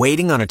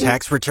Waiting on a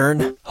tax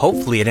return?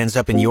 Hopefully it ends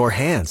up in your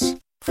hands.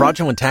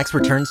 Fraudulent tax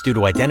returns due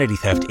to identity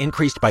theft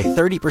increased by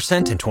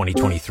 30% in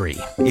 2023.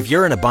 If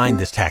you're in a bind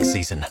this tax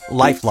season,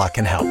 LifeLock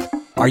can help.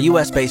 Our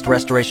U.S.-based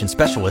restoration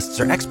specialists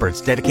are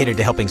experts dedicated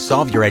to helping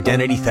solve your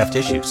identity theft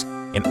issues.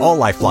 And all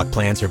LifeLock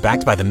plans are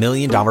backed by the $1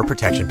 Million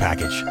Protection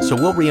Package. So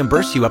we'll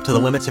reimburse you up to the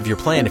limits of your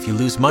plan if you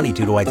lose money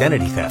due to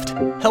identity theft.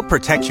 Help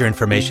protect your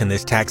information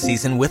this tax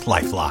season with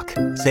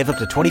LifeLock. Save up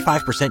to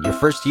 25% your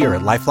first year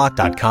at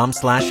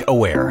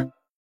LifeLock.com/aware.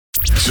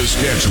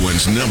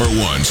 Saskatchewan's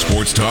 #1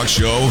 sports talk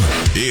show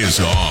is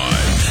on.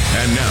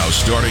 And now,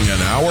 starting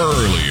an hour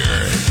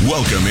earlier,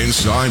 welcome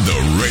inside the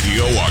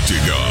Radio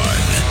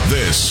Octagon.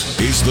 This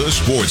is the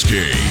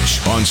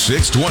SportsCage on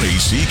 620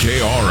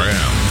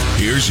 CKRM.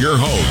 Here's your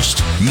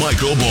host,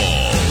 Michael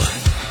Ball.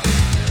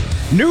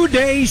 New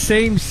day,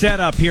 same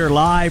setup here,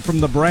 live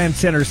from the Brandt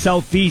Center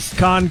Southeast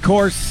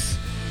Concourse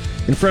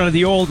in front of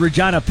the old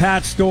Regina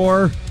Pat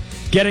store.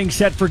 Getting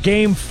set for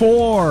Game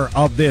 4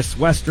 of this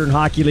Western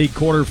Hockey League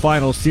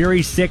quarterfinal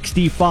series.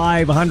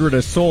 6,500,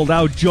 a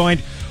sold-out joint.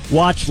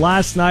 Watched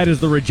last night as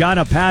the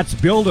Regina Pats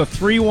build a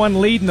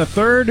 3-1 lead in the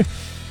third,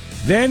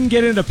 then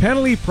get into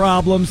penalty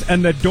problems,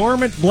 and the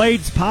dormant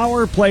Blades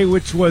power play,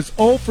 which was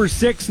 0 for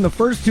 6 in the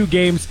first two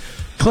games,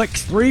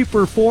 clicks 3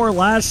 for 4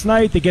 last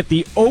night. They get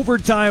the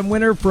overtime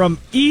winner from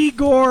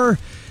Igor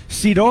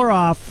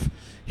Sidorov,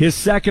 his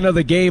second of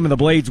the game, and the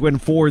Blades win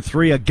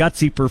 4-3, a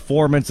gutsy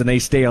performance, and they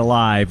stay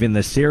alive in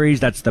the series.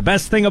 That's the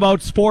best thing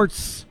about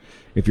sports.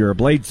 If you're a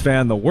Blades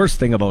fan, the worst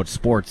thing about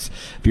sports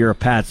if you're a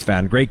Pats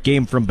fan. Great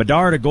game from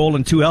Bedard, a goal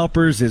and 2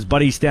 helpers. His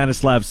buddy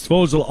Stanislav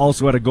Svozil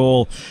also had a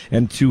goal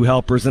and 2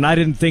 helpers. And I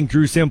didn't think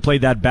Drew Sim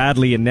played that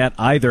badly in net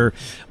either,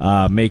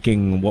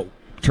 making what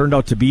turned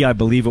out to be, I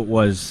believe it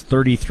was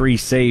 33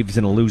 saves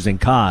in a losing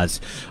cause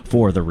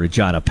for the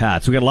Regina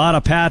Pats. We got a lot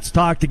of Pats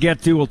talk to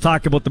get to. We'll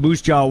talk about the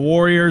Moose Jaw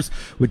Warriors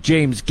with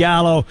James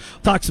Gallo.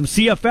 Talk some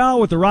CFL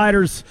with the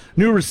Riders'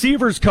 new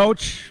receivers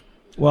coach.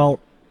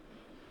 Well,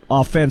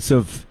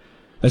 offensive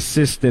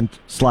assistant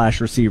 /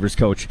 receivers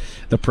coach,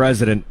 the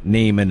president,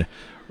 Naaman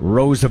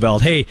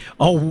Roosevelt. Hey,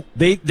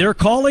 they're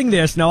calling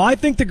this. Now, I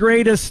think the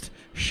greatest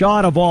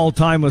shot of all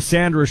time was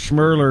Sandra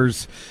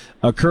Schmerler's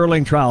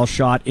curling trial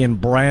shot in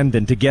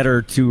Brandon to get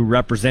her to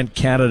represent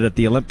Canada at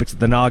the Olympics at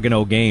the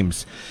Nagano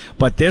Games.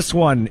 But this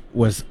one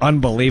was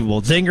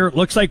unbelievable. Zinger,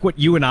 looks like what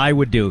you and I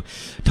would do.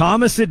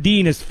 Thomas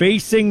Edin is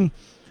facing...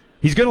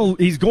 He's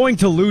going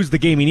to lose the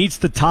game. He needs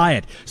to tie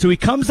it. So he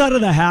comes out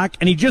of the hack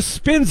and he just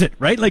spins it,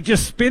 right? Like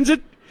just spins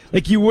it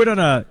like you would on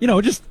a,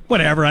 just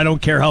whatever. I don't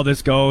care how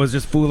this goes.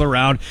 Just fool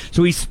around.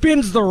 So he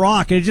spins the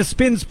rock and it just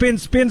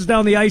spins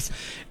down the ice,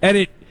 and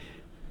it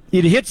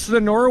hits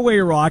the Norway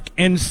rock,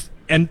 and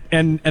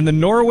the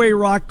Norway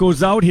rock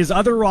goes out. His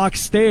other rock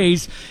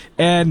stays,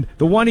 and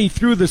the one he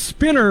threw, the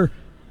spinner,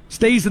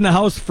 stays in the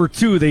house for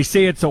 2. They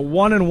say it's a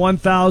 1 in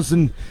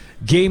 1,000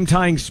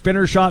 game-tying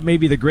spinner shot,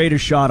 maybe the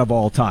greatest shot of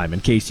all time.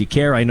 In case you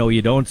care, I know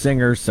you don't,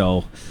 Singer,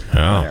 so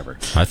whatever.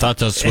 I thought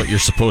that's what you're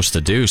supposed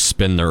to do,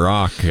 spin the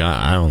rock.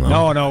 I don't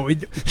know. No,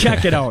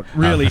 check it out.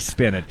 Really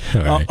spin it.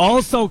 Right.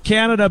 Also,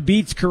 Canada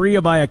beats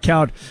Korea by a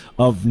count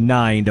of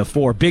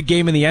 9-4. Big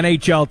game in the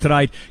NHL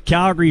tonight.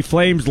 Calgary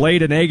Flames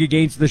laid an egg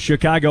against the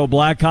Chicago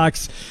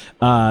Blackhawks.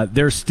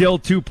 They're still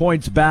 2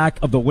 points back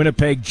of the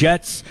Winnipeg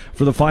Jets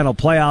for the final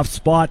playoff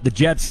spot. The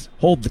Jets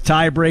hold the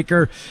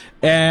tiebreaker,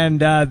 and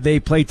they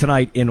play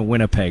tonight in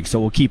Winnipeg. So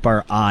we'll keep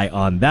our eye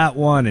on that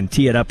one and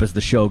tee it up as the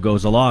show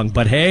goes along.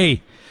 But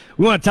hey,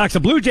 we want to talk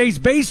some Blue Jays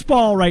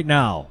baseball right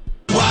now.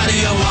 What do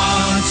you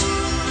want?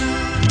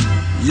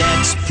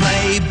 Let's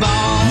play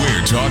ball.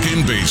 We're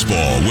talking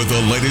baseball with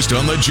the latest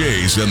on the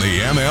Jays and the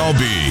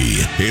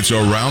MLB. It's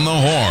Around the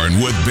Horn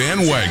with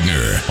Ben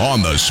Wagner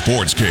on the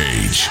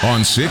SportsCage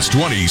on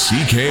 620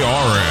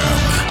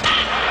 CKRM.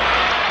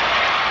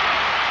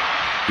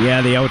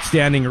 Yeah, the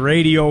outstanding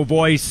radio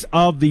voice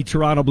of the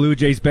Toronto Blue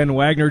Jays, Ben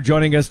Wagner,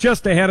 joining us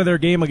just ahead of their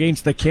game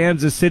against the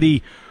Kansas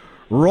City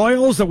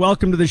Royals.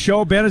 Welcome to the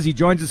show, Ben, as he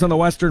joins us on the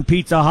Western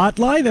Pizza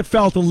Hotline. That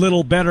felt a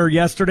little better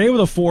yesterday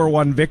with a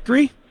 4-1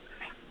 victory.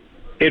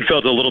 It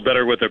felt a little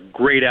better with a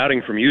great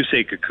outing from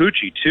Yusei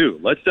Kikuchi, too.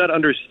 Let's not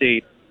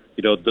understate,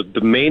 the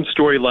main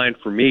storyline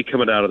for me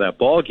coming out of that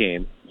ball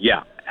game.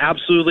 Yeah,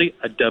 absolutely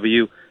a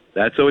W.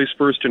 That's always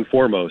first and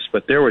foremost.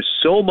 But there was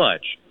so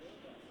much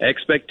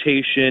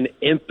expectation,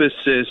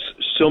 emphasis,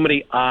 so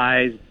many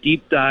eyes,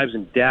 deep dives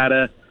in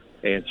data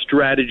and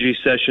strategy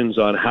sessions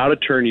on how to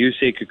turn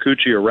Yusei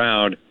Kikuchi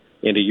around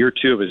into year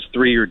 2 of his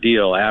 3-year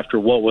deal after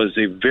what was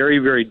a very,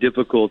 very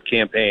difficult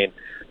campaign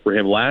for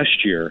him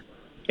last year.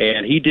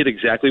 And he did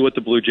exactly what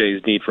the Blue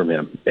Jays need from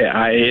him.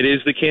 It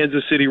is the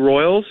Kansas City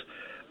Royals,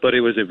 but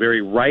it was a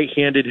very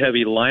right-handed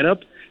heavy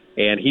lineup.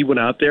 And he went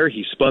out there,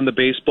 he spun the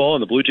baseball,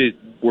 and the Blue Jays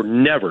were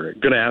never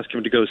going to ask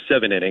him to go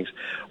 7 innings.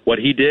 What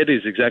he did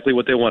is exactly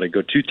what they wanted.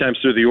 Go 2 times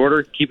through the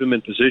order, keep him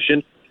in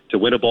position to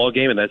win a ball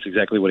game, and that's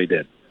exactly what he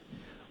did.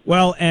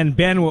 Well, and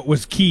Ben, what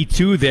was key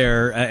too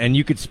there, and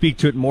you could speak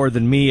to it more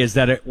than me, is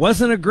that it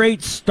wasn't a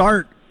great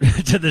start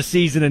to the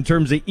season in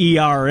terms of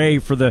ERA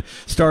for the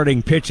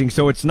starting pitching.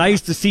 So it's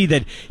nice to see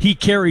that he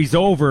carries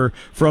over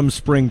from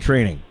spring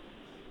training.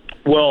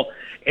 Well,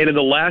 and in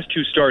the last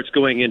two starts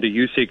going into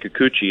Yusei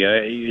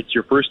Kikuchi, it's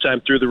your first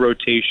time through the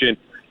rotation.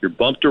 You're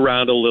bumped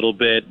around a little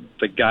bit.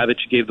 The guy that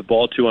you gave the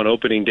ball to on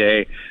opening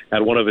day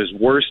had one of his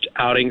worst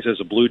outings as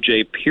a Blue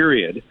Jay,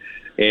 period.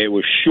 It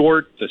was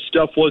short. The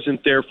stuff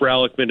wasn't there for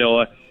Alek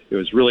Manoah. It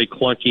was really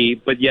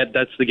clunky, but yet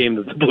that's the game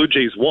that the Blue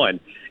Jays won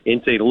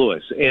in St.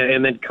 Louis.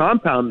 And then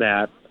compound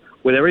that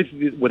with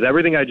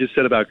everything I just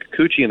said about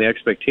Kikuchi and the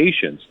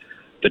expectations.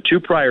 The two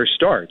prior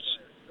starts,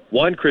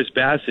 one, Chris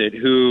Bassett,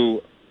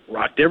 who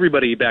rocked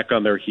everybody back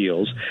on their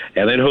heels,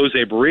 and then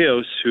Jose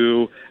Barrios,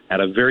 who had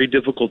a very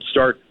difficult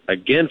start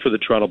again for the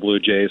Toronto Blue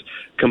Jays,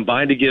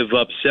 combined to give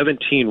up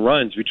 17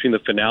 runs between the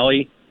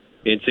finale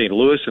in St.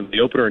 Louis and the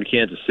opener in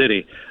Kansas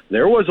City.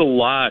 There was a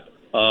lot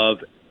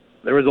of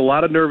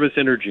nervous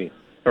energy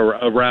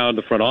around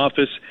the front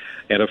office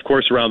and, of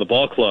course, around the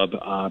ball club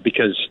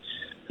because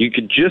you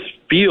could just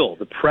feel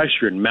the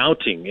pressure and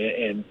mounting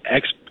and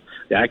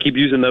I keep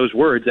using those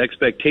words,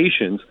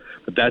 expectations,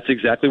 but that's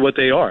exactly what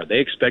they are. They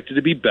expected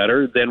to be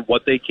better than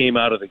what they came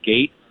out of the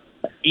gate,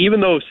 even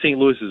though St.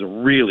 Louis is a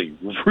really,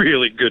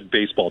 really good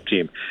baseball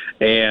team.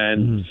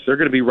 And they're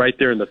going to be right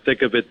there in the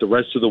thick of it the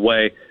rest of the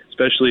way,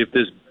 especially if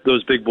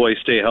those big boys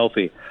stay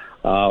healthy.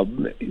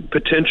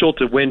 Potential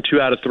to win 2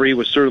 out of 3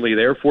 was certainly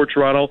there for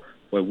Toronto,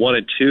 went 1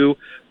 and 2,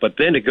 but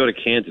then to go to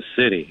Kansas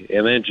City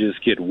and then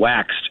just get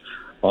waxed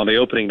on the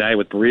opening night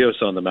with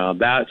Barrios on the mound,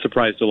 that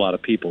surprised a lot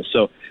of people.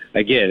 So,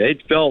 again,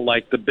 it felt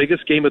like the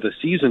biggest game of the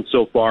season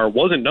so far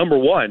wasn't number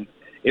 1.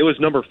 It was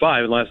number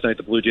 5, and last night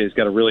the Blue Jays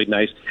got a really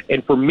nice,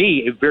 and for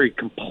me, a very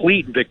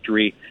complete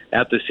victory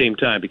at the same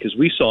time because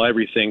we saw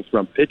everything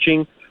from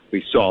pitching,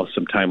 we saw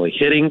some timely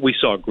hitting, we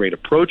saw a great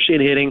approach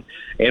in hitting,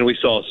 and we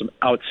saw some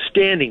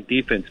outstanding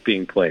defense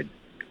being played.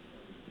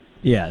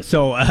 Yeah,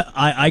 so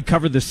I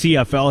covered the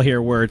CFL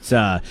here where it's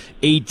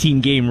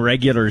 18-game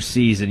regular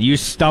season. You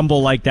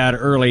stumble like that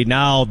early,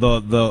 now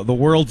the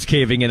world's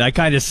caving in. I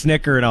kind of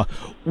snicker in a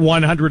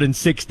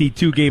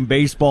 162-game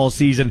baseball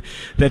season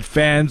that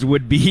fans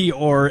would be,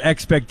 or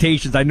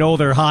expectations. I know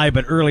they're high,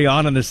 but early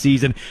on in the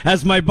season.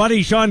 As my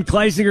buddy Sean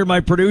Kleisinger,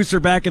 my producer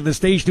back at the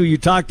station who you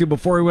talked to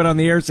before we went on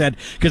the air, said,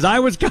 because I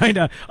was kind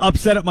of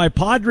upset at my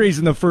Padres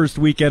in the first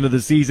weekend of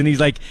the season. He's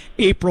like,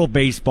 April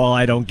baseball,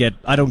 I don't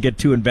get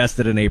too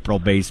invested in April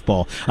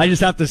baseball. I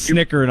just have to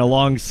snicker in a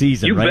long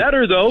season. You right?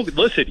 better, though.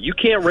 Listen, you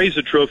can't raise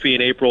a trophy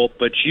in April,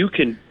 but you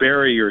can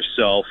bury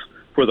yourself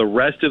for the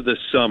rest of the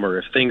summer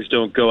if things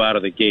don't go out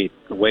of the gate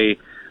the way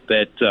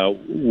that,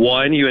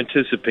 one, you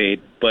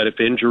anticipate, but if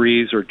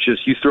injuries or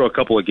just you throw a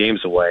couple of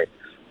games away,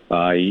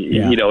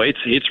 you know,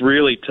 it's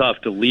really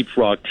tough to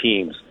leapfrog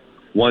teams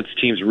once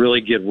teams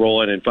really get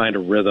rolling and find a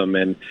rhythm.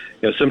 And,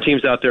 you know, some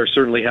teams out there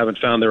certainly haven't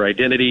found their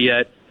identity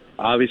yet.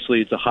 Obviously,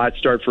 it's a hot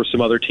start for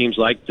some other teams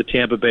like the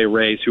Tampa Bay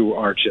Rays, who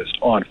are just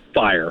on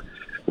fire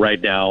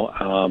right now.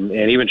 And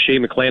even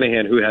Shane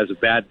McClanahan, who has a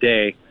bad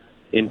day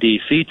in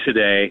D.C.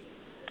 today,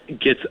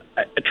 gets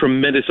a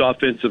tremendous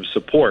offensive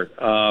support.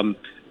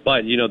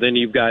 But, you know, then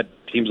you've got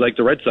teams like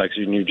the Red Sox,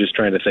 and you're just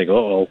trying to think,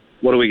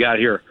 what do we got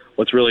here?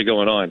 What's really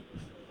going on?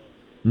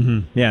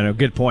 Yeah, no,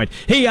 good point.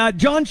 Hey,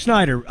 John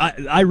Schneider,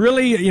 I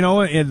really, you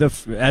know,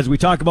 as we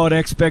talk about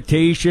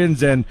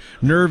expectations and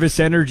nervous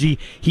energy,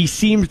 he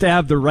seems to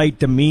have the right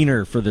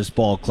demeanor for this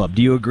ball club.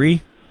 Do you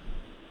agree?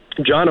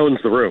 John owns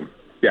the room.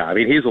 Yeah, I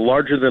mean, he's a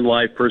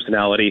larger-than-life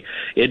personality.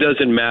 It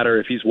doesn't matter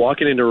if he's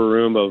walking into a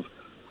room of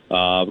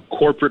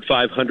corporate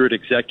 500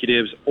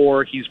 executives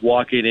or he's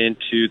walking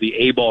into the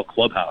A-ball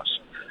clubhouse.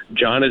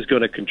 John is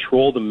going to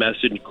control the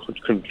message,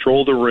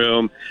 control the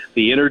room.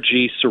 The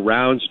energy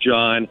surrounds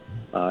John,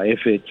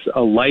 if it's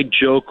a light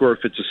joke or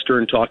if it's a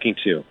stern talking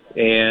to.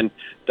 And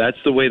that's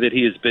the way that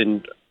he has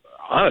been,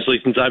 honestly,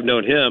 since I've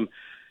known him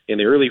in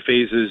the early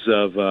phases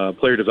of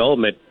player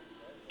development.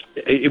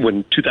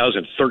 When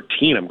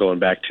 2013, I'm going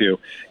back to,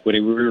 when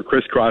we were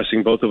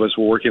crisscrossing, both of us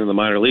were working in the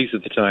minor leagues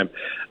at the time.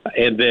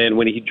 And then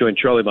when he joined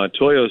Charlie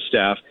Montoyo's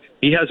staff,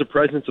 he has a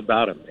presence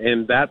about him.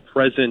 And that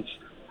presence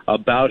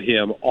about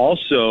him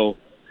also,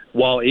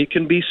 while it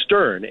can be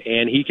stern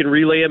and he can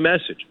relay a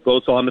message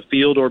both on the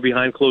field or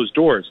behind closed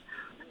doors,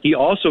 he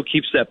also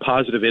keeps that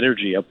positive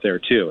energy up there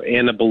too,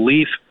 and a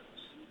belief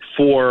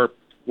for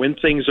when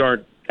things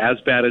aren't as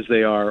bad as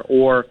they are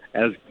or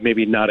as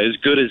maybe not as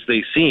good as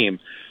they seem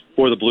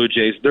for the Blue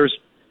Jays.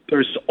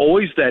 There's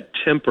always that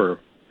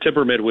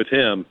temperament with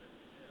him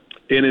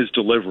in his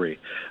delivery,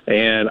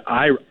 and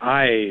I'm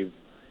a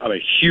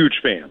huge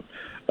fan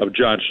of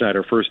John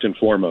Schneider first and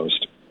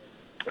foremost.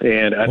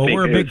 And I think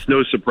it's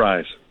no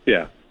surprise.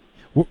 Yeah.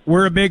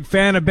 We're a big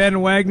fan of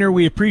Ben Wagner.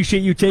 We appreciate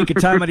you taking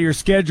time out of your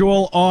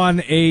schedule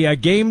on a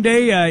game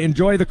day.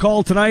 Enjoy the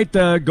call tonight.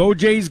 Go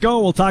Jays,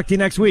 go. We'll talk to you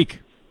next week.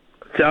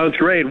 Sounds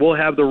great. We'll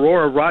have the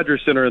roar of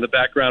Rogers Center in the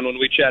background when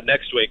we chat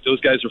next week.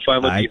 Those guys are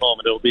finally home,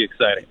 and it'll be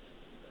exciting.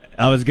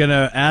 I was going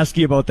to ask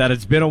you about that.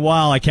 It's been a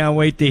while. I can't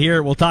wait to hear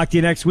it. We'll talk to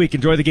you next week.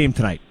 Enjoy the game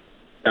tonight.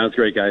 Sounds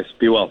great, guys.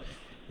 Be well.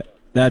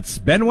 That's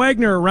Ben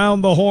Wagner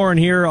around the horn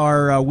here,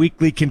 our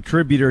weekly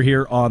contributor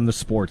here on the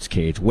Sports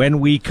Cage. When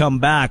we come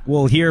back,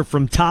 we'll hear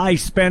from Ty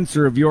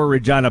Spencer of your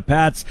Regina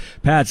Pats.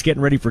 Pats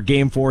getting ready for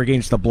Game 4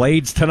 against the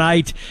Blades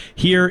tonight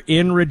here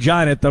in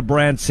Regina at the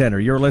Brandt Center.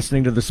 You're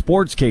listening to the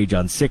Sports Cage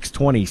on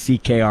 620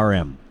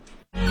 CKRM.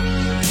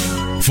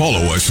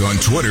 Follow us on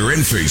Twitter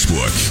and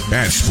Facebook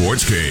at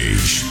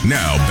SportsCage.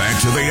 Now back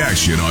to the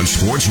action on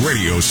Sports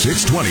Radio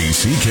 620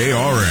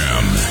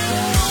 CKRM.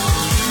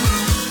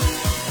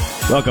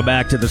 Welcome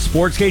back to the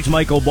Sports Cage.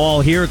 Michael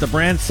Ball here at the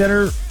Brandt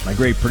Center. My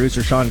great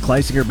producer Sean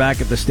Kleisinger back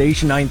at the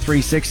station.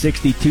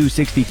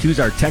 936-6262 is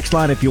our text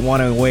line if you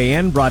want to weigh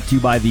in. Brought to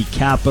you by the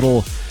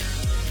Capital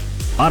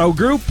Auto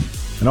Group.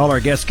 And all our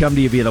guests come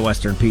to you via the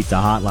Western Pizza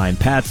Hotline.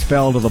 Pats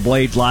fell to the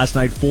Blades last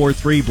night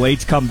 4-3.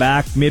 Blades come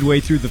back midway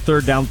through the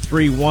third, down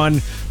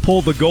 3-1.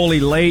 Pulled the goalie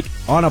late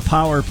on a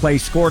power play.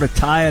 Scored to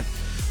tie it.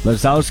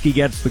 Lazaruk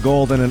gets the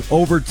goal, then in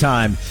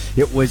overtime.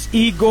 It was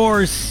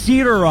Igor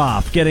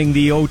Sidorov getting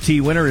the OT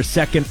winner, his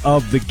second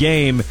of the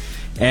game.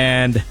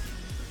 And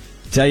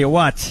tell you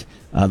what,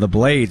 the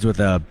Blades with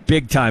a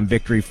big-time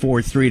victory,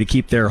 4-3, to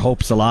keep their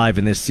hopes alive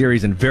in this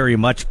series and very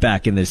much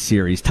back in this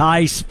series.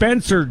 Ty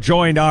Spencer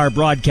joined our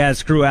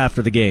broadcast crew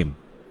after the game.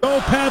 Go,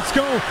 Pats,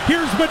 go.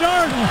 Here's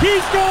Bedard.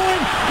 He's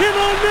going in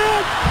on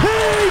net.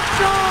 He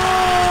shot!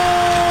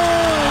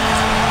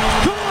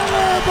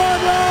 Connor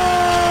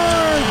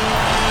Bedard!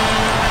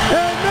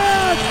 And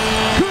that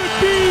could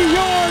be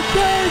your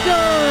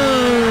dagger!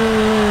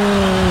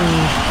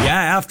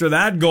 Yeah, after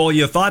that goal,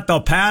 you thought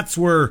the Pats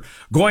were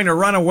going to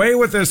run away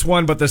with this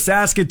one, but the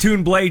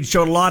Saskatoon Blades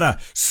showed a lot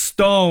of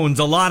stones,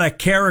 a lot of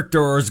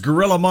character, or as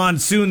Gorilla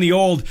Monsoon, the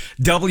old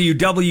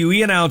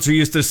WWE announcer,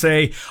 used to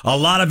say, a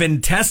lot of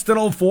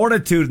intestinal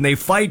fortitude, and they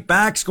fight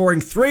back,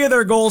 scoring 3 of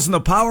their goals in the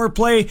power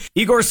play.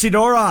 Igor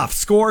Sidorov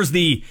scores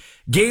the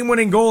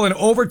game-winning goal in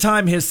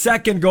overtime, his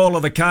second goal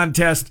of the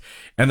contest,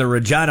 and the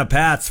Regina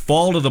Pats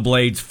fall to the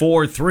Blades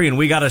 4-3, and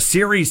we got a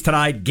series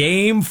tonight,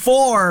 Game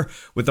 4,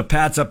 with the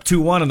Pats up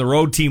 2-1 and the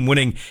road team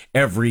winning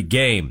every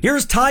game.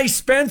 Here's Ty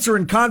Spencer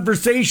in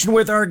conversation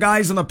with our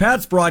guys on the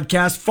Pats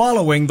broadcast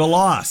following the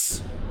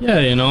loss. Yeah,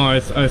 I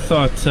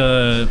thought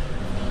the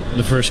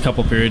first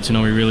couple periods,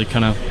 we really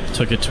kind of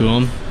took it to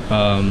them.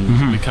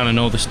 We kind of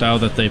know the style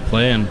that they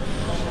play, and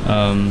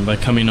by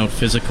coming out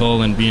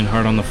physical and being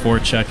hard on the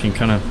forecheck and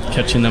kind of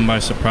catching them by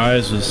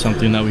surprise was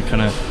something that we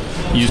kind of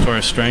used to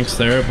our strengths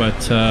there.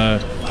 But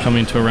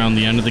coming to around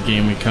the end of the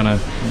game, we kind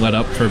of let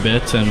up for a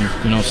bit, and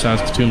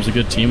Saskatoon's a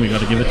good team. We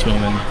got to give it to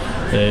them, and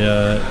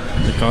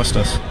they cost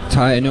us.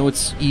 Ty, I know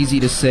it's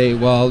easy to say,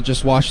 well,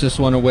 just wash this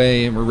one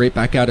away and we're right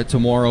back at it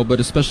tomorrow, but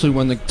especially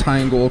when the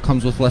tying goal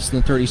comes with less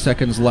than 30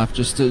 seconds left,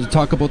 just to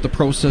talk about the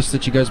process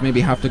that you guys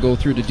maybe have to go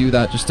through to do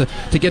that, just to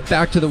get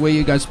back to the way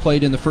you guys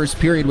played in the first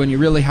period when you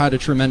really had a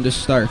tremendous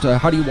start.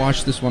 How do you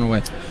wash this one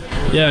away?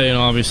 Yeah,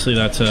 obviously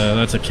that's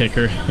a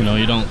kicker.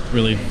 You don't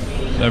really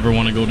ever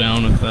want to go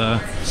down with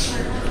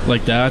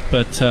like that,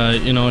 but it's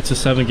a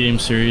 7-game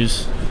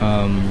series.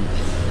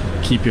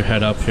 Keep your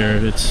head up here.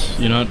 It's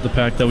the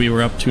fact that we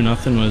were up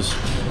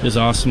 2-0 is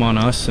awesome on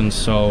us, and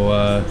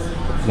so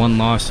one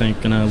loss ain't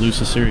gonna lose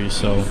the series.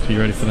 So be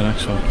ready for the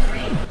next one.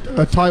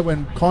 Ty,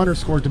 when Connor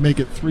scored to make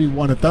it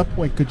 3-1, at that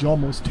point, could you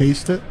almost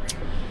taste it?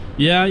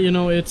 Yeah,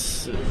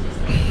 it's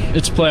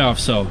playoffs,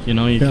 so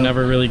you can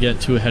never really get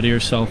too ahead of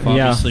yourself.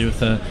 Obviously,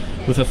 with a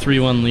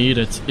 3-1 lead,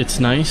 it's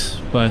nice,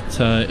 but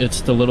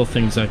it's the little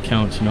things that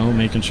count.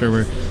 Making sure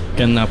we're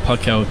getting that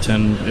puck out,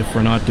 and if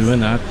we're not doing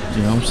that,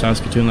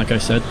 Saskatoon, like I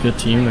said, good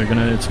team.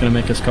 It's gonna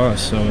make us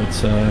cost. So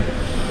it's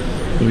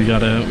we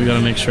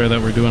gotta make sure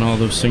that we're doing all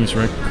those things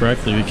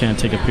correctly. We can't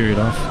take a period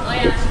off.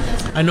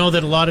 I know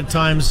that a lot of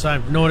times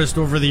I've noticed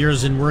over the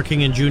years in working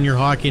in junior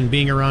hockey and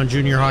being around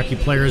junior hockey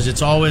players,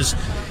 it's always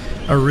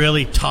a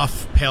really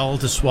tough pill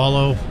to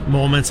swallow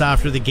moments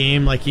after the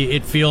game. Like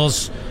it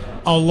feels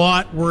a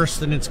lot worse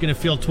than it's going to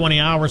feel 20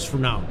 hours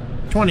from now.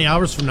 20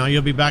 hours from now,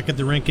 you'll be back at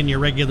the rink in your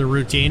regular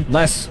routine.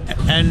 Less.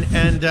 And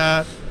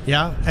it'll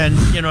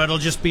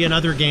just be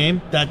another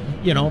game that,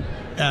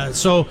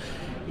 so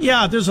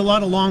yeah, there's a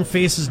lot of long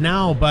faces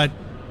now, but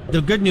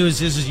the good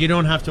news is you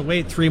don't have to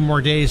wait 3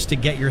 more days to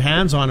get your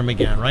hands on them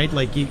again, right?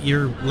 Like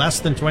you're less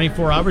than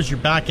 24 hours, you're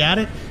back at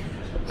it.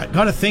 I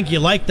got to think you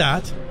like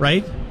that,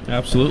 right?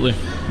 Absolutely.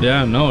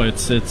 Yeah, no,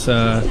 it's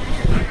a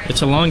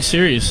long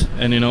series,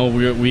 and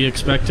we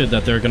expected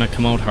that they're going to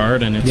come out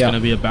hard, and it's going to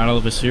be a battle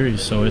of a series.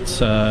 So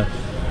it's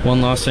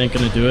one loss ain't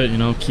going to do it.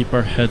 Keep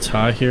our heads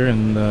high here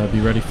and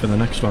be ready for the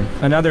next one.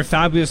 Another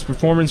fabulous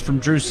performance from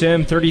Drew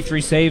Sim, 33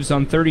 saves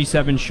on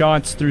 37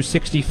 shots through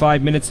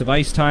 65 minutes of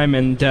ice time,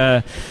 and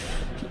I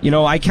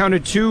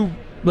counted 2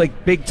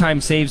 big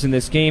time saves in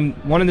this game.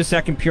 One in the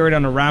second period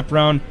on a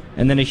wraparound,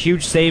 and then a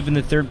huge save in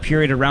the third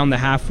period around the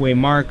halfway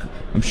mark.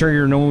 I'm sure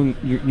you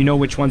know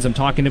which ones I'm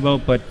talking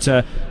about, but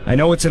I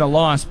know it's in a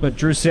loss. But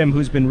Drew Sim,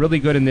 who's been really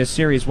good in this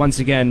series, once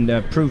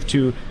again proved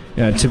to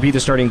to be the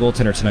starting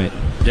goaltender tonight.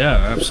 Yeah,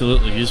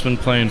 absolutely. He's been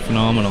playing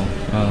phenomenal.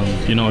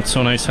 It's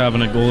so nice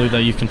having a goalie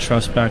that you can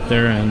trust back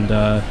there, and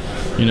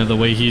the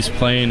way he's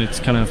playing, it's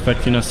kind of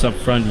affecting us up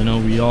front.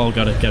 We all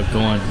got to get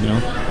going.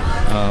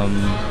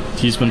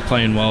 He's been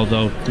playing well,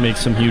 though,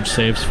 makes some huge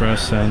saves for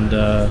us, and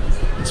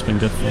it's been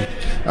good for him.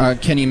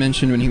 Kenny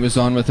mentioned when he was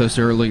on with us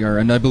earlier,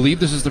 and I believe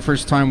this is the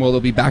first time there'll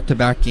be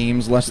back-to-back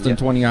games less than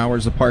 20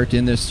 hours apart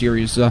in this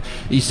series.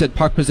 He said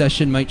puck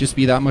possession might just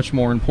be that much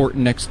more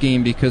important next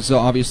game because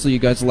obviously you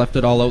guys left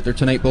it all out there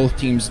tonight. Both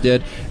teams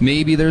did.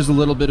 Maybe there's a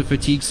little bit of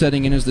fatigue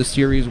setting in as the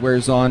series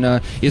wears on.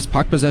 Is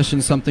puck possession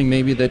something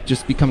maybe that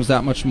just becomes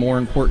that much more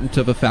important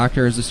of a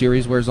factor as the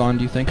series wears on,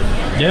 do you think?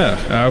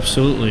 Yeah,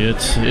 absolutely.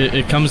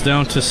 It comes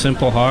down to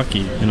simple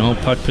hockey.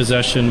 Puck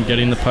possession,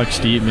 getting the pucks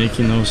deep,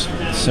 making those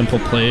simple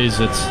plays.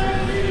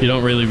 You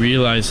don't really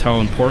realize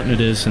how important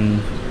it is,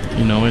 and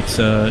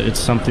it's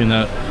something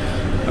that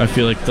I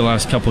feel like the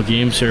last couple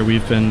games here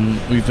we've been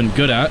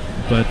good at,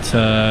 but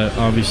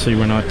obviously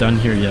we're not done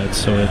here yet.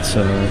 So it's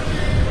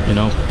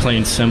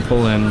playing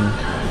simple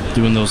and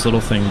doing those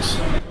little things.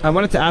 I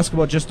wanted to ask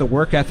about just the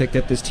work ethic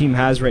that this team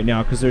has right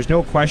now, because there's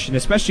no question,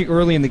 especially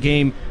early in the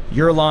game,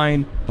 your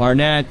line,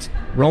 Barnett,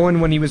 Rowan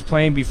when he was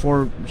playing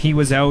before he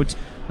was out.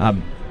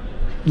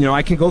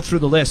 I can go through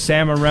the list.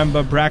 Sam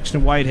Aremba,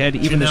 Braxton Whitehead,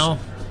 even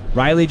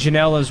Riley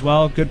Janelle as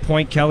well. Good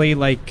point, Kelly.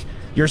 Like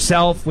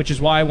yourself, which is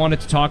why I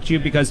wanted to talk to you,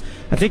 because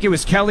I think it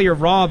was Kelly or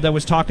Rob that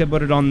was talking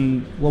about it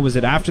on, what was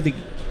it, after the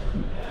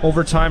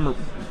overtime?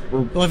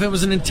 Well, if it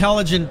was an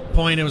intelligent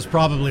point, it was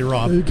probably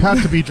Rob. It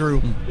had to be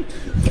Drew.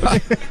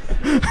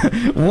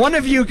 One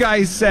of you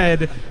guys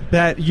said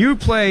that you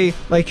play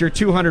like you're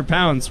 200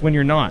 pounds when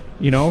you're not,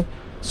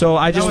 So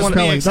I just want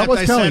to... That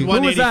was Kelly.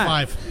 Who was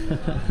that?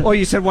 Oh,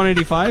 you said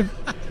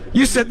 185?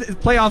 You said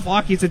playoff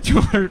hockey is a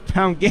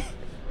 200-pound game.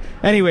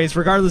 Anyways,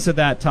 regardless of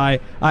that,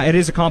 Ty, it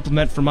is a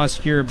compliment from us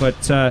here,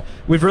 but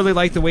we've really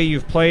liked the way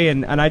you've played,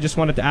 and I just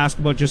wanted to ask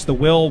about just the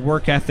will,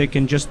 work ethic,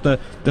 and just the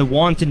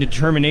want and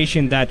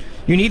determination that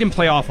you need in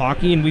playoff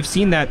hockey, and we've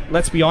seen that,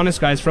 let's be honest,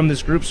 guys, from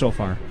this group so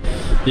far.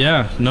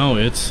 Yeah, no,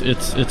 it's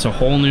a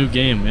whole new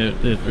game.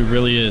 It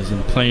really is,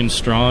 and playing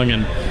strong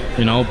and,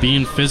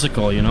 being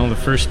physical. The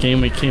first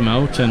game we came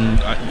out and,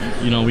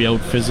 we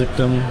out-physiced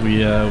them.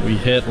 We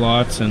hit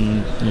lots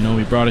and,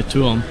 we brought it to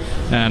them.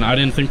 And I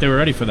didn't think they were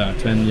ready for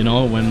that. And,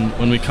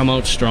 when we come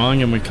out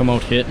strong and we come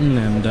out hitting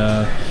and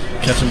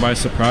catch them by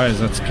surprise,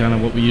 that's kind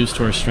of what we use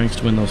to our strengths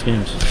to win those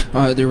games.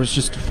 There was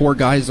just 4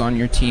 guys on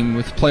your team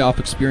with playoff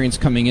experience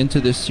coming into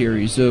this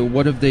series.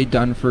 What have they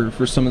done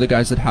for some of the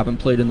guys that haven't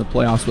played in the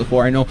playoffs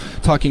before? I know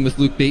talking with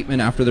Luke Bateman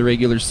after the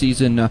regular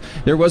season,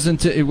 it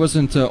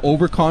wasn't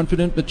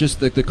overconfident, but just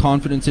the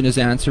confidence in his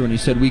answer when he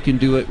said, we can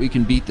do it, we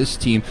can beat this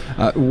team.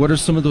 What are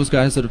some of those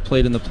guys that have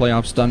played in the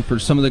playoffs done for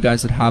some of the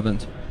guys that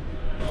haven't?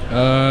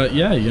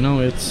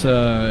 It's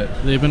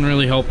they've been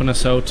really helping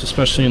us out,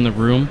 especially in the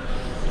room.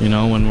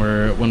 When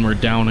we're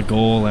down a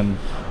goal and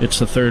it's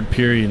the third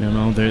period,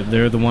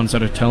 they're the ones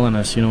that are telling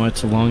us,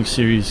 it's a long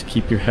series,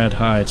 keep your head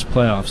high, it's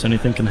playoffs,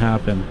 anything can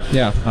happen.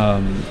 Yeah.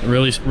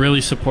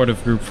 Really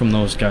supportive group from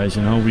those guys.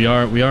 We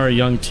are a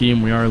young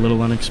team, we are a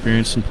little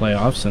inexperienced in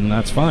playoffs, and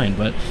that's fine.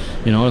 But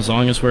as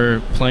long as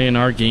we're playing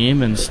our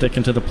game and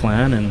sticking to the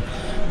plan and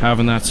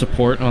having that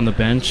support on the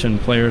bench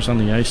and players on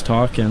the ice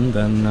talking,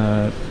 then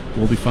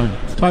we'll be fine.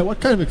 Ty, what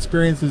kind of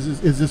experience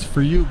is this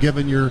for you,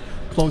 given your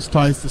close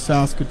ties to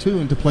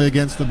Saskatoon, to play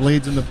against the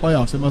Blades in the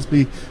playoffs? It must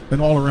be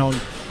an all-around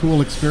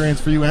cool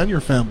experience for you and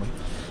your family.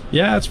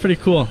 Yeah, it's pretty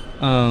cool.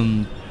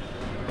 During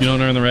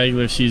the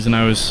regular season,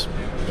 I was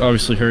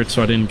obviously hurt,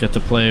 so I didn't get to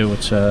play,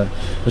 which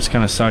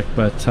kind of sucked.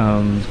 But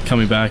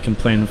coming back and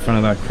playing in front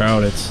of that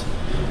crowd, it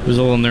was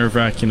a little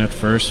nerve-wracking at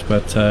first,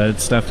 but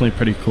it's definitely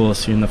pretty cool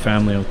seeing the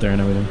family out there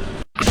and everything.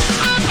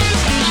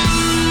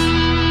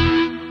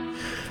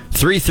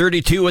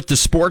 3:32 at the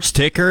sports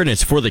ticker, and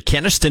it's for the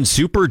Keniston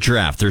Super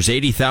Draft. There's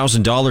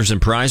 $80,000 in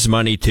prize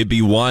money to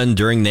be won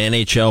during the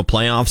NHL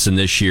playoffs in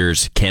this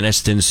year's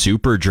Keniston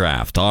Super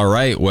Draft. All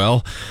right,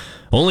 well,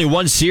 only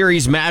one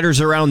series matters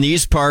around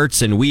these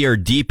parts, and we are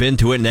deep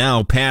into it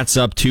now. Pat's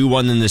up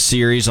 2-1 in the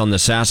series on the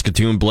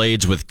Saskatoon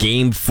Blades, with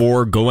Game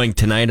 4 going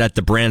tonight at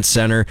the Brandt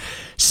Center,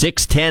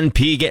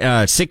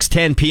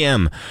 6:10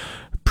 p.m.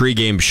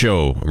 Pre-game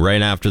show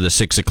right after the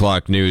 6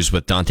 o'clock news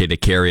with Dante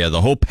DeCaria.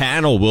 The whole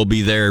panel will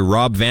be there.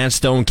 Rob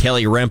Vanstone,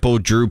 Kelly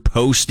Rempo, Drew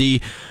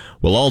Posty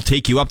will all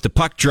take you up to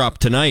puck drop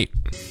tonight.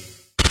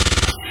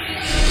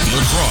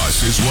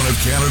 Lacrosse is one of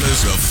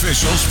Canada's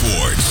official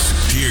sports.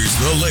 Here's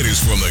the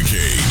latest from the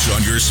cage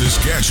on your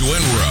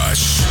Saskatchewan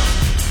Rush.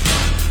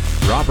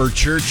 Robert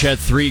Church had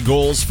 3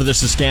 goals for the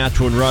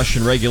Saskatchewan Rush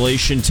in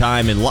regulation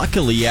time and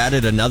luckily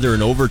added another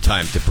in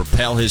overtime to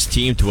propel his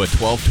team to a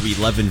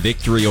 12-11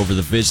 victory over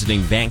the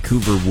visiting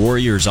Vancouver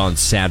Warriors on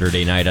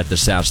Saturday night at the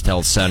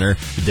SaskTel Center.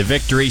 The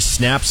victory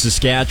snapped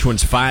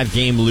Saskatchewan's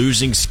 5-game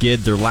losing skid.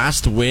 Their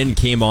last win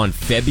came on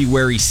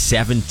February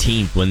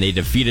 17th when they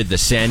defeated the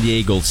San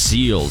Diego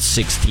Seals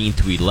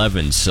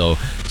 16-11. So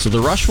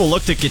the Rush will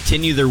look to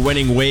continue their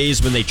winning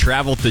ways when they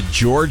travel to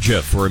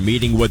Georgia for a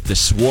meeting with the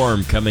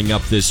Swarm coming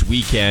up this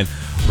weekend.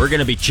 We're going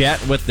to be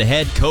chatting with the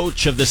head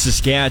coach of the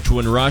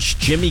Saskatchewan Rush,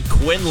 Jimmy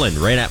Quinlan,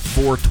 right at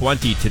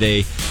 4:20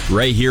 today,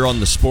 right here on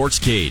the Sports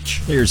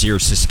Cage. Here's your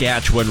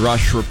Saskatchewan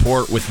Rush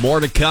report with more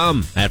to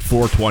come at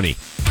 4:20.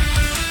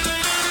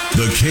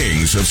 The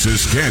Kings of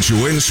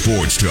Saskatchewan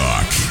Sports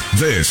Talk.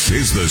 This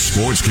is the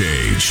Sports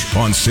Cage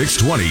on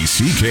 620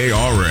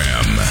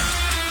 CKRM.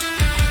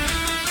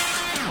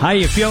 How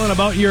you feeling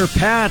about your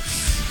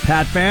Pats,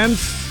 Pat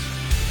fans?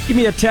 Give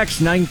me a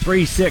text,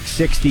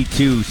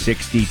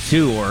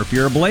 936-6262. Or if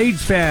you're a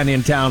Blades fan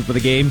in town for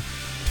the game,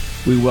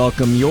 we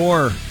welcome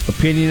your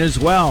opinion as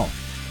well.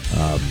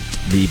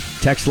 The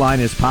text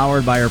line is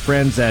powered by our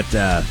friends at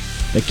the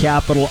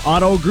Capital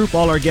Auto Group.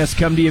 All our guests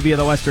come to you via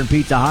the Western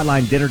Pizza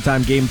Hotline. Dinner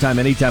time, game time,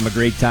 anytime, a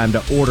great time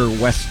to order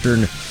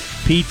Western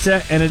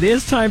Pizza. And it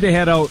is time to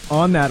head out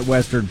on that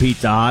Western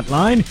Pizza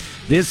Hotline.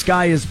 This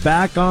guy is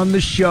back on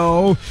the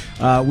show.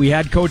 We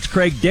had Coach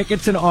Craig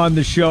Dickinson on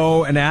the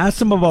show and asked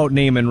him about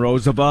Naaman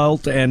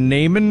Roosevelt. And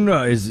Naaman,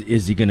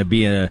 is he going to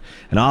be an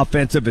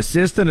offensive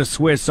assistant, a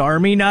Swiss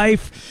Army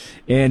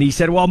knife? And he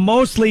said, well,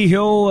 mostly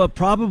he'll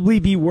probably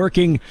be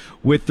working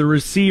with the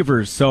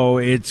receivers. So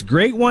it's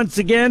great once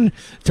again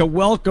to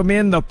welcome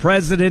in the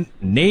president,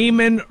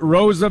 Naaman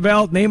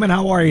Roosevelt. Naaman,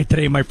 how are you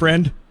today, my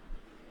friend?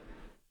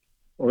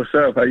 What's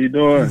up? How you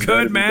doing?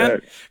 Good, man.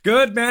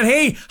 Good, man.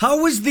 Hey,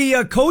 how was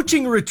the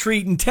coaching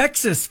retreat in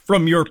Texas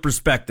from your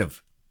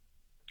perspective?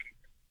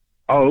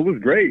 Oh, it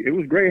was great. It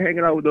was great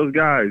hanging out with those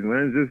guys,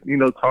 man.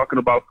 Just, talking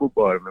about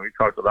football. I mean, we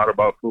talked a lot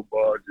about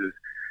football, just,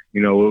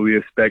 what we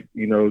expect,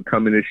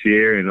 coming this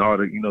year and all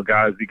the,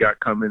 guys we got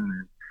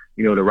coming and,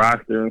 the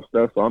roster and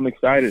stuff. So I'm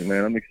excited,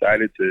 man. I'm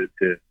excited to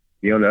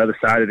be on the other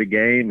side of the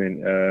game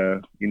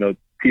and,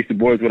 teach the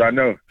boys what I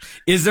know.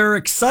 Is there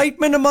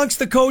excitement amongst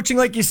the coaching,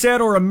 like you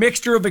said, or a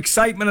mixture of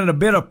excitement and a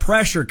bit of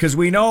pressure? Because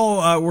we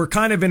know we're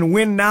kind of in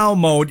win-now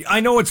mode. I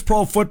know it's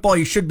pro football.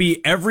 You should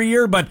be every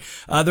year, but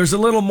there's a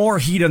little more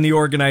heat on the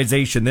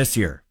organization this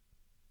year.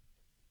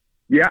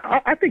 Yeah,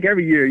 I think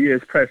every year,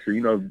 it's pressure.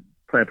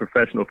 Playing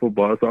professional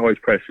football, it's always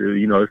pressure.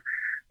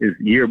 It's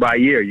year by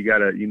year. You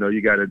gotta do what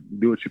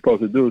you're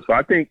supposed to do. So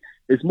I think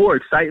it's more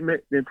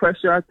excitement than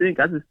pressure. I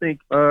just think,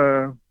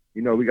 we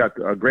got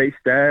a great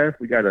staff.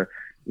 We got a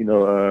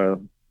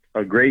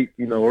great,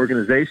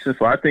 organization.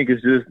 So I think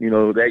it's just,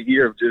 that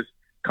year of just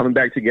coming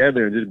back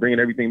together and just bringing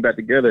everything back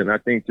together. And I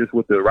think just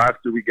with the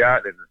roster we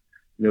got and,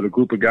 the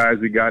group of guys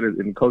we got in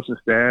the coaching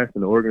staff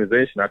and the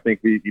organization, I think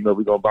we're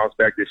going to bounce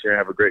back this year and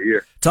have a great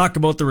year. Talk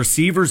about the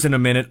receivers in a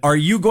minute. Are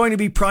you going to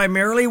be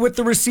primarily with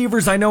the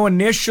receivers? I know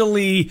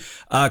initially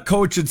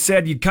Coach had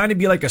said you'd kind of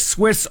be like a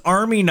Swiss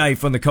Army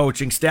knife on the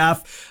coaching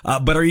staff,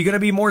 but are you going to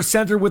be more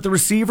centered with the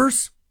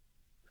receivers?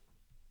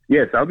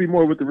 Yes, I'll be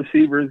more with the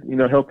receivers,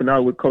 helping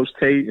out with Coach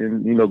Tate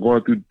and,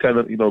 going through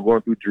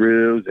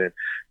drills and,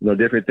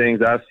 different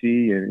things I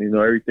see and,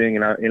 everything.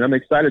 And I'm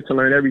excited to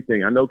learn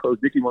everything. I know Coach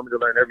Dickey wants me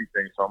to learn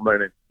everything. So I'm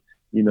learning,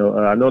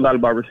 I know a lot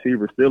about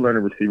receivers, still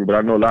learning receiver, but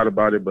I know a lot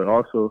about it, but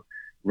also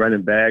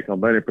running back.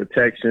 I'm learning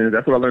protection.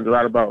 That's what I learned a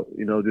lot about,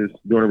 just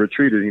doing a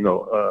retreat,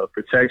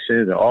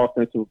 protections and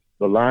offensive,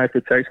 the line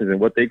protections and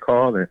what they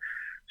call. And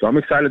so I'm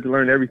excited to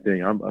learn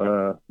everything.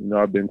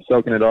 I've been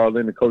soaking it all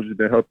in. The coach has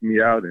been helping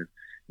me out and,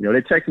 they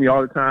text me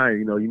all the time.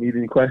 You need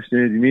any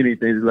questions, you need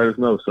anything, just let us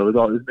know. So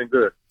it's been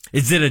good.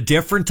 Is it a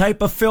different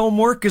type of film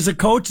work as a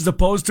coach as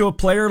opposed to a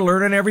player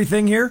learning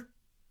everything here?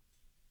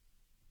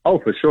 Oh,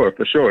 for sure.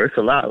 It's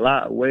a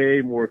lot,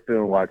 way more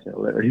film watching.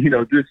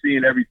 Just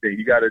seeing everything.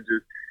 You got to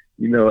just,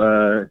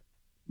 I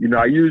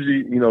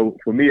usually,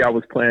 for me, I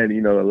was playing,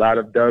 a lot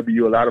of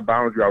W, a lot of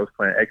boundary. I was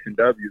playing X and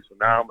W. So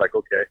now I'm like,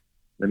 okay.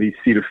 Let me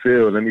see the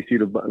field. Let me see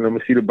the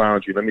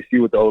boundary. Let me see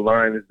what the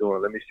O-line is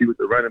doing. Let me see what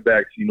the running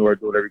backs, are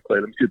doing every play.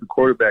 Let me see what the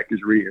quarterback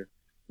is reading.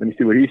 Let me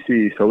see what he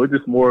sees. So it's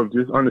just more of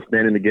just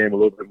understanding the game a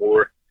little bit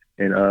more,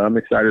 and I'm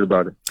excited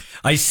about it.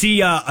 I see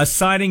a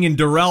signing in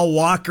Darrell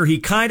Walker. He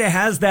kind of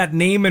has that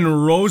Naaman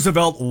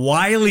Roosevelt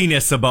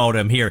wiliness about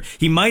him here.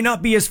 He might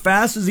not be as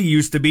fast as he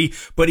used to be,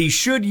 but he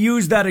should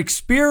use that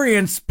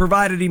experience,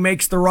 provided he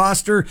makes the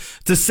roster,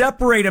 to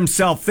separate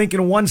himself,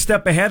 thinking one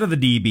step ahead of the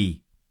DB.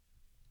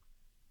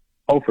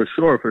 Oh, for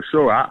sure.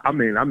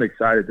 I'm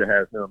excited to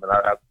have him, and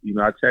I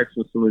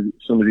texted him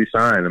soon as he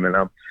signed. I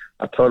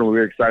told him we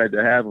were excited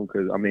to have him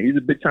because he's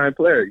a big time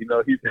player. He's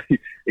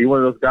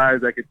one of those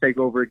guys that can take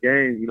over a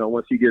game.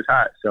 Once he gets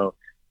hot. So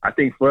I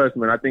think for us,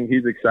 man, I think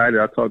he's excited.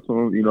 I talked to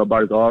him,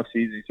 about his off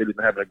season. He said he's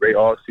been having a great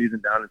off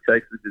season down in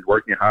Texas, just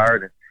working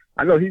hard, and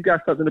I know he's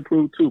got something to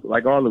prove too.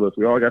 Like all of us,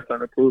 we all got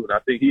something to prove, and I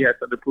think he has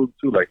something to prove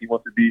too. Like he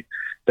wants to be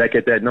back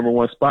at that number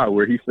one spot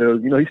where he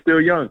feels, he's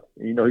still young.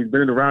 He's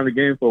been around the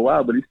game for a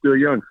while, but he's still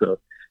young. So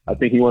I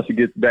think he wants to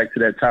get back to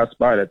that top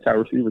spot, that top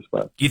receiver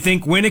spot. Do you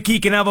think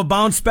Winicky can have a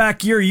bounce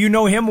back year? You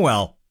know him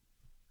well.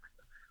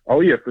 Oh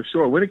yeah, for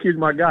sure. Winicky's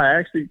my guy.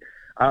 Actually,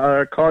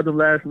 I called him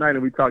last night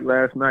and we talked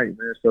last night,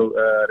 man. So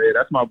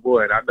that's my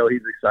boy, and I know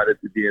he's excited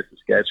to be in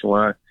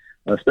Saskatchewan,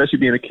 especially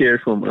being a kid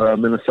from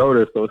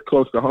Minnesota. So it's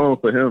close to home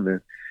for him,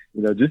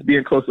 and just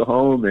being close to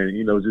home and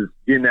just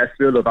getting that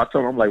feel of. I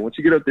told him, I'm like, once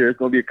you get up there, it's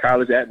gonna be a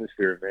college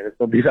atmosphere, man. It's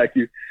gonna be like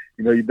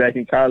you're back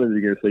in college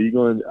again. So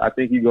I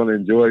think you're gonna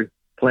enjoy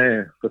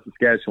playing for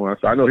Saskatchewan.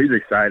 So I know he's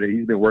excited.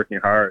 He's been working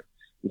hard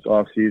this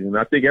off season.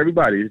 I think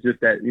everybody is just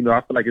that.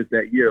 I feel like it's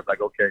that year of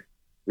like, okay,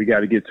 we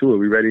got to get to it.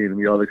 We're ready and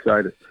we're all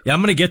excited. Yeah,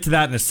 I'm going to get to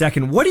that in a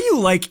second. What do you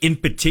like in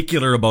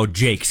particular about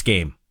Jake's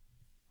game?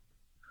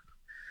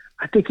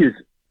 I think he's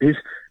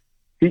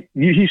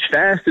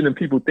faster than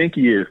people think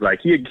he is.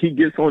 Like he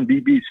gets on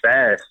DBs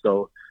fast.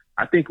 So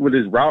I think with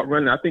his route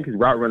running, his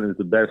route running is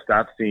the best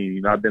I've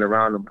seen. I've been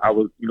around him. I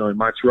was, in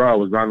Montreal, I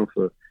was around him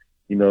for,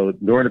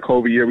 during the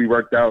COVID year we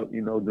worked out,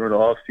 during the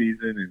off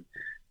season,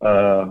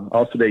 and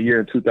also that year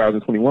in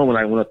 2021 when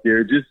I went up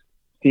there, just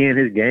seeing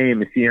his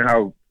game and seeing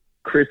how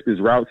crisp his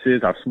routes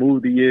is, how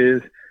smooth he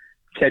is,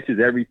 catches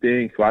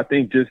everything. So I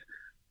think just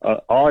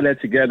all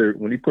that together,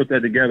 when he put that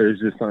together, is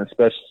just something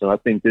special. So I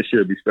think this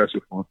year will be special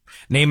for him.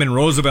 Naaman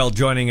Roosevelt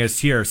joining us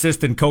here,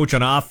 assistant coach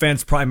on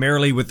offense,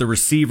 primarily with the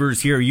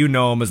receivers here. You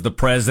know him as the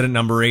president,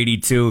 number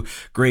 82.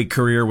 Great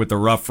career with the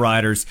Rough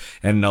Riders,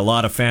 and a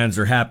lot of fans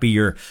are happy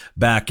you're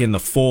back in the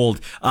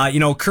fold.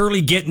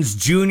 Curly Gittens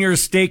Jr.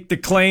 staked the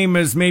claim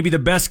as maybe the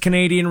best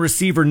Canadian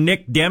receiver.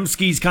 Nick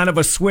Dembski's kind of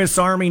a Swiss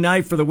Army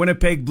knife for the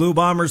Winnipeg Blue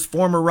Bombers,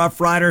 former Rough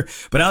Rider.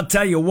 But I'll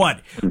tell you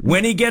what,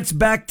 when he gets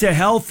back to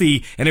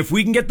healthy, and if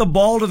we can get the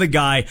ball to the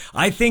guy,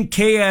 I think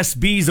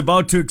KSB is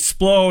about to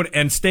explode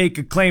and stake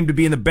a claim to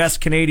being the best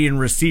Canadian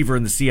receiver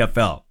in the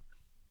CFL.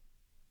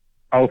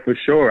 Oh, for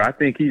sure. I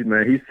think he's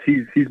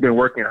been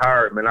working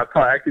hard, man. I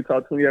actually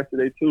talked to him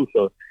yesterday too.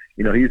 So,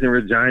 he's in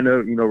Regina,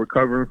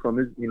 recovering from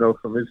his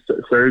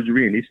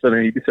surgery, and he said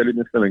he's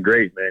been feeling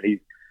great, man.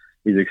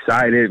 He's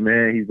excited,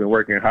 man. He's been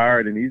working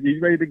hard, and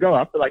he's ready to go.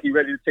 I feel like he's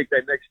ready to take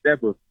that next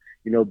step of,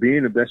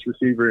 being the best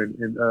receiver in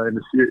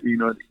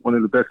the, one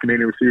of the best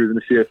Canadian receivers in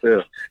the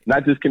CFL.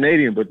 Not just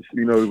Canadian, but,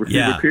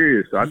 receiver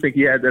period. So I think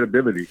he has that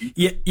ability.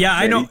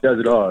 I know. He does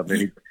it all,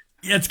 man.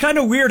 It's kind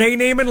of weird, hey,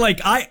 Naaman?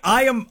 Like,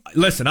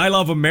 listen, I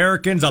love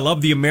Americans. I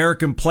love the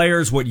American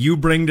players, what you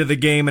bring to the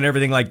game and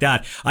everything like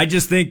that. I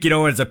just think,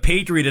 as a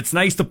Patriot, it's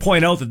nice to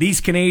point out that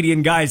these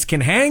Canadian guys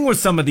can hang with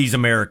some of these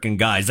American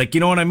guys. Like, you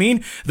know what I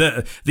mean?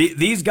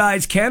 These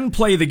guys can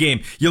play the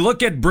game. You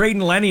look at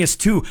Braden Lenius,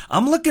 too.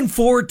 I'm looking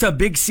forward to a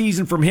big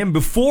season from him.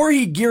 Before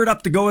he geared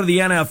up to go to the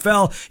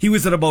NFL, he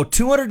was at about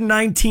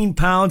 219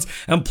 pounds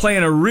and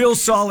playing a real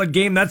solid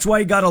game. That's why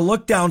he got a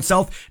look down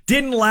south.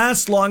 Didn't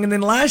last long. And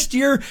then last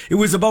year, it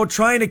was about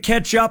trying to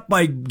catch up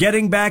by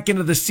getting back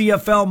into the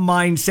CFL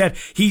mindset.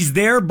 He's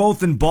there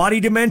both in body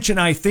dimension,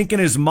 I think in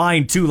his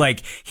mind too.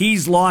 Like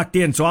he's locked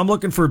in. So I'm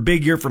looking for a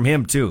big year from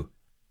him too.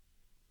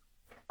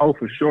 Oh,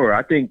 for sure.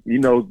 I think,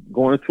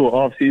 going into an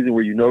off season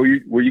where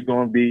where you're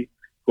going to be,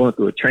 going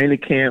through a training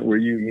camp where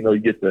you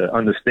get to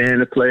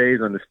understand the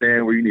plays,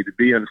 understand where you need to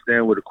be,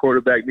 understand where the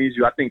quarterback needs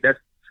you. I think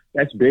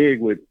that's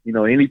big with,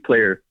 any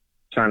player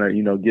trying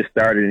to, get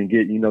started and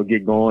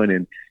get going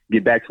and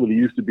get back to what it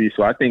used to be.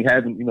 So I think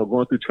having,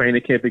 going through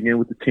training camp again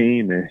with the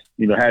team and,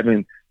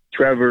 having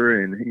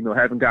Trevor and,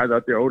 having guys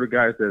out there, older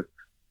guys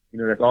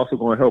that's also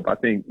going to help. I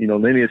think,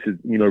 Lenius is,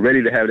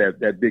 ready to have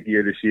that big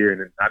year this year.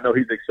 And I know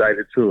he's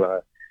excited too.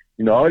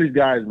 All these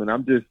guys, man,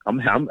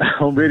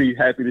 I'm really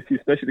happy to see,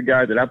 especially the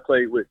guys that I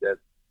played with that,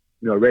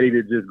 ready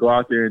to just go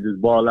out there and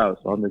just ball out.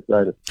 So I'm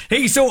excited.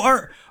 Hey, so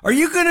are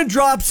you going to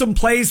drop some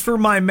plays for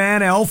my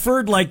man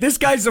Alford? Like this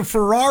guy's a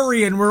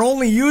Ferrari and we're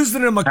only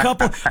using him a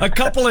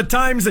couple of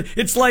times.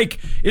 It's like,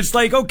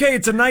 okay,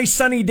 it's a nice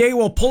sunny day.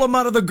 We'll pull him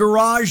out of the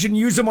garage and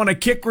use him on a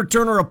kick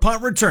return or a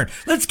punt return.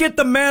 Let's get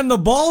the man the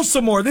ball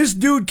some more. This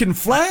dude can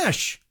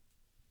flash.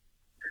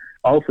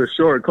 Oh, for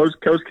sure. Coach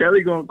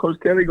Kelly we're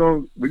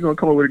going to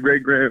come up with a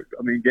great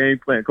game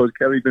plan. Coach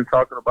Kelly's been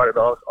talking about it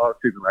all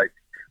season. Like,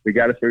 we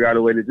got to figure out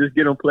a way to just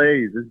get him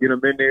plays, just get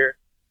him in there,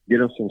 get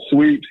him some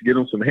sweeps, get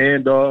him some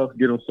handoffs,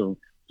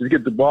 just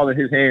get the ball in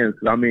his hands.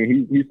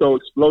 He's so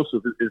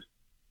explosive.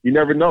 You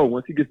never know.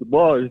 Once he gets the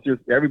ball, it's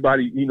just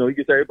everybody, he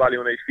gets everybody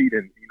on their feet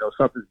and,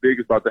 something big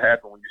is about to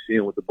happen when you see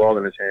him with the ball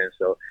in his hands.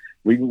 So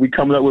we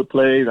coming up with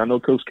plays. I know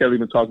Coach Kelly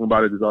been talking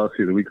about it this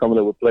offseason. We coming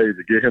up with plays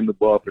to get him the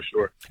ball for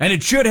sure. And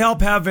it should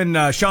help having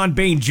Sean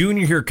Bain Jr.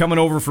 here coming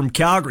over from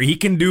Calgary. He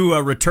can do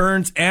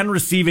returns and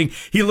receiving.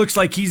 He looks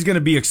like he's going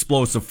to be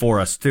explosive for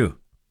us too.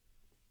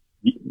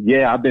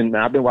 Yeah, I've been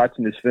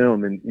watching this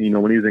film, and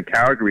when he was in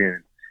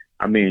Calgary,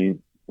 and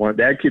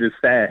that kid is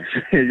fast.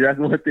 That's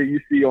one thing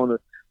you see on the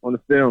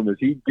film is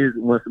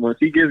once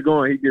he gets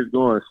going, he gets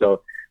going.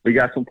 So we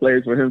got some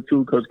plays for him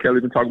too. Coach Kelly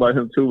been talking about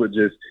him too, with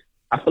just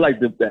I feel like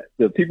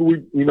the people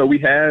we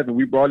have and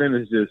we brought in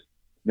is just,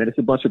 man, it's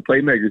a bunch of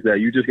playmakers that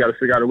you just got to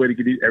figure out a way to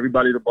get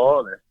everybody the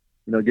ball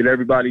and, get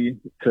everybody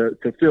to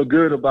feel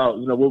good about,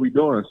 what we're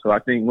doing. So I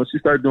think once you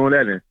start doing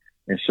that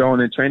and showing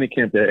in training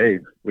camp that, hey,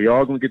 we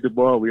all going to get the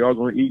ball, we all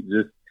going to eat,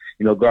 just,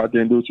 go out there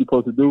and do what you're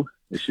supposed to do,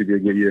 it should be a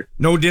good year.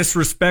 No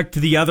disrespect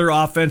to the other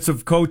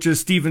offensive coaches.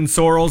 Steven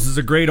Sorrells is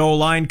a great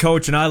O-line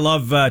coach, and I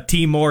love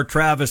T. Moore,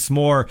 Travis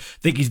Moore. I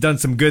think he's done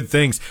some good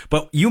things.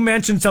 But you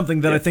mentioned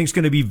something that I think is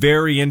going to be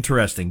very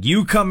interesting.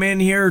 You come in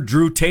here,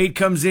 Drew Tate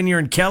comes in here,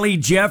 and Kelly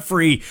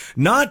Jeffrey,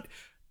 not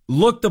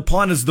looked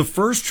upon as the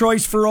first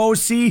choice for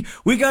OC.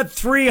 We got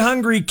 3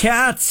 hungry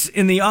cats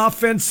in the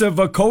offensive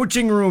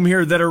coaching room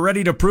here that are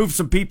ready to prove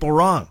some people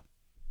wrong.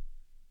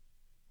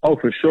 Oh,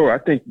 for sure. I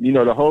think,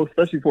 the whole,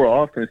 especially for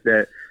an offense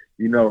that,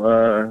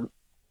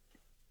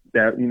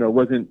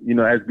 wasn't,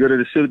 as good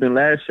as it should have been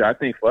last year. I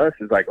think for us,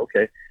 it's like,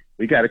 okay,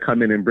 we got to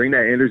come in and bring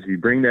that energy,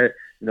 bring that,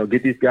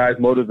 get these guys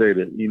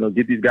motivated,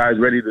 get these guys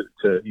ready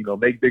to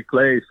make big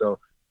plays. So,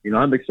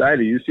 I'm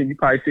excited. You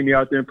probably see me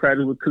out there in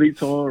practice with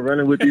cleats on,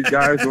 running with these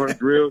guys during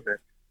drills and,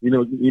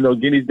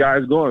 getting these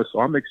guys going.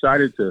 So I'm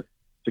excited to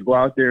go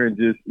out there and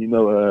just,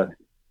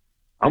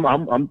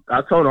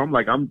 I told him,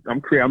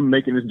 I'm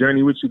making this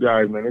journey with you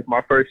guys, man. It's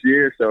my first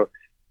year, so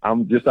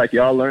I'm just like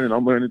y'all learning.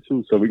 I'm learning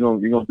too, so we're gonna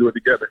do it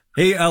together.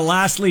 Hey,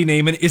 lastly,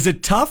 Naaman, is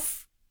it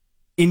tough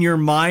in your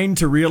mind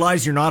to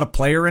realize you're not a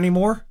player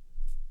anymore?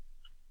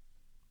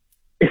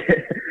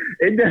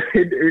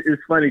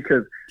 It's funny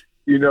because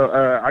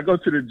I go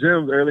to the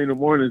gym early in the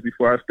mornings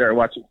before I start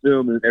watching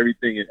film and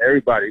everything, and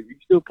everybody, you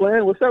still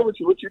playing? What's up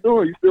with you? What you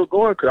doing? You still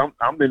going? Because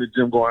I'm in the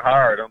gym going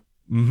hard.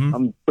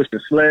 I'm pushing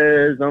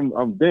sleds. I'm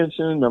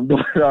benching. I'm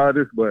doing all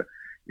this, but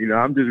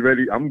I'm just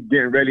ready. I'm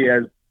getting ready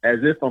as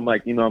if I'm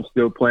like I'm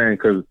still playing,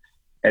 because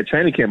at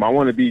training camp I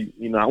want to be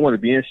I want to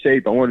be in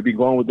shape. I want to be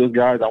going with those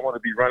guys. I want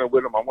to be running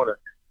with them. I want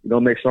to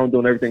make sure I'm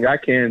doing everything I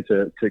can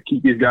to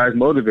keep these guys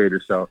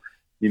motivated. So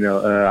I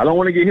don't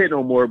want to get hit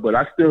no more, but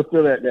I still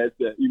feel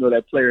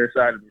that player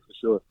inside of me for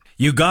sure.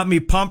 You got me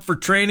pumped for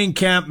training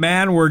camp,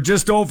 man. We're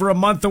just over a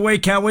month away.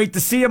 Can't wait to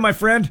see you, my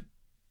friend.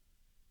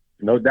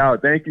 No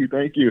doubt. Thank you.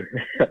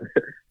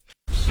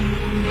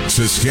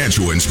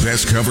 Saskatchewan's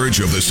best coverage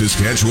of the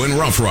Saskatchewan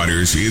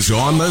Roughriders is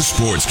on the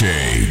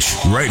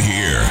SportsCage, right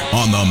here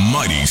on the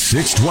mighty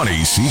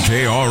 620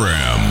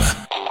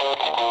 CKRM.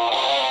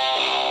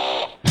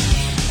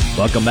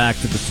 Welcome back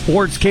to the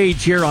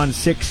SportsCage here on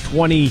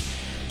 620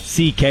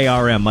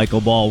 CKRM.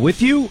 Michael Ball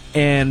with you,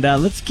 and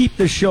let's keep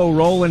the show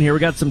rolling here. We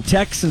got some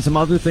texts and some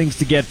other things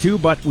to get to,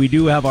 but we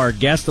do have our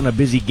guest on a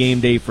busy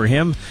game day for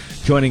him.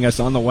 Joining us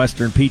on the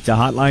Western Pizza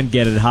Hotline,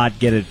 get it hot,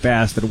 get it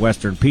fast at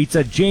Western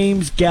Pizza,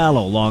 James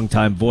Gallo,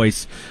 longtime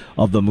voice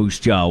of the Moose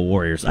Jaw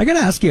Warriors. I got to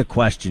ask you a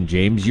question,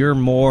 James. You're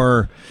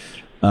more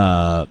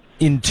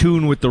in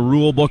tune with the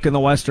rule book in the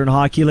Western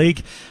Hockey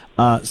League.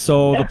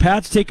 So the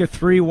Pats take a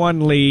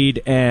 3-1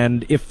 lead,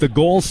 and if the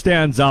goal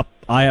stands up,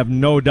 I have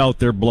no doubt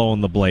they're blowing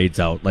the Blades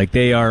out. Like,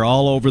 they are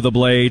all over the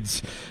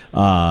Blades.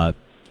 Not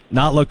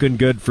looking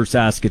good for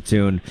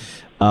Saskatoon.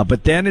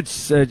 But then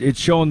it's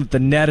shown that the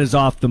net is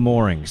off the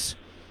moorings.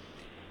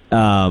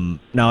 Now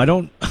I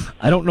don't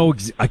know.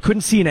 I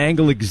couldn't see an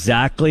angle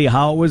exactly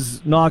how it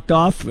was knocked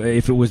off,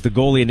 if it was the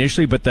goalie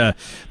initially, but the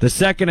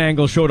second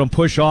angle showed him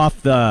push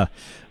off the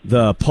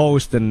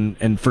post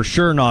and for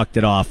sure knocked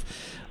it off.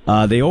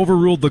 They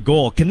overruled the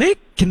goal. Can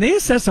they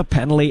assess a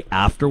penalty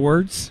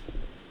afterwards?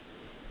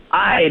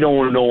 I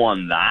don't know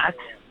on that,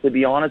 to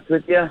be honest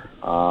with you.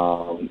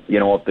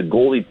 If the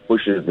goalie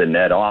pushes the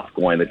net off,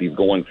 if he's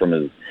going from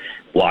his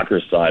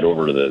blocker side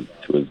over to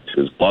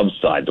his glove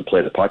side to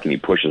play the puck, and he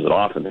pushes it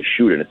off and they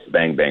shoot it, it's a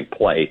bang bang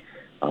play.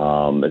 As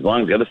long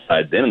as the other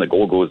side's in and the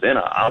goal goes in,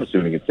 I'm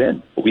assuming it's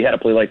in. But we had a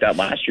play like that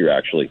last year,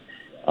 actually,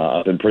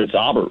 up in Prince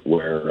Albert,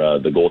 where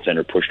the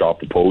goaltender pushed off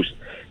the post,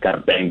 kind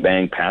of bang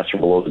bang, pass from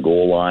below the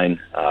goal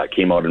line,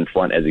 came out in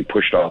front as he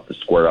pushed off the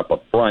square up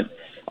front.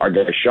 Our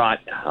guy shot,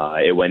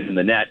 it went in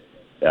the net.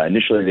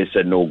 Initially they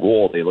said no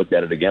goal. They looked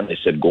at it again, they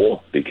said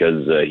goal,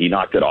 because he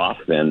knocked it off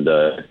and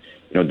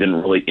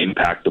didn't really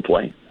impact the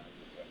play.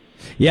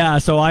 Yeah,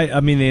 so I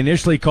mean, they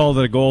initially called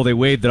it a goal. They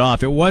waved it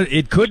off.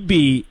 It could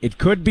be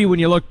when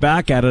you look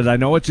back at it. I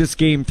know it's just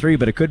game 3,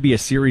 but it could be a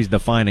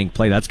series-defining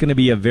play. That's going to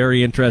be a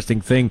very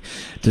interesting thing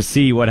to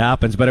see what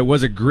happens. But it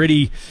was a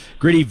gritty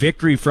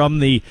victory from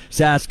the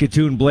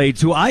Saskatoon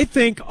Blades, who I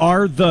think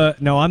are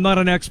no, I'm not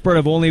an expert.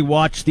 I've only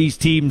watched these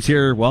teams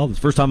here. Well, it's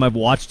the first time I've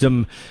watched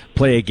them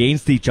play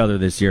against each other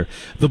this year.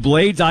 The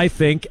Blades, I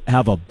think,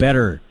 have a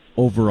better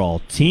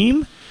overall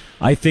team.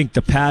 I think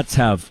the Pats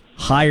have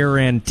higher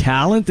end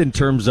talent in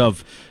terms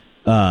of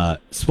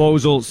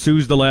Svozil,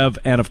 Suzdalev,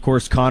 and of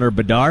course Connor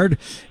Bedard.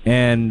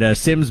 And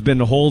Sim's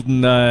been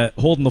holding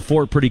the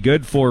fort pretty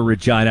good for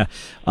Regina.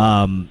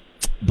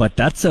 But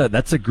that's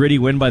a gritty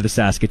win by the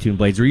Saskatoon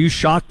Blades. Were you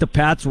shocked the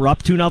Pats were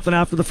up 2-0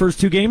 after the first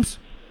 2 games?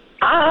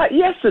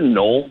 Yes and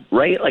no,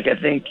 right? Like, I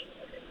think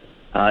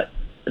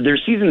their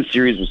season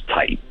series was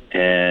tight,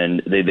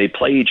 and they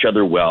play each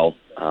other well.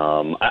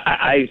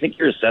 I think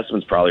your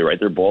assessment's probably right.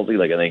 They're ballsy.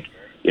 Like, I think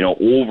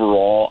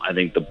Overall, I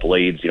think the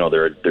Blades,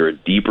 they're a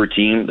deeper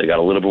team. They got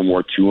a little bit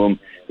more to them.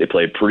 They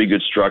play a pretty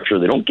good structure.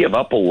 They don't give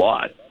up a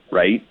lot,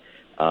 right?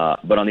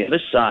 But on the other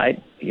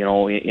side,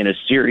 in a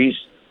series,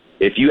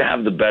 if you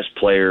have the best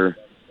player,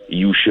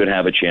 you should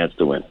have a chance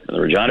to win. And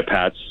the Regina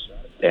Pats,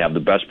 they have the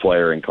best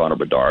player in Connor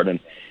Bedard, and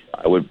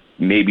I would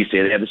maybe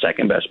say they have the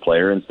second best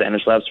player in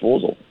Stanislav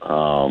Svozil.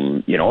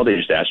 They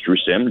just asked Drew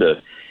Sim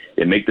to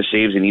make the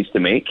saves he needs to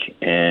make,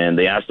 and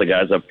they asked the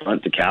guys up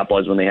front to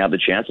capitalize when they have the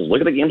chances.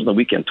 Look at the games on the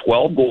weekend.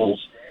 12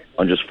 goals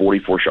on just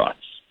 44 shots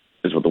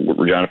is what the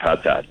Regina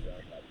Pats had.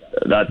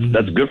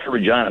 That's good for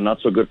Regina,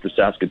 not so good for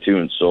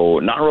Saskatoon. So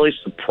not really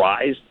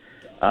surprised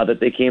that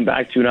they came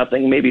back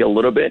 2-0, maybe a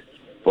little bit,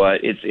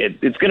 but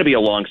it's going to be a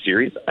long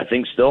series, I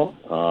think, still.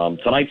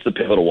 Tonight's the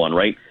pivotal one,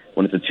 right?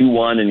 When it's a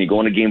 2-1 and you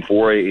go into Game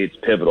 4, it's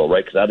pivotal,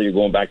 right? Because either you're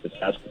going back to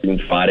Saskatoon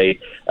Friday,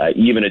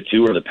 even at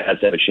 2, or the Pats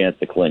have a chance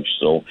to clinch.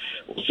 So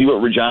we'll see what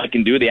Regina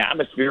can do. The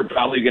atmosphere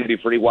probably going to be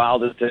pretty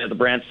wild at the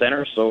Brandt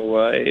Center,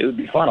 so it would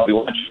be fun. I'll be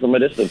watching from a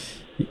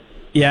distance.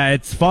 Yeah,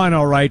 it's fun,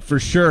 all right, for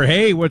sure.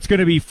 Hey, what's going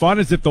to be fun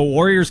is if the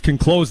Warriors can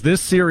close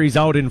this series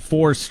out in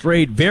 4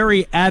 straight.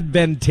 Very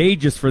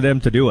advantageous for them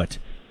to do it.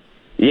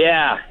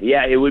 Yeah,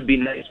 it would be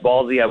nice,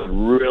 Ballsy. I would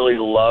really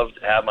love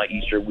to have my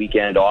Easter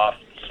weekend off.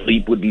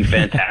 Sleep would be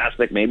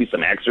fantastic. Maybe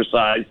some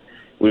exercise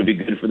would be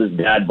good for this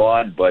dad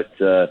bod. But,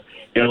 the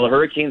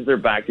Hurricanes, they're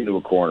backed into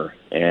a corner.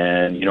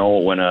 And,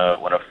 when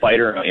a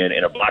fighter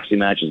in a boxing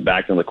match is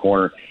backed in the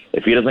corner,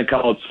 if he doesn't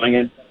come out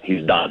swinging,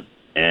 he's done.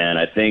 And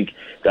I think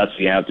that's what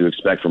you have to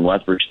expect from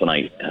Lethbridge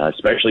tonight,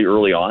 especially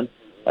early on.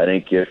 I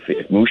think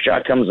if Moose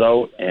Jaw comes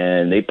out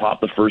and they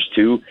pop the first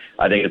 2,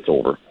 I think it's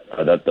over.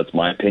 That's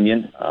my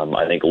opinion.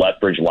 I think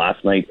Lethbridge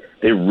last night,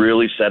 they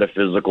really set a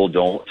physical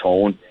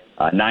tone.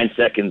 9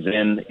 seconds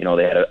in,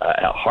 they had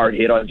a hard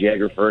hit on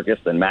Jagger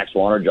Firkus, and Max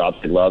Warner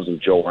drops the gloves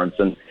with Joe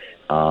Arnson.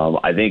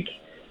 I think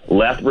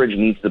Lethbridge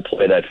needs to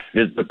play that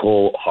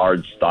physical,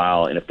 hard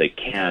style, and if they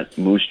can't,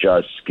 Moose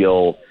Jaw's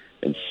skill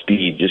and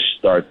speed just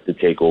starts to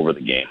take over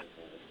the game.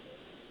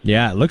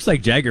 Yeah, it looks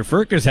like Jagger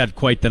Firkus had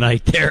quite the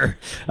night there,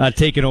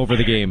 taking over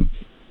the game.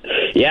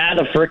 Yeah,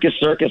 the Firkus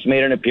Circus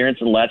made an appearance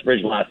in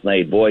Lethbridge last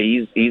night. Boy,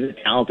 he's a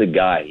talented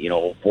guy.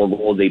 4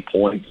 goals, 8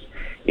 points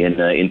in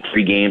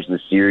 3 games in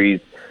the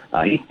series.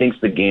 He thinks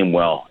the game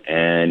well,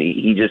 and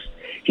he's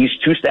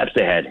 2 steps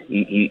ahead.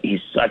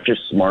 He's such a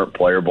smart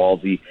player,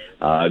 Ballsy.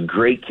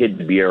 Great kid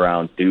to be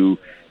around, too.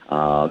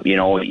 He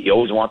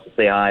always wants to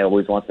say hi,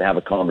 always wants to have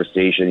a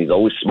conversation. He's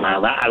always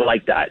smiling. I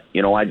like that.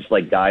 I just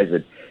like guys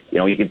that,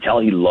 you can tell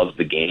he loves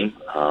the game.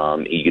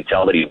 You can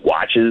tell that he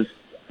watches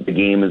the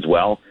game as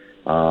well.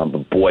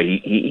 But boy,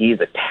 he's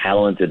a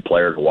talented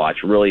player to watch.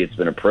 Really, it's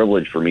been a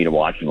privilege for me to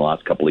watch him the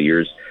last couple of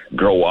years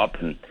grow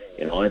up. And,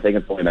 I think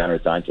it's only a matter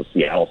of time till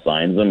Seattle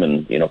signs him.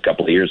 And, a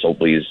couple of years,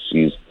 hopefully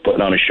he's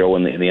putting on a show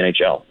in the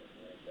NHL.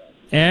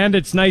 And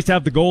it's nice to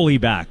have the goalie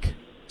back,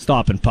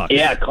 stopping pucks.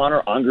 Yeah,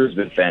 Connor Unger's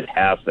been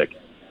fantastic.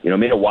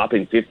 Made a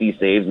whopping 50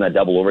 saves in that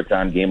double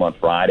overtime game on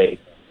Friday.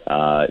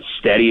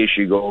 Steady as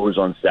she goes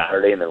on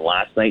Saturday. And then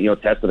last night,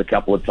 tested a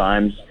couple of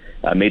times.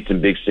 Made some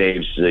big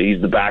saves.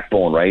 He's the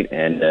backbone, right?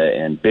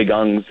 And Big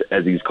Ungs,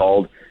 as he's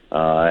called,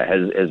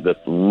 has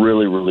been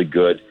really, really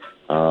good.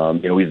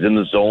 He's in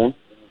the zone.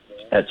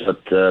 That's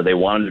what they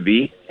want him to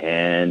be.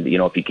 And,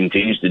 if he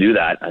continues to do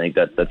that, I think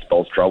that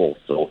spells trouble.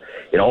 So,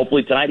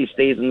 hopefully tonight he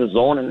stays in the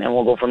zone, and then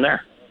we'll go from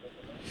there.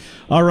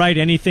 All right.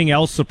 Anything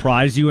else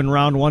surprise you in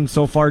round 1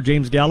 so far,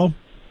 James Gallo?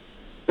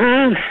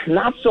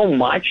 Not so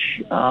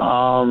much.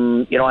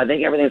 I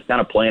think everything's kind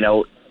of playing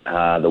out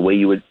the way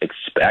you would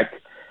expect.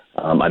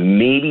 I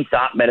maybe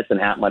thought Medicine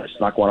Hat might have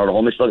snuck one out at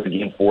home. They still have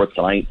Game 4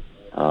 tonight.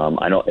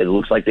 I know it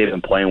looks like they've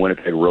been playing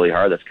Winnipeg really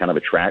hard. That's kind of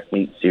a track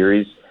meet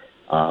series.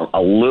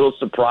 A little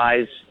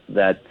surprised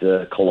that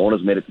Kelowna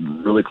has made it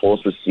really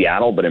close with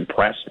Seattle, but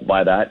impressed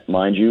by that,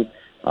 mind you.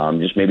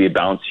 Just maybe a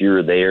bounce here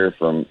or there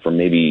from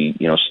maybe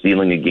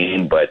stealing a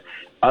game, but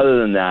other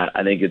than that,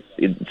 I think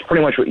it's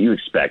pretty much what you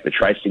expect. The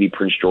Tri-City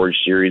Prince George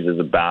series is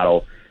a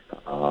battle.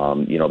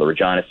 The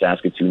Regina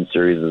Saskatoon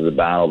series is a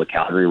battle. The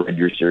Calgary Red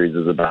Deer series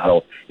is a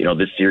battle.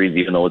 This series,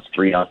 even though it's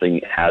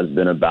 3-0, has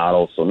been a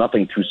battle. So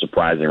nothing too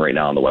surprising right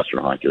now in the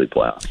Western Hockey League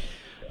playoffs.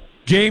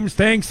 James,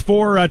 thanks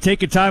for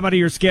taking time out of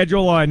your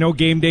schedule. I know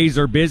game days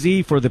are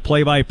busy for the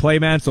play-by-play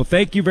man, so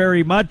thank you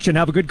very much, and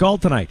have a good call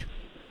tonight.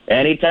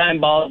 Anytime,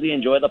 Ballsy.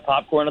 Enjoy the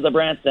popcorn at the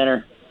Brandt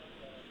Center.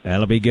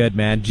 That'll be good,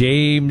 man.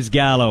 James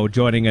Gallo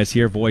joining us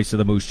here, voice of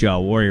the Moose Jaw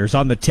Warriors,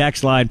 on the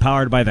text line,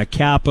 powered by the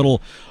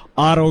Capital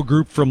Auto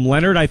Group from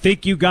Leonard. I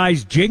think you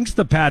guys jinxed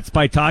the Pats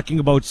by talking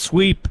about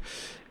sweep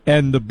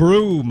and the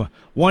broom.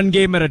 One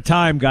game at a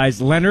time,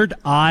 guys. Leonard,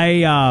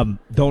 I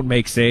don't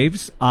make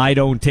saves. I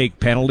don't take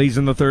penalties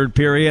in the third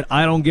period.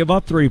 I don't give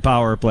up 3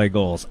 power play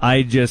goals.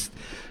 I just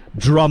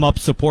drum up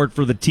support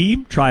for the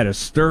team, try to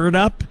stir it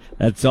up.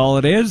 That's all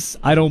it is.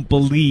 I don't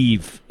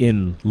believe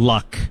in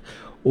luck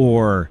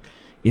or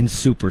in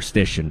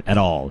superstition at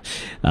all.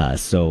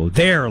 So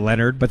there,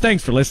 Leonard. But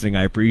thanks for listening.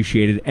 I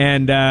appreciate it.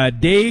 And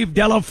Dave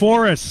Della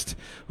Forest,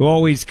 who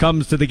always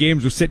comes to the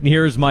games. We're sitting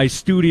here as my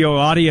studio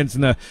audience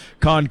in the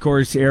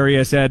concourse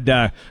area,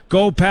 said,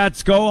 go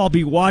Pats, go. I'll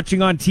be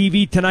watching on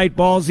TV tonight,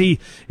 Ballsy.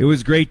 It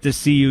was great to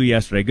see you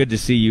yesterday. Good to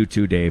see you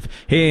too, Dave.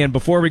 Hey, and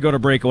before we go to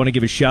break, I want to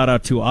give a shout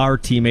out to our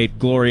teammate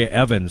Gloria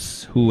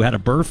Evans, who had a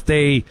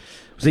birthday.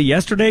 Was it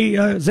yesterday,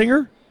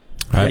 Zinger?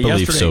 I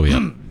believe so,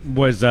 yeah.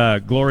 Was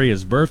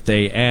Gloria's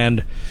birthday,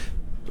 and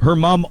her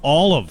mom,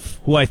 Olive,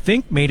 who I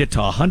think made it to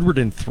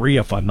 103,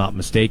 if I'm not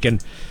mistaken,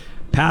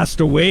 passed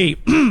away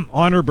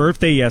on her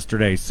birthday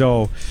yesterday.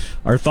 So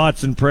our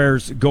thoughts and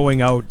prayers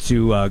going out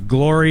to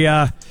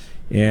Gloria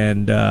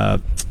and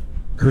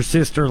her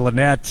sister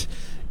Lynette.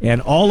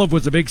 And Olive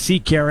was a big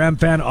CKRM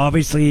fan,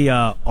 obviously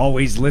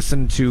always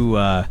listened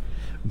to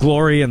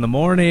Glory in the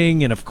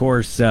morning, and of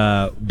course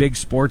big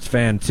sports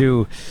fan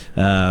too,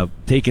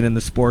 taking in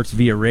the sports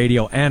via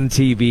radio and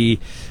TV,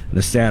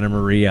 the Santa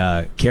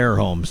Maria care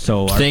home.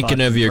 So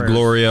thinking of you, prayers.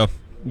 Gloria.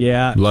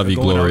 Yeah, love you,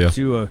 Gloria.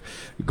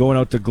 Going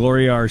out to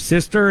Gloria, our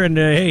sister, and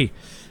hey,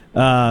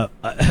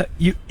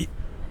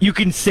 you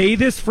can say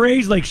this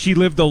phrase like she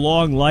lived a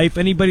long life.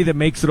 Anybody that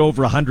makes it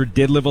over 100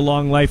 did live a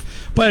long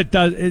life, but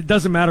it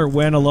doesn't matter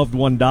when a loved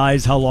one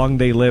dies, how long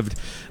they lived.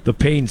 The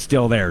pain's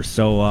still there.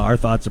 So our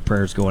thoughts and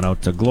prayers going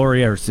out to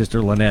Gloria, her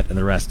sister Lynette, and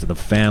the rest of the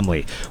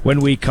family. When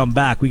we come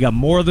back, we got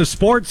more of the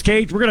Sports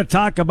Cage. We're going to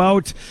talk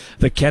about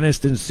the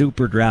Keniston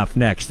Super Draft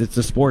next. It's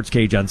the Sports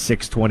Cage on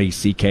 620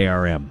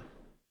 CKRM.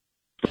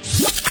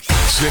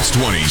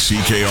 620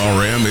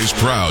 CKRM is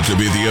proud to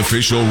be the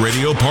official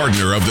radio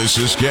partner of the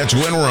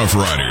Saskatchewan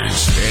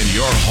Roughriders and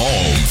your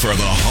home for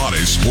the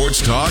hottest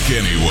sports talk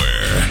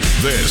anywhere.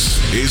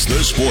 This is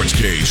the Sports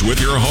Cage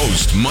with your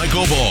host,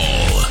 Michael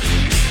Ball.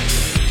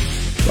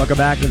 Welcome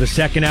back to the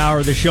second hour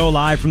of the show,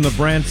 live from the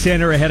Brandt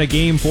Center ahead of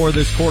Game 4 of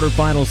this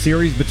quarterfinal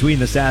series between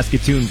the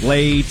Saskatoon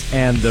Blades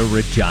and the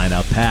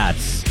Regina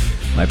Pats.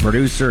 My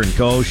producer and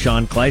co-host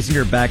Sean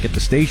Kleisinger back at the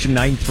station,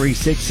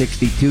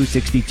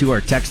 936-6262, our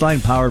text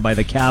line powered by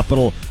the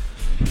Capital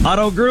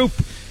Auto Group.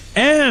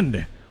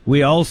 And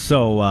we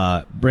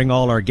also bring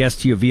all our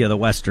guests to you via the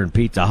Western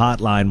Pizza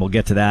Hotline. We'll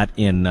get to that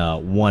in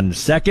 1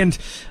 second.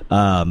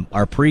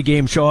 Our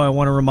pregame show, I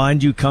want to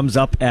remind you, comes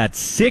up at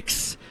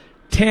 6:10.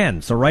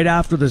 So right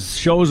after the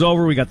show's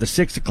over, we got the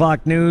 6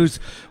 o'clock news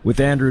with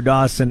Andrew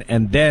Dawson,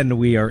 and then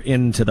we are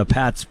into the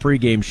Pats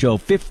pregame show,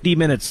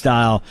 50-minute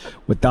style,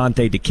 with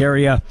Dante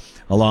DeCaria,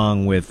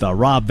 along with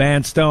Rob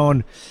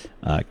Vanstone,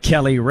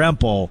 Kelly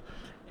Rempel,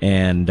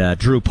 and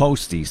Drew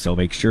Posty. So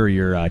make sure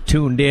you're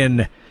tuned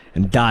in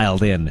and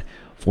dialed in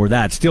for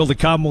that. Still to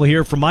come, we'll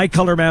hear from my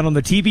color man on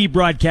the TV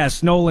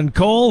broadcast, Nolan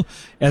Cole,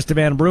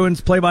 Esteban Bruins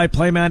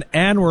play-by-play man,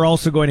 and we're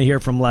also going to hear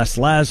from Les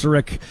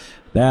Lazaruk.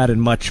 That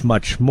and much,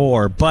 much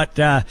more. But,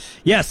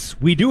 yes,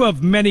 we do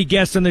have many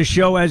guests on the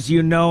show, as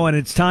you know, and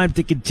it's time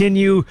to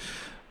continue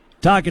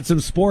talking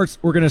some sports.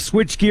 We're going to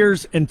switch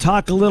gears and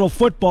talk a little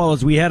football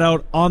as we head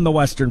out on the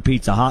Western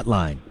Pizza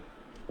Hotline.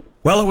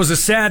 Well, it was a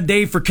sad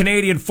day for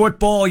Canadian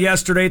football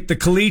yesterday at the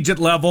collegiate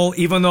level.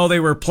 Even though they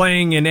were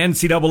playing in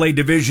NCAA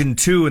Division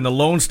II in the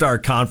Lone Star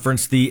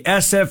Conference, the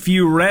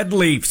SFU Red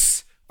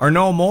Leafs are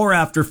no more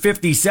after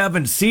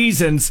 57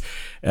 seasons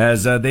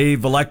as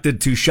they've elected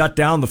to shut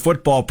down the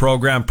football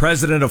program.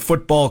 President of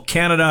Football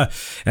Canada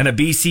and a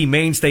BC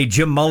mainstay,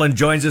 Jim Mullen,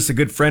 joins us, a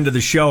good friend of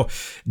the show.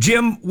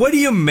 Jim, what do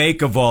you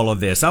make of all of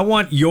this? I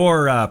want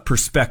your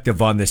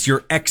perspective on this,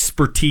 your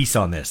expertise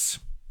on this.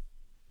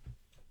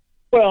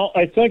 Well,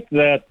 I think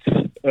that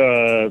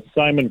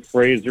Simon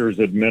Fraser's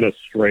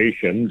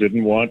administration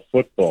didn't want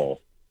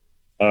football.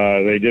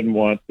 They didn't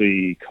want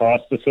the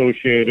cost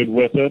associated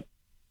with it.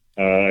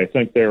 I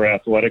think their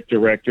athletic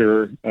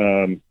director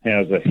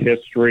has a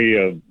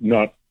history of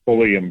not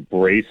fully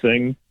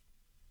embracing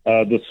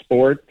the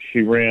sport.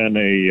 She ran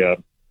a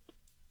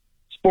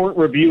sport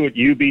review at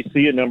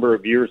UBC a number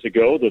of years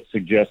ago that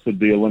suggested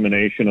the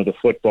elimination of the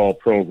football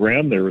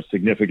program. There was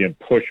significant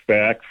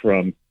pushback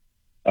from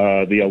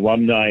the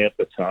alumni at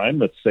the time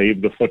that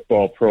saved the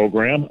football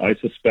program. I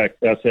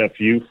suspect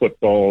SFU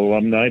football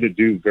alumni to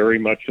do very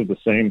much of the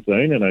same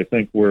thing, and I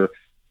think we're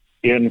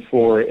in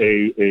for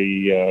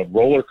a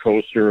roller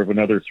coaster of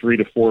another 3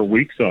 to 4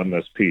 weeks on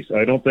this piece.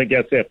 I don't think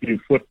SFU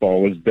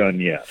football is done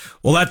yet.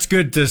 Well, that's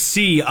good to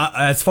see.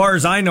 As far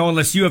as I know,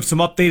 unless you have some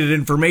updated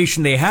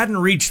information, they hadn't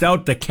reached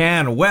out to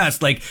Can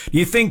West. Like, do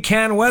you think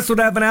Can West would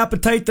have an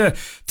appetite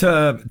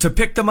to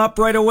pick them up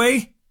right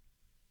away?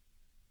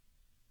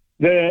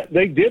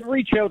 They did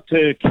reach out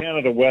to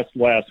Canada West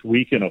last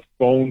week in a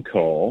phone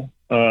call.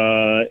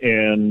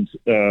 And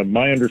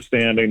my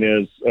understanding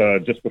is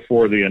just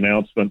before the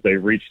announcement, they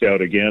reached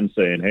out again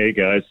saying, hey,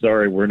 guys,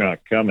 sorry, we're not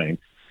coming.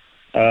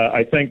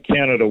 I think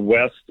Canada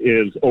West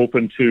is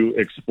open to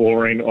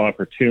exploring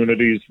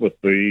opportunities with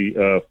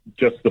the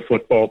just the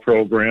football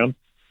program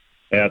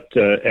at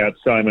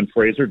Simon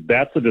Fraser.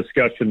 That's a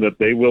discussion that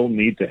they will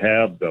need to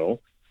have, though.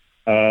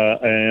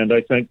 And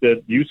I think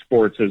that U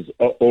Sports is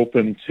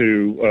open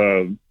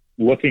to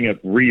looking at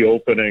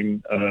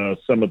reopening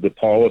some of the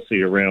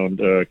policy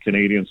around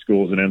Canadian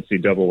schools and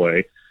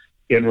NCAA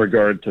in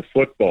regard to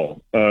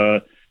football.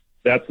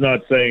 That's not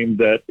saying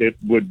that it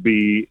would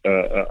be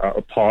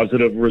a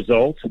positive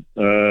result,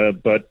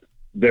 but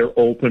they're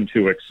open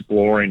to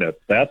exploring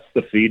it. That's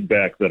the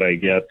feedback that I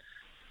get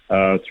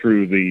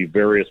through the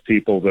various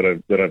people that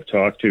I've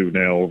talked to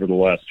now over the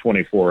last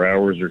 24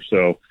 hours or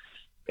so.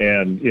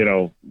 And, you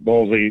know,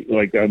 Ballsy,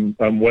 like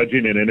I'm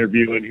wedging an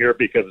interview in here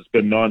because it's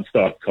been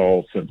nonstop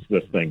calls since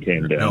this thing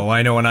came down. No,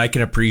 I know, and I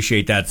can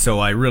appreciate that. So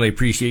I really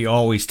appreciate you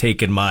always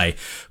taking my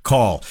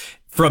call.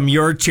 From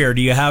your chair,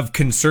 do you have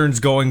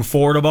concerns going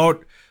forward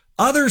about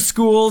other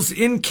schools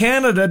in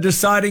Canada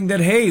deciding that,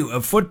 hey,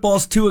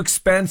 football's too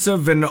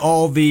expensive and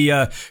all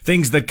the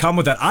things that come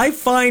with it? I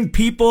find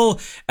people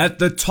at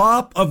the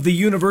top of the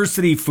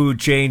university food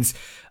chains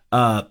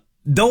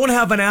don't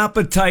have an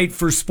appetite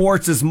for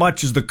sports as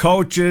much as the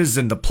coaches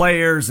and the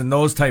players and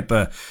those type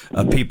of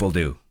people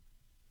do.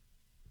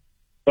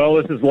 Well,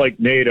 this is like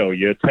NATO.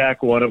 You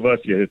attack one of us,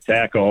 you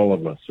attack all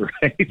of us,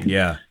 right?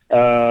 Yeah.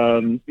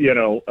 You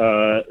know,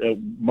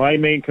 my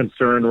main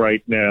concern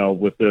right now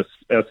with this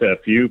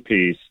SFU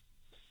piece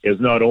is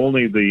not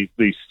only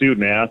the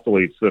student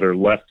athletes that are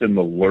left in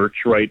the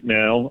lurch right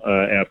now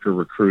after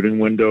recruiting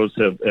windows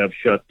have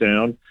shut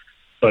down,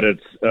 but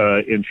it's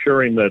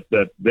ensuring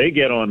that they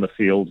get on the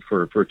field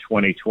for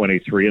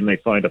 2023 and they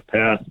find a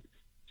path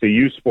to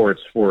U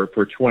Sports for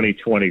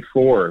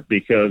 2024,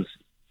 because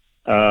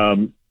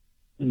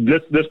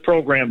this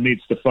program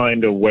needs to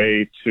find a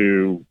way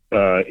to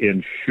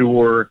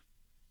ensure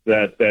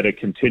that it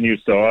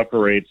continues to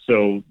operate,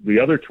 so the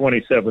other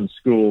 27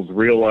 schools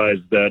realize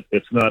that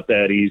it's not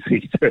that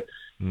easy to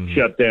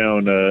shut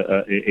down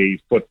a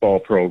football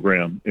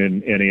program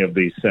in any of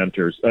these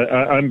centers.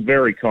 I'm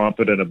very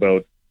confident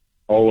about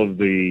all of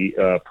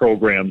the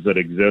programs that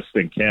exist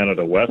in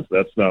Canada West.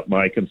 That's not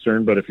my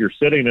concern. But if you're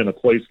sitting in a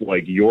place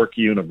like York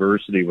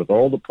University with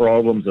all the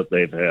problems that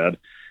they've had,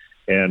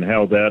 and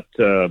how that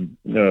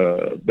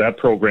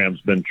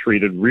program's been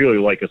treated really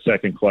like a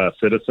second-class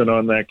citizen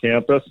on that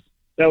campus,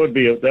 that would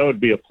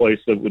be a place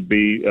that would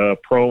be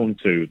prone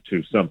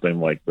to something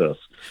like this.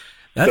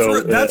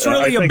 That's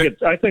really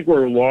I think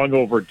we're long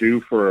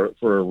overdue for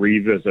a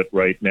revisit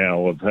right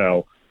now of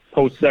how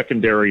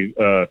post-secondary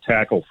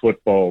tackle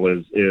football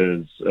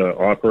is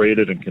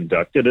operated and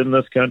conducted in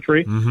this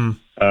country. Mm-hmm.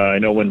 I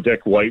know when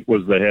Dick White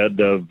was the head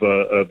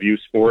of U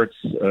Sports,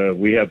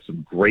 we had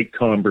some great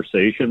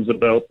conversations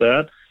about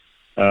that.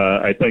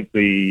 I think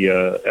the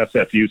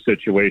SFU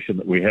situation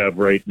that we have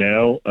right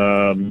now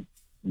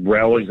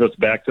rallies us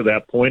back to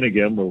that point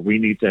again where we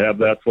need to have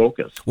that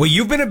focus. Well,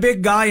 you've been a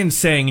big guy in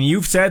saying, and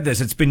you've said this,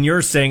 it's been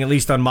your saying, at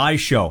least on my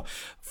show,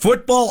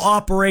 football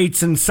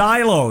operates in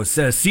silos,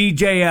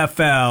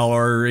 CJFL,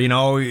 or, you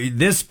know,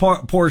 this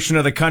portion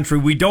of the country,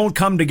 we don't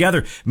come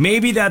together.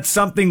 Maybe that's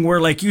something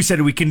where, like you said,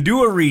 we can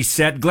do a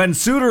reset. Glenn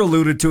Suter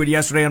alluded to it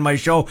yesterday on my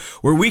show,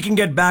 where we can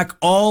get back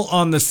all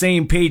on the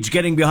same page,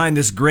 getting behind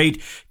this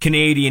great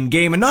Canadian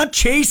game and not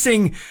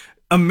chasing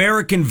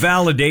American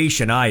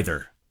validation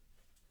either.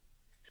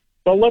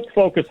 Well, let's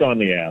focus on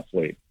the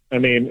athlete. I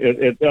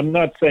mean, I'm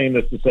not saying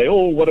this to say,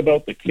 oh, what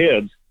about the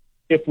kids?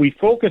 If we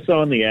focus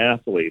on the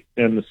athlete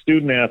and the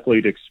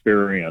student-athlete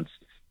experience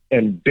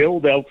and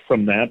build out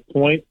from that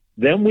point,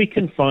 then we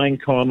can find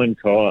common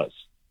cause.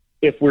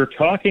 If we're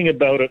talking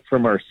about it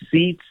from our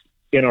seats,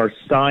 in our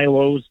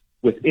silos,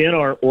 within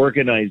our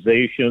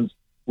organizations,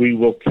 we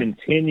will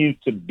continue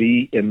to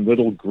be in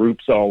little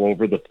groups all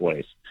over the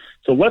place.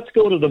 So let's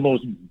go to the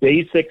most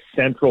basic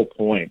central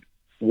point.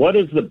 What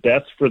is the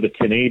best for the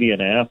Canadian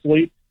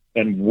athlete,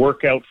 and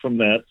work out from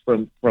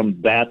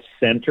that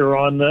center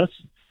on this?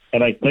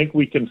 And I think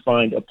we can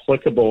find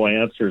applicable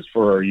answers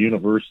for our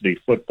university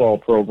football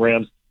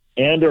programs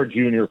and our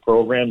junior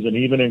programs, and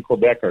even in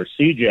Quebec, our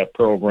CJEP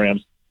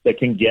programs, that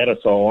can get us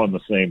all on the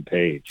same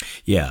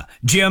page. Yeah.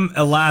 Jim,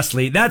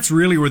 lastly, that's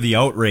really where the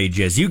outrage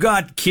is. You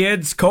got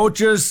kids,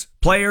 coaches,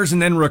 players,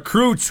 and then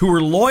recruits who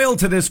are loyal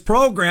to this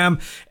program,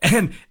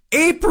 and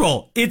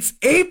it's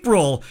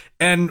April,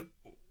 and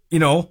you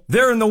know,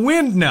 they're in the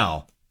wind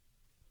now.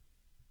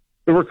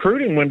 The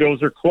recruiting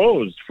windows are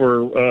closed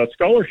for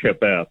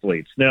scholarship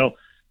athletes. Now,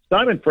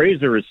 Simon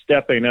Fraser is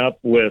stepping up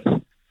with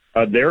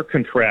their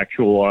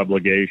contractual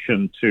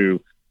obligation to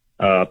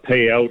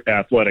pay out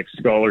athletic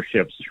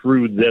scholarships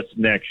through this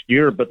next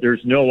year, but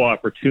there's no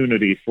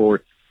opportunity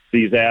for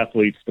these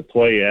athletes to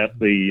play at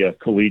the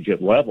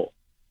collegiate level.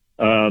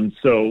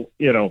 So,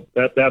 you know,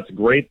 that's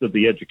great that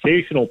the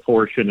educational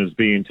portion is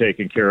being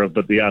taken care of,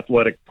 but the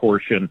athletic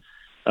portion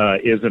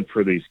isn't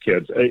for these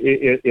kids.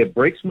 It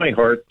breaks my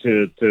heart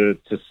to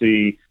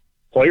see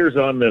players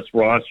on this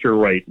roster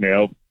right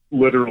now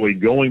literally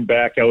going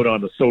back out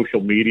on the social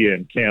media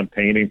and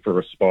campaigning for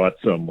a spot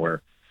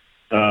somewhere.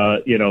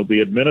 You know,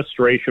 the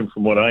administration,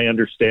 from what I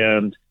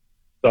understand,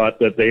 thought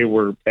that they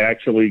were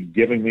actually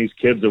giving these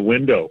kids a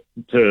window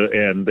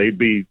and they'd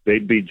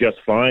be just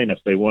fine if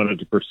they wanted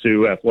to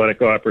pursue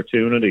athletic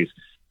opportunities.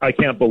 I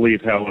can't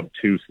believe how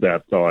obtuse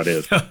that thought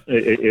is.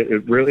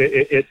 It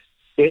really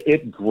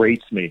it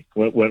grates me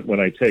when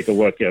I take a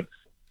look at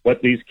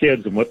what these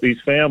kids and what these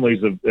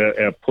families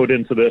have put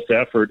into this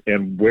effort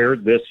and where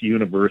this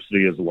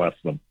university has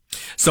left them.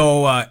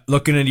 So,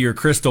 looking into your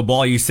crystal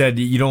ball, you said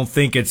you don't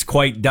think it's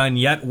quite done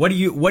yet. What do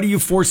you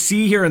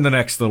foresee here in the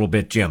next little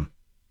bit, Jim?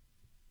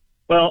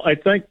 Well, I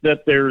think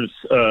that there's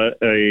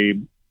a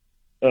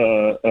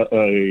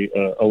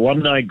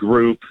alumni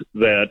group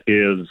that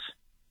is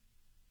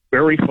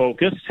very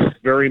focused,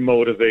 very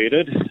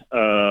motivated,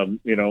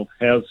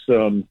 has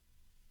some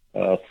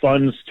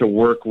funds to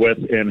work with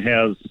and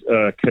has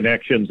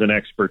connections and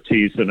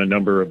expertise in a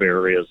number of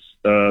areas.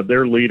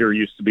 Their leader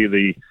used to be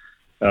the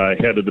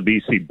head of the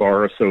BC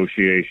Bar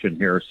Association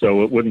here,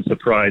 so it wouldn't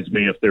surprise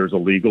me if there's a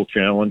legal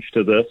challenge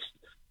to this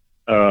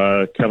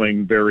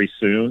coming very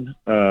soon.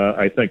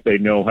 I think they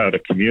know how to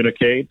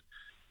communicate.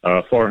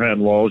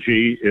 Farhan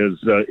Lalji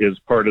is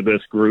part of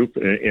this group,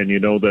 and you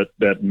know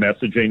that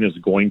messaging is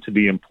going to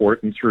be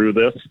important through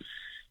this.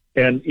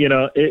 And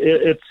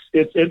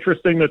it's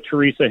interesting that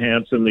Teresa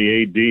Hansen,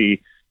 the AD,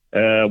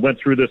 went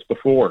through this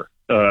before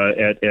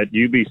at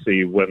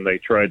UBC when they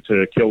tried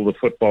to kill the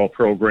football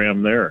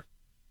program there.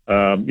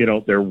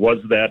 There was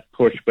that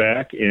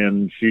pushback,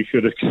 and she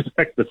should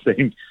expect the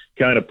same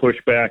kind of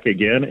pushback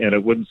again. And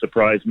it wouldn't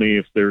surprise me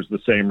if there's the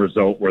same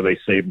result where they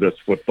save this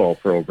football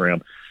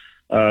program.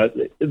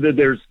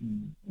 There's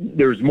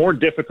more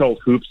difficult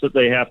hoops that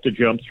they have to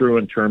jump through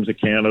in terms of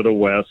Canada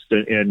West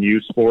and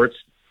youth sports.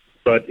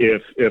 But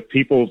if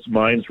people's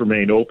minds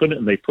remain open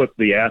and they put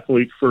the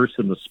athlete first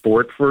and the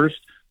sport first,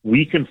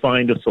 we can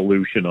find a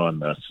solution on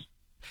this.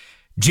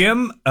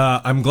 Jim,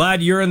 I'm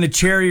glad you're in the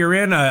chair you're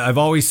in. I've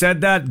always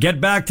said that.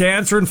 Get back to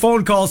answering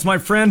phone calls, my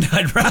friend.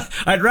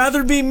 I'd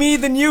rather be me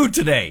than you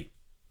today.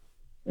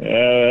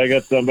 I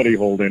got somebody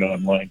holding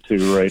on line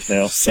too right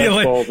now. See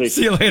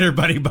you later,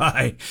 buddy.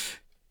 Bye.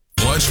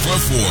 Clutch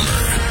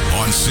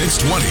Performer on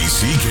 620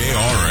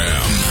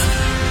 CKRM.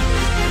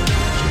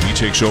 He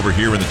takes over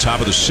here in the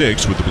top of the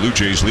sixth with the Blue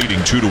Jays leading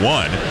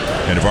 2-1.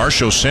 And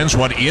Varsho sends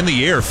one in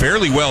the air,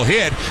 fairly well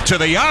hit, to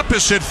the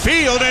opposite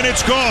field, and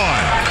it's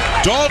gone.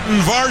 Dalton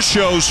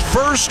Varsho's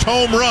first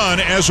home run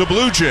as a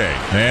Blue Jay.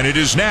 And it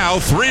is now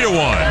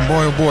 3-1.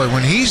 Boy, oh boy,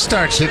 when he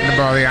starts hitting the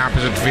ball the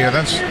opposite field,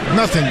 that's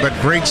nothing but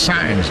great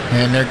signs.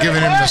 And they're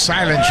giving him the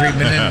silent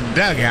treatment in the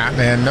dugout,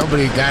 and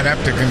nobody got up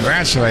to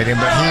congratulate him,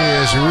 but he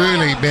has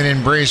really been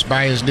embraced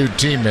by his new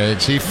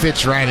teammates. He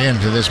fits right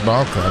into this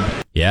ball club.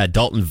 Yeah,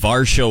 Dalton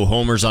Varsho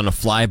homers on a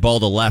fly ball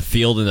to left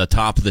field in the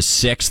top of the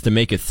sixth to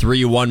make it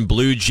 3-1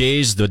 Blue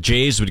Jays. The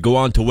Jays would go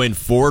on to win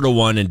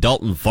 4-1, and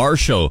Dalton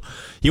Varsho,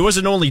 he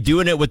wasn't only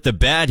doing it with the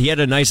bat, he had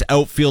a nice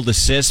outfield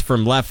assist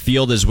from left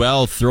field as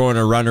well, throwing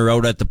a runner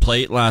out at the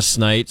plate last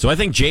night. So I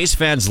think Jays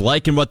fans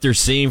liking what they're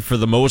seeing for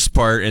the most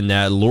part in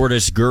that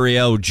Lourdes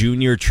Gurriel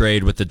Jr.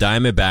 trade with the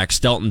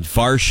Diamondbacks. Dalton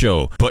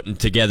Varsho putting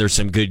together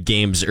some good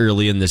games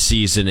early in the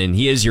season, and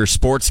he is your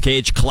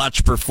SportsCage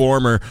clutch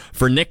performer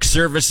for Nick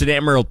Service at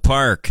Emerald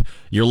Park,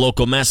 your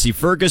local Massey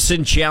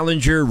Ferguson,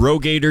 Challenger,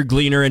 Rogator,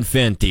 Gleaner, and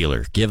Fendt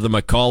dealer. Give them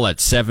a call at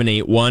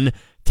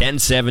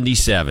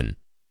 781-1077.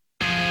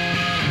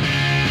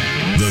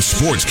 The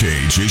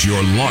SportsCage is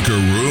your locker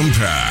room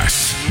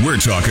pass. We're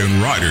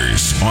talking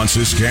Riders on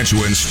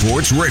Saskatchewan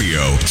Sports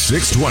Radio,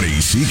 620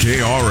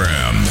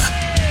 CKRM.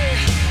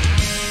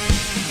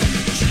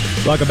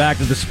 Welcome back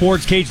to the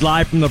SportsCage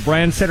live from the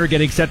Brandt Center,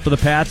 getting set for the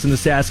Pats and the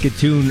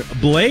Saskatoon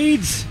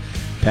Blades.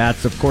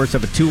 Pats, of course,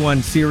 have a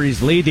 2-1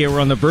 series lead. They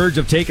were on the verge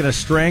of taking a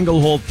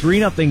stranglehold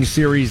 3-0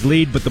 series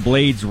lead, but the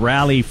Blades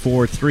rally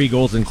for 3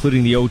 goals,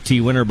 including the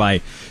OT winner by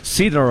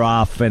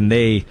Sidorov, and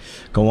they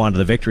go on to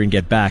the victory and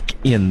get back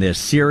in this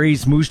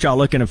series. Moose Jaw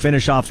looking to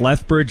finish off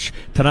Lethbridge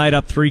tonight,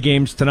 up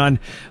 3-0.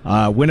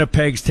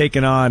 Winnipeg's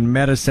taking on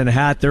Medicine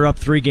Hat. They're up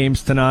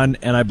 3-0,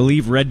 and I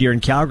believe Red Deer and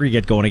Calgary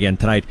get going again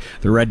tonight.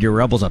 The Red Deer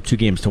Rebels up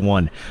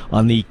 2-1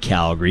 on the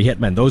Calgary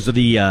Hitmen. Those are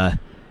the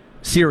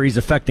series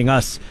affecting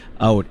us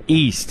out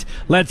east.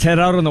 Let's head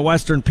out on the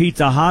Western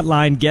Pizza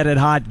hotline. Get it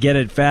hot, get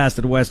it fast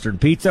at Western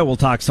Pizza. We'll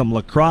talk some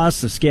lacrosse,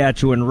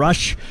 Saskatchewan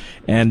Rush,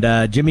 and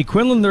Jimmy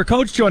Quinlan, their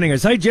coach, joining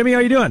us. Hi, Jimmy, how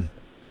you doing?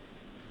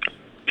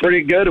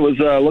 Pretty good. It was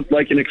looked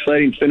like an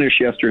exciting finish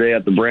yesterday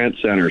at the Brandt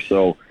Center.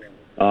 So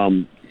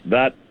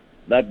that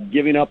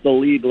giving up the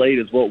lead late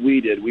is what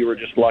we did. We were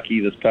just lucky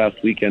this past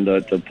weekend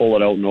to pull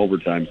it out in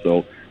overtime.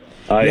 So.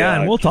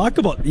 And we'll talk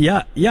about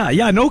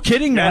no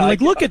kidding, man.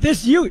 Look at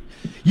this. You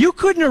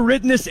couldn't have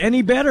written this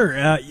any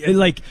better.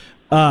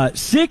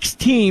 6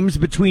 teams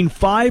between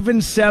 5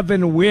 and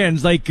 7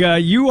 wins.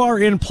 You are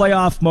in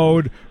playoff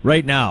mode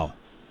right now.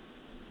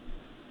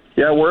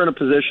 Yeah, we're in a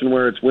position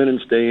where it's win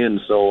and stay in.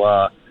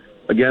 So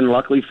again,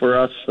 luckily for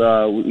us,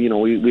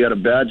 we had a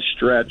bad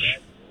stretch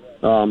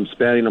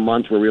spanning a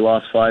month where we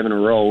lost 5 in a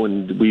row,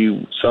 and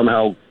we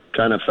somehow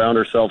kind of found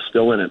ourselves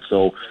still in it.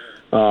 So.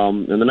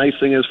 And the nice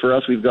thing is for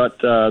us, we've got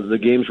the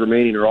games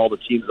remaining are all the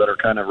teams that are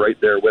kind of right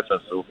there with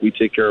us. So if we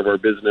take care of our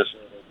business,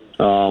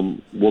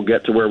 we'll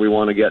get to where we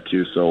want to get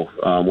to. So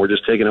we're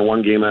just taking it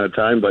one game at a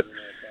time. But,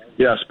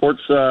 yeah,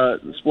 sports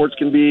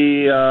can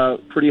be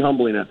pretty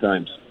humbling at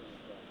times.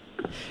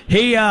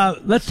 Hey,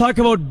 let's talk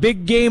about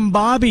big game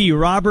Bobby.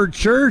 Robert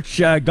Church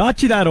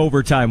got you that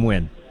overtime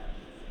win.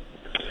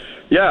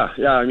 Yeah.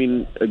 I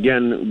mean,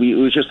 again, it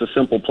was just a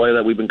simple play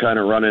that we've been kind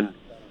of running,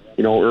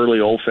 early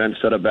offense,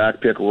 set a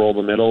back pick, roll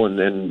the middle, and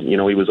then, he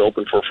was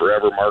open for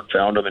forever. Mark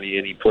found him, and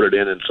he put it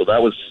in. And so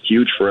that was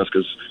huge for us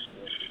because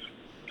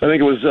I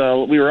think it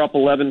was we were up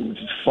 11-5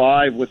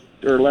 or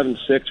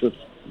 11-6 with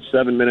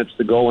 7 minutes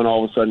to go, and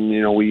all of a sudden,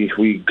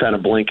 we kind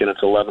of blink and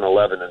it's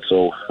 11-11. And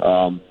so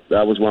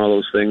that was one of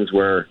those things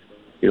where,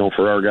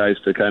 for our guys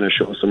to kind of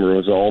show some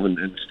resolve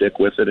and stick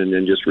with it and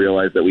then just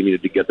realize that we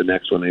needed to get the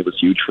next one. It was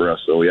huge for us.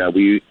 So, yeah,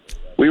 we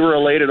were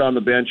elated on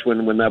the bench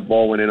when that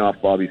ball went in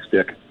off Bobby's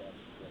stick.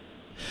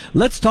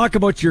 Let's talk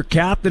about your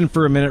captain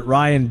for a minute,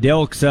 Ryan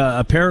Dilks.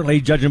 Apparently,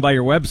 judging by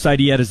your website,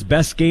 he had his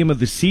best game of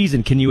the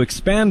season. Can you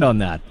expand on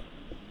that?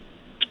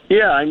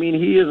 Yeah, I mean,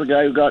 he is a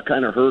guy who got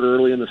kind of hurt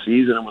early in the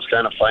season and was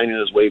kind of finding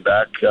his way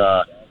back.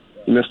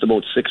 He missed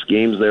about 6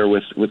 games there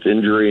with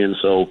injury, and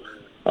so,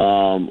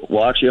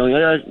 actually,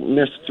 I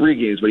missed 3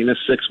 games, but he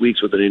missed 6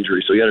 weeks with an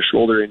injury, so he had a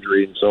shoulder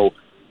injury, and so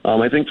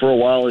I think for a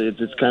while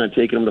it's kind of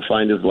taken him to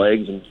find his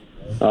legs, and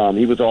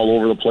he was all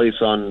over the place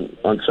on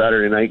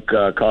Saturday night,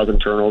 causing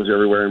turnovers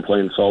everywhere and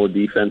playing solid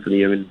defense, and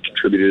he even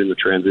contributed in the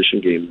transition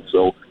game.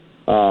 So,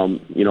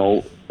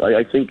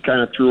 I think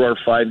kind of through our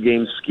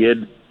 5-game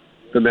skid,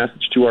 the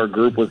message to our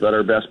group was that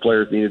our best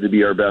players needed to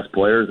be our best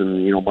players,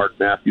 and Mark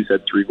Matthews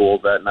had 3 goals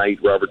that night,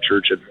 Robert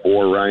Church had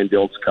 4, Ryan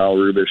Dilks, Kyle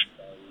Rubish,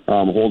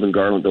 Holden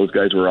Garland, those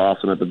guys were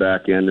awesome at the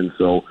back end, and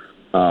so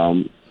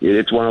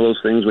it's one of those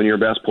things when your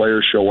best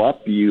players show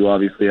up, you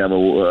obviously have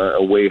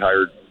a way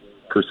higher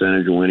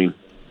percentage of winning.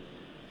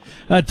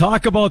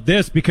 Talk about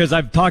this, because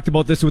I've talked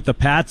about this with the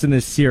Pats in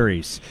this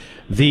series.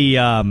 The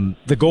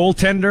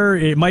goaltender,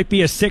 it might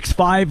be a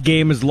 6-5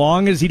 game. As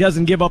long as he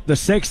doesn't give up the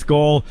 6th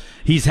goal,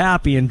 he's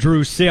happy. And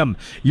Drew Sim,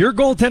 your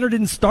goaltender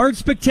didn't start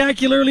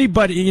spectacularly,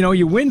 but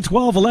you win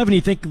 12-11.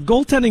 You think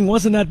goaltending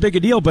wasn't that big a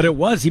deal, but it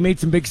was. He made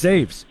some big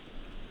saves.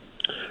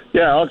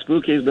 Yeah, Alex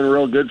Bouquet's been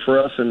real good for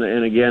us, and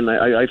again,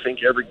 I think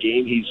every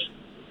game he's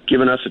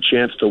given us a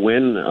chance to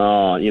win.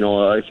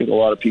 I think a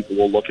lot of people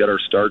will look at our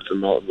starts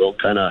and they'll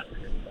kind of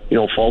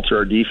falter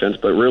our defense,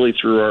 but really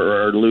through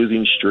our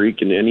losing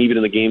streak and even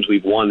in the games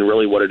we've won,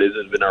 really what it is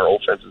has been our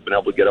offense has been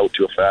able to get out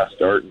to a fast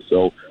start. And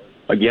so,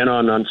 again,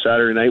 on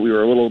Saturday night, we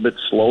were a little bit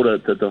slow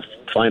to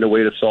find a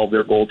way to solve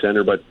their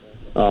goaltender, but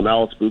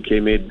Alex Bouquet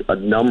made a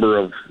number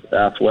of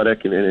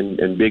athletic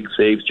and big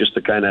saves just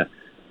to kind of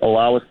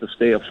allow us to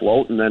stay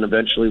afloat, and then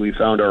eventually we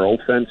found our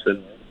offense,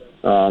 and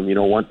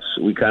once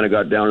we kind of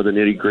got down to the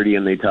nitty-gritty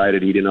and they tied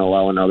it, he didn't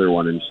allow another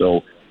one. And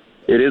so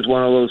it is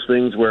one of those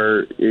things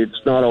where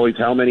it's not always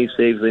how many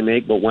saves they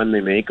make, but when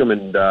they make them.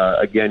 And,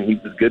 again, he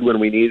was good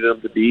when we needed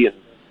him to be, and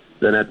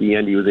then at the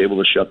end he was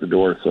able to shut the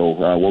door.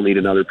 So we'll need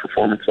another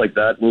performance like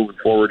that moving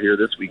forward here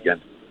this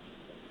weekend.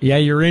 Yeah,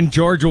 you're in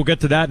Georgia. We'll get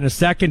to that in a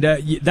second.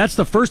 That's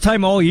the first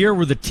time all year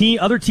where the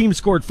other team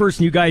scored first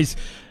and you guys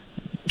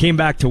came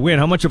back to win.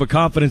 How much of a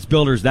confidence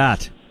builder is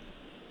that?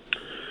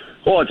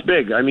 Well, it's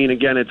big. I mean,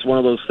 again, it's one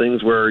of those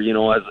things where,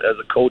 as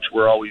a coach,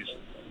 we're always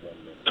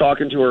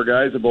talking to our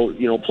guys about,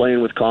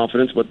 playing with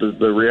confidence, but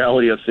the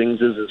reality of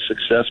things is that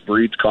success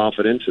breeds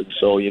confidence. And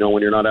so,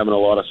 when you're not having a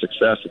lot of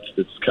success,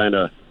 it's kind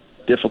of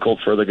difficult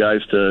for the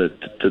guys to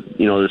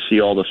see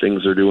all the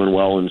things they're doing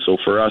well. And so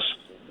for us,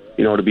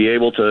 to be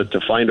able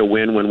to find a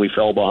win when we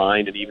fell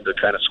behind and even to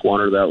kind of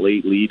squander that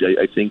late lead,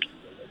 I think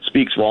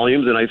speaks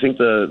volumes. And I think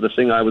the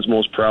thing I was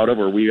most proud of,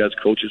 or we as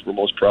coaches were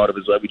most proud of,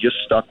 is that we just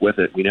stuck with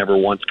it. We never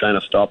once kind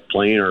of stopped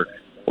playing or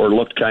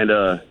looked kind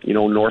of,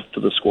 north to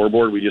the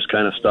scoreboard. We just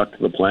kind of stuck to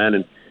the plan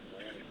and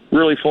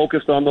really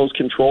focused on those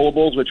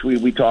controllables, which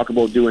we talk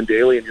about doing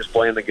daily, and just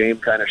playing the game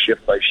kind of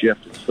shift by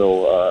shift. And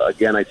so,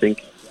 again, I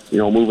think,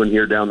 moving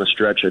here down the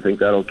stretch, I think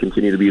that'll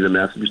continue to be the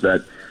message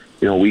that,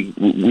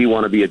 we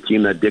want to be a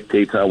team that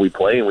dictates how we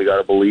play, and we got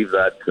to believe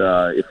that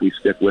if we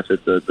stick with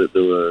it,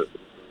 the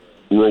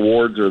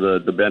rewards or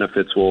the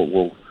benefits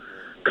will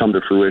come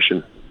to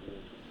fruition.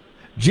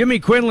 Jimmy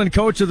Quinlan,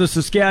 coach of the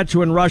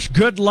Saskatchewan Rush.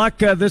 Good luck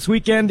this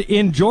weekend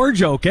in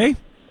Georgia, okay?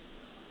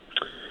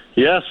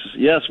 Yes,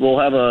 we'll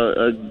have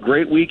a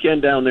great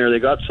weekend down there. They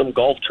got some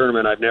golf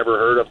tournament I've never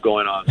heard of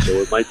going on, so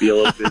it might be a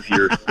little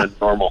busier than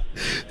normal.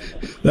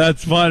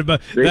 That's fun,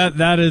 but that's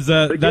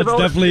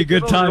definitely a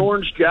good time. An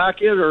orange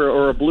jacket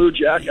or a blue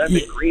jacket. I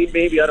mean, green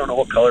maybe. I don't know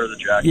what color the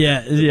jacket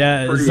is.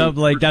 Yeah,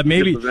 something like that.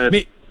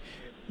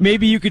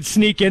 Maybe you could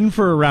sneak in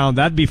for a round.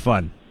 That'd be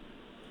fun.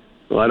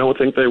 Well, I don't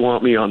think they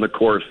want me on the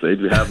course.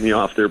 They'd have me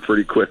off there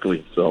pretty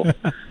quickly. So,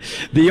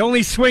 the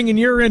only swinging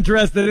you're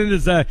interested in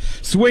is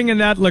swinging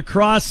that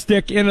lacrosse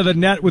stick into the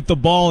net with the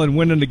ball and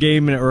winning the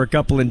game or a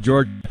couple in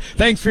Georgia.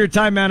 Thanks for your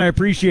time, man. I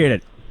appreciate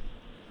it.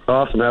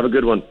 Awesome. Have a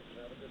good one.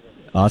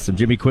 Awesome.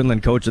 Jimmy Quinlan,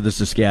 coach of the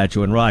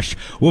Saskatchewan Rush.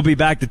 We'll be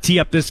back to tee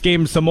up this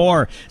game some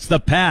more. It's the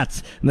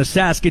Pats and the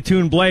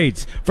Saskatoon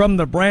Blades from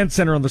the Brandt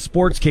Center on the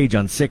Sports Cage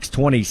on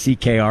 620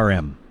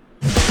 CKRM.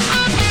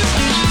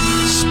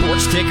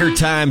 Sports Ticker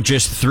time.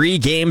 Just 3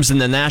 games in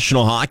the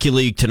National Hockey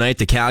League tonight.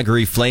 The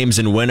Calgary Flames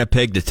in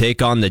Winnipeg to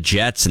take on the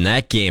Jets, and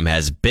that game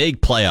has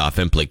big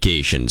playoff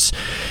implications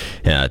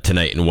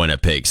tonight in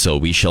Winnipeg. So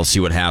we shall see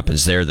what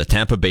happens there. The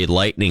Tampa Bay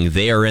Lightning,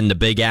 they are in the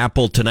Big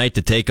Apple tonight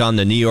to take on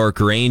the New York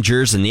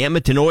Rangers, and the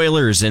Edmonton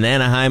Oilers in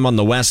Anaheim on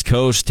the West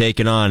Coast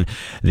taking on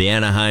the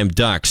Anaheim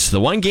Ducks. The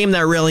one game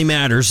that really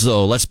matters,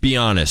 though, let's be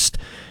honest,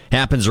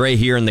 happens right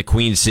here in the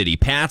Queen City.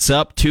 Pats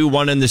up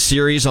 2-1 in the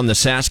series on the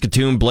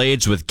Saskatoon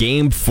Blades with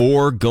Game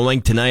 4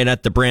 going tonight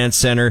at the Brandt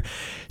Center.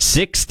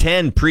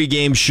 6:10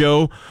 pregame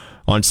show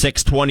on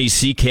 620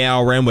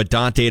 CKLRM with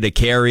Dante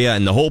DeCaria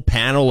and the whole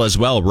panel as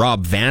well.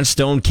 Rob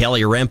Vanstone,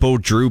 Kelly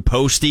Rempo, Drew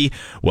Posty.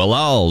 Well,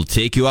 I'll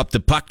take you up the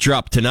puck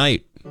drop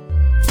tonight.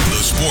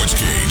 The Sports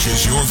Cage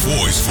is your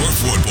voice for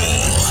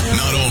football,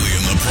 not only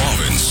in the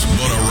province,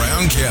 but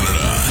around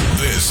Canada.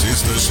 This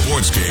is the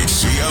Sports Cage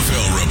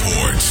CFL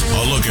Report.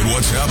 A look at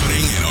what's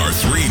happening in our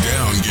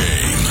 3-down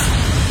game.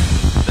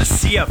 The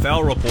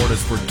CFL Report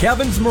is for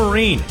Kevin's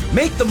Marine.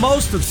 Make the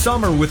most of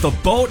summer with a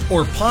boat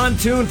or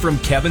pontoon from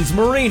Kevin's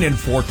Marine in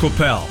Fort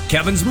Qu'Appelle.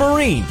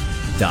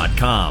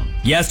 KevinsMarine.com.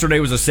 Yesterday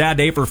was a sad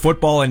day for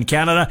football in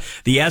Canada.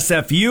 The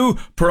SFU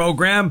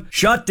program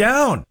shut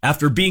down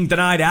after being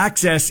denied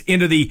access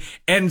into the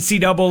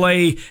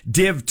NCAA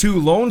Div 2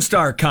 Lone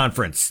Star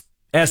Conference.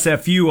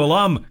 SFU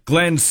alum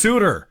Glenn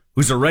Suter,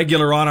 who's a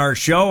regular on our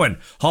show and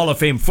Hall of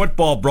Fame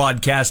football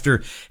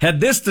broadcaster,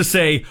 had this to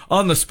say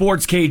on the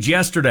Sports Cage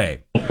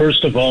yesterday.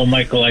 First of all,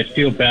 Michael, I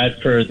feel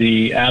bad for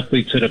the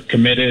athletes that have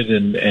committed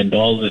and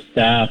all the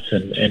staff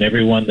and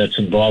everyone that's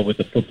involved with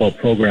the football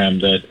program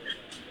that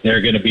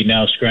they're going to be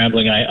now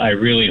scrambling. I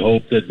really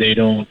hope that they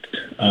don't,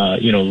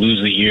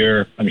 lose a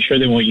year. I'm sure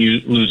they won't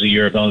lose a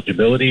year of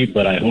eligibility,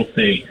 but I hope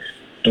they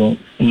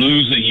don't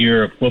lose a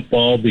year of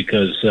football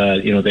because,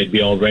 they'd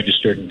be all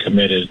registered and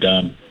committed.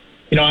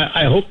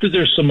 I hope that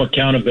there's some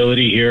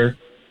accountability here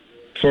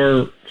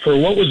for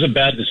what was a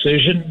bad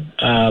decision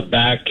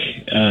back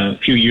a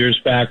few years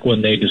back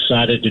when they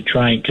decided to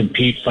try and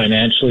compete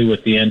financially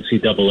with the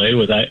NCAA,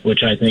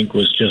 which I think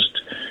was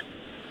just,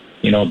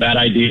 a bad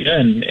idea.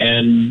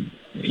 And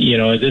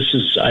this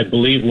is, I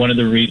believe, one of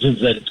the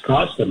reasons that it's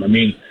cost them. I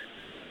mean,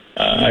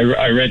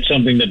 I read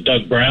something that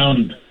Doug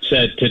Brown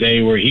said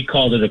today where he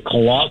called it a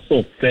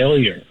colossal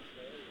failure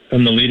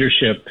from the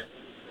leadership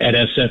at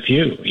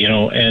SFU,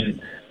 and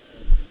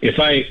if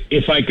I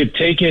could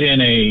take it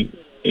in a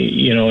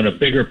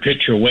bigger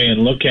picture way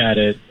and look at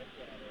it,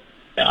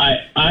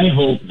 I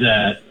hope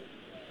that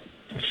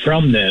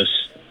from this,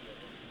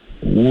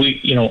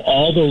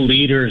 all the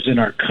leaders in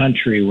our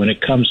country when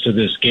it comes to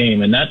this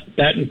game, and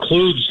that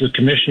includes the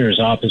commissioner's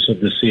office of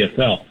the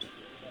CFL,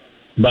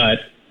 but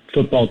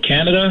Football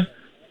Canada,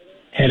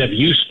 head of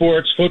youth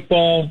sports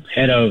football,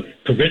 head of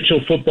provincial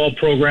football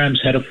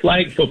programs, head of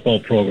flag football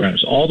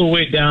programs, all the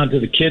way down to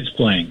the kids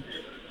playing,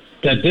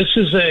 that this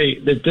is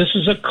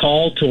a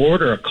call to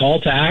order, a call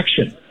to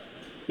action,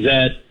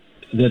 that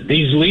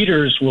these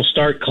leaders will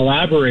start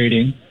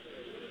collaborating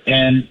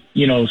and,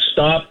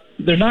 stop.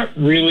 They're not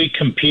really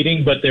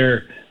competing, but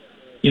they're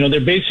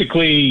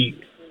basically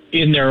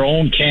in their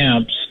own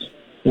camps,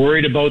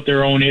 worried about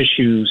their own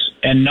issues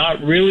and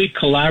not really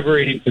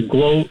collaborating to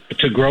grow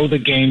the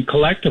game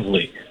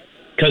collectively.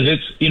 Because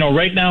it's,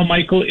 right now,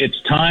 Michael, it's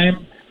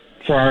time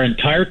for our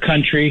entire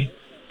country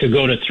to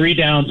go to 3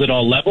 downs at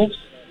all levels.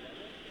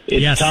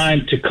 It's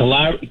time to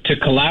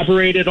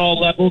collaborate at all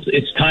levels.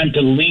 It's time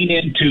to lean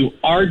into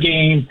our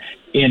game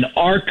in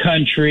our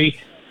country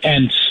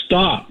and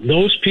stop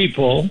those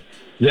people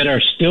that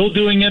are still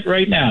doing it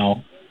right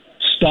now.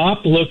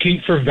 Stop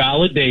looking for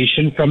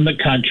validation from the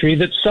country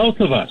that's south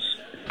of us.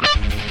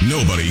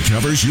 Nobody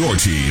covers your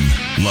team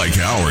like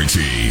our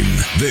team.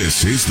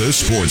 This is the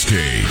Sports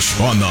Cage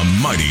on the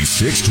mighty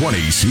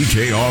 620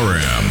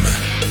 CKRM.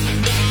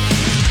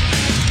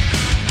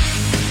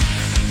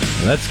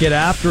 Let's get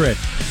after it.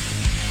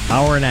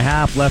 Hour and a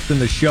half left in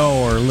the show,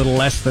 or a little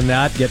less than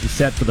that, getting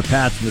set for the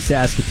Pats and the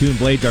Saskatoon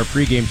Blades. Our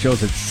pregame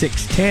show's at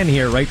 6:10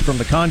 here, right from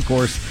the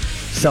concourse,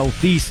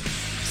 southeast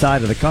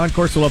side of the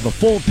concourse. We'll have the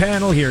full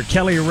panel here.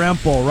 Kelly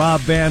Rempel,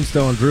 Rob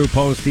Vanstone, Drew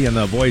Posty, and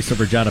the voice of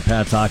Regina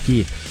Pats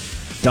hockey,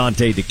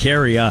 Dante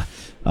DeCaria.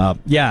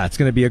 It's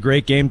going to be a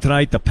great game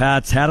tonight. The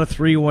Pats had a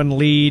 3-1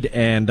 lead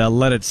and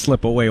let it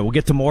slip away. We'll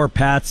get to more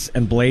Pats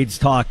and Blades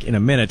talk in a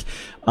minute.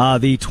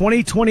 The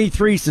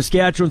 2023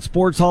 Saskatchewan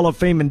Sports Hall of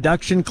Fame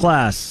induction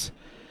class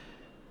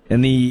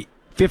and the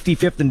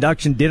 55th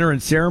induction dinner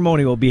and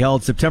ceremony will be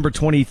held September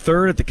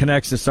 23rd at the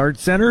Connexus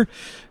Arts Center.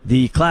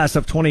 The class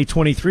of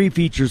 2023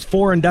 features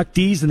 4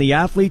 inductees in the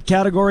athlete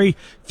category,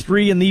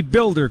 3 in the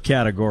builder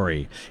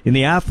category. In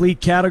the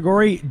athlete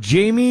category,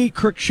 Jamie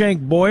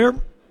Cruikshank-Boyer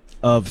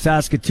of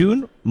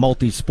Saskatoon,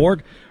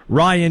 multi-sport.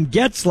 Ryan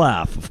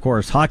Getzlaff, of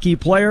course, hockey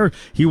player.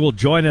 He will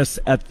join us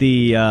at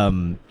the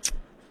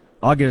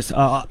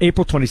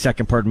April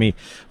 22nd,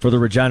 for the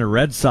Regina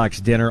Red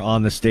Sox dinner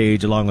on the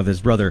stage, along with his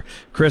brother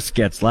Chris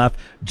Getzlaff.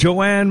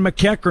 Joanne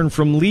McEachran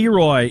from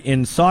Leroy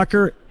in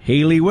soccer.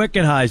 Haley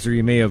Wickenheiser,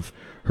 you may have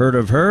heard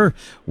of her.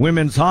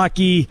 Women's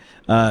hockey,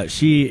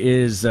 she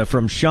is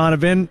from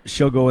Shaunavon.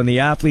 She'll go in the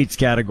athletes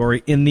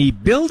category. In the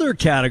builder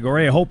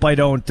category, I hope I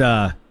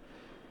don't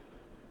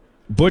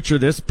butcher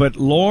this, but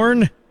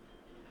Lorne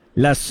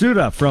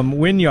Lasuda from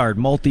Wynyard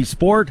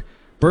Multisport.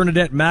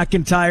 Bernadette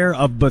McIntyre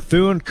of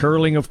Bethune.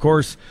 Curling, of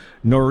course,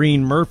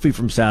 Noreen Murphy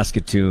from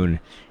Saskatoon.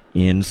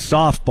 In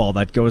softball,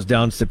 that goes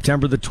down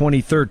September the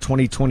 23rd,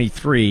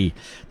 2023,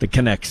 the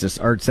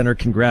Connexus Art Center.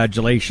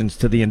 Congratulations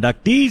to the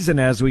inductees, and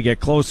as we get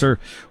closer,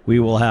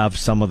 we will have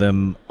some of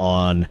them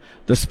on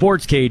the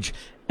Sports Cage,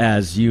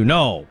 as you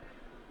know.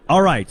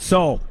 All right,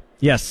 so,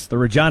 yes, the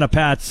Regina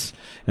Pats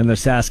and the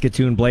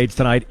Saskatoon Blades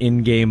tonight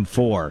in Game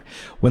 4.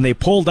 When they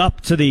pulled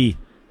up to the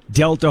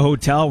Delta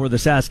Hotel where the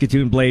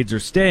Saskatoon Blades are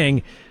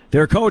staying,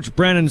 their coach,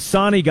 Brennan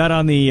Sawney, got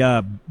on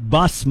the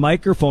bus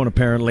microphone,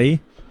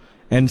 apparently,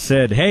 and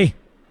said, hey,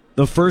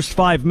 the first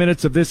 5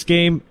 minutes of this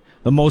game,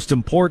 the most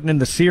important in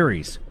the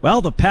series.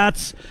 Well, the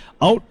Pats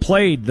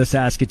outplayed the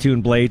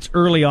Saskatoon Blades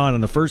early on in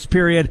the first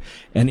period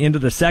and into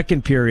the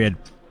second period.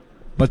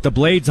 But the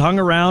Blades hung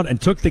around and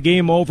took the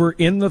game over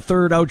in the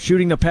third, out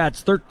shooting the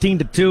Pats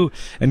 13-2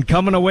 and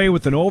coming away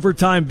with an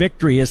overtime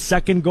victory. His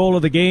second goal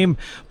of the game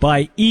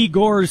by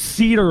Igor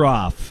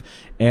Sidorov.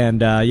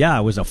 And,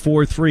 it was a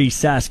 4-3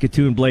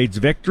 Saskatoon Blades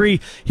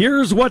victory.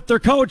 Here's what their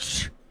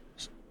Coach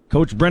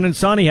Brennan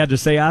Sawney had to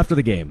say after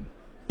the game.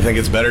 I think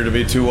it's better to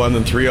be 2-1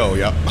 than 3-0,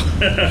 yep.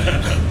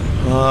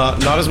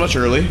 Not as much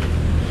early.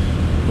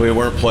 We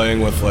weren't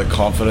playing with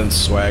confidence,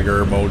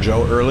 swagger,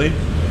 mojo early.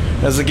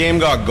 As the game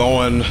got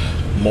going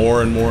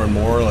more and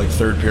more, like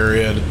third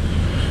period,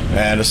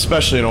 and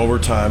especially in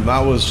overtime, that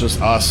was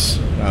just us.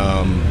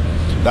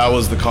 That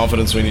was the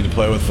confidence we need to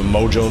play with, the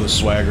mojo, the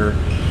swagger,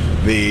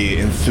 the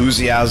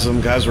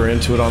enthusiasm. Guys were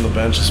into it on the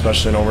bench,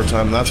 especially in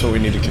overtime, and that's what we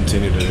need to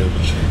continue to do.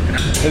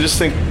 I just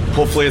think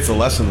hopefully it's a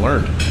lesson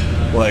learned.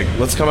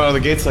 Let's come out of the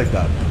gates like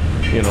that,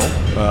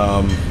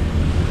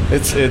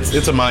 It's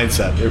a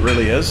mindset. It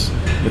really is.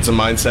 It's a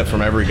mindset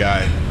from every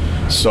guy.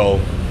 So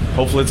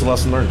hopefully it's a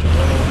lesson learned.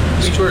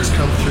 Each work's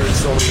come through in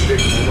so many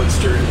big moments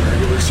during the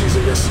regular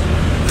season. I guess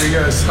for you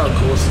guys, how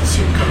cool is it to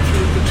see him come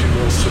through with the 2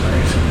 goals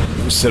tonight?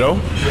 Sido?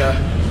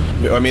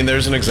 Yeah. I mean,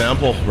 there's an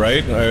example,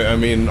 right? I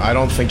mean, I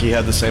don't think he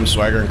had the same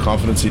swagger and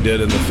confidence he did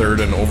in the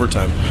third and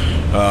overtime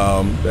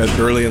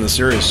early in the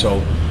series. So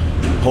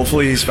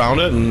hopefully he's found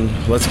it, and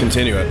let's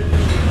continue it.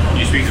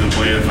 You speak to the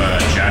play of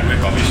Chadwick.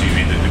 Obviously, you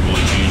made the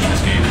goalie change in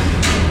this game.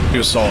 He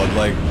was solid.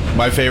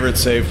 My favorite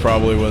save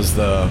probably was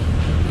the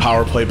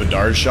power play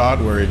Bedard shot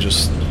where he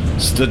just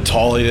stood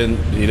tall. He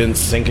didn't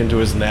sink into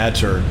his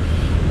net or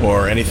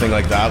anything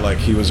like that.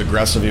 He was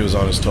aggressive. He was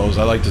on his toes.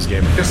 I liked his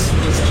game. I guess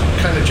it was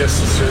kind of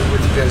just as certain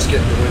with you guys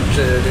getting the win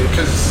today,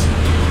 because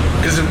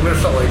it would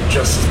have felt like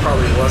justice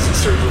probably wasn't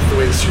certain with the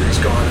way the series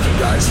gone if you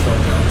guys fell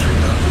down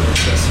 3-0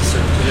 just as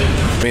certain today.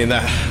 I mean,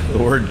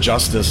 the word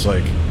justice,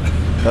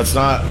 that's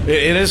not.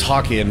 It is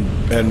hockey,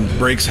 and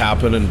breaks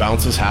happen, and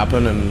bounces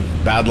happen, and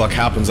bad luck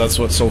happens. That's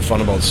what's so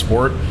fun about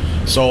sport.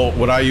 So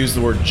would I use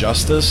the word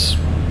justice?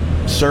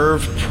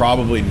 Serve?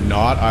 Probably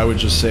not. I would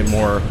just say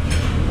more.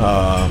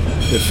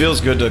 It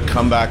feels good to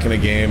come back in a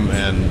game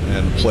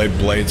and play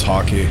Blades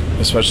hockey,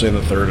 especially in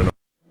the third.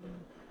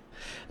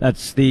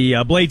 That's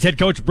the Blades head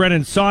coach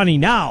Brennan Sawney.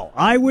 Now,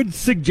 I would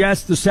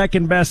suggest the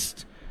second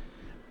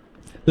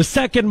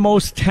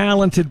most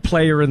talented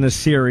player in the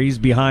series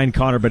behind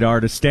Connor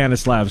Bedard is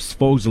Stanislav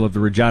Svozil of the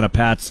Regina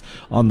Pats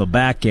on the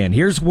back end.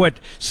 Here's what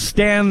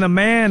Stan the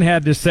Man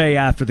had to say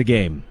after the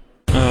game.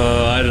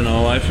 I don't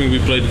know. I think we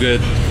played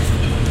good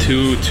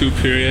two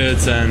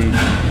periods, and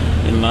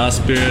in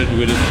last period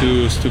we did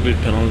 2 stupid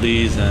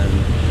penalties, and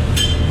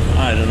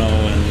I don't know.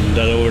 And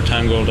that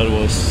overtime goal, that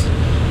was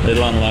a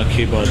little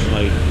unlucky, but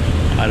I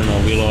don't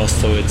know. We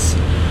lost, so it's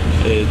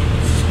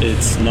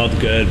not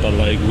good, but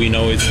we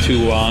know it's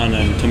 2-1,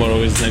 and tomorrow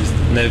is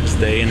next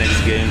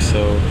game,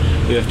 so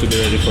we have to be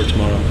ready for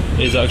tomorrow.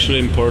 It's actually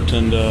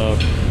important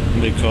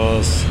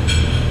because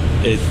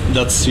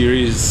that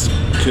series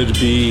could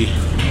be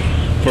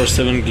for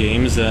 7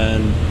 games,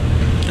 and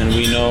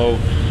we know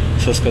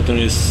Saskatoon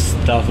is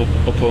tough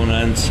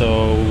opponent,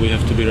 so we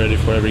have to be ready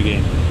for every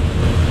game.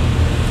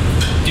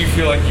 Do you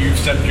feel like you've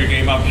stepped your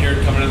game up here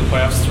coming into the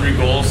playoffs? 3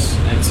 goals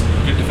and some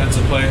good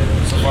defensive play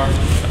so far?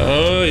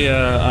 Oh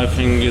yeah, I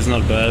think it's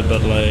not bad,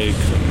 but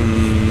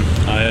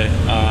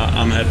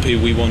I'm happy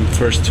we won the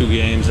first 2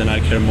 games, and I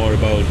care more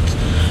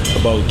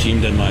about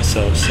team than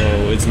myself. So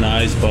it's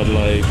nice, but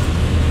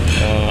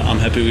I'm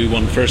happy we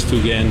won the first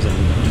 2 games,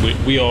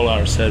 and we all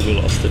are sad we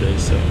lost today.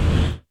 So.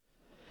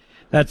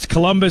 That's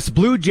Columbus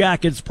Blue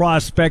Jackets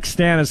prospect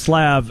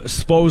Stanislav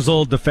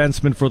Svozil,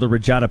 defenseman for the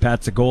Regina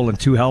Pats, a goal and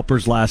 2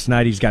 helpers last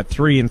night. He's got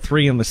 3 and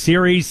 3 in the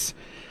series,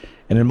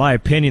 and in my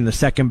opinion, the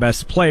second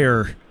best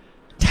player,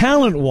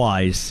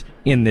 talent-wise,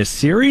 in this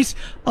series.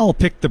 I'll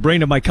pick the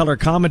brain of my color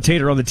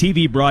commentator on the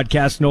TV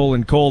broadcast,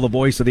 Nolan Cole, the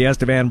voice of the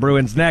Estevan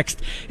Bruins.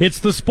 Next, it's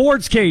the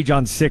Sports Cage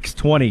on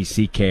 620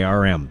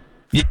 CKRM.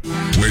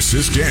 Where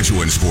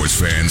Saskatchewan sports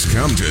fans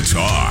come to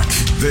talk.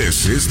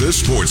 This is the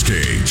Sports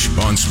Cage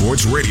on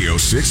Sports Radio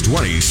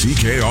 620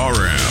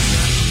 CKRM.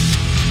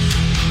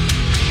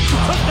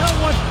 Took that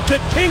one, that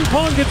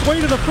ping-ponged its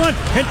way to the front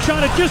and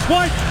shot it just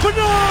wide.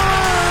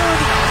 Bernard!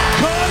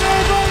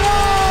 Connor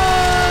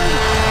Bernard!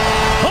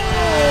 Oh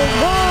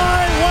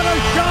my, what a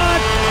shot!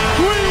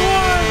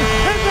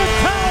 3-1, and the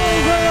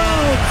towels are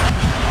out!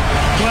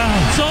 Wow,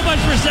 so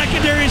much for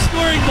secondary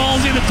scoring,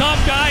 Ballsy. The top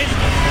guys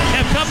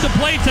have come to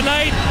play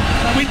tonight.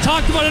 We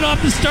talked about it off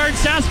the start.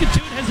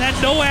 Saskatoon has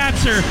had no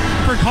answer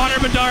for Connor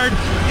Bedard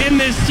in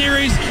this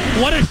series.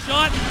 What a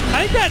shot.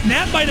 I think that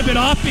net might have been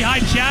off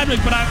behind Chadwick,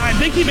 but I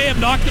think he may have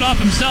knocked it off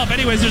himself.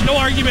 Anyways, there's no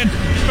argument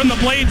from the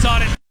Blades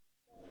on it.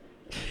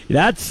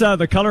 That's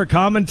the color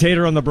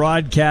commentator on the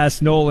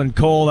broadcast, Nolan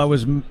Cole. That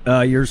was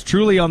yours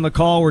truly on the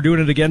call. We're doing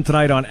it again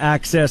tonight on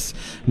Access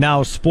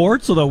Now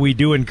Sports, although we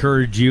do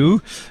encourage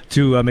you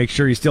to make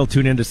sure you still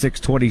tune in to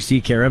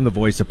 620 CKRM, the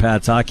voice of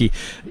Pat's hockey.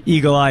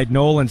 Eagle-eyed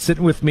Nolan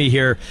sitting with me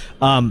here.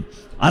 I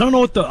don't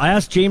know what I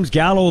asked James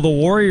Gallo of the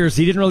Warriors.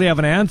 He didn't really have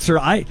an answer.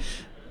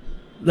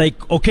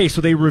 Okay, so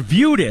they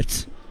reviewed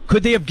it.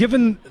 Could they have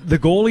given the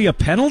goalie a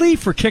penalty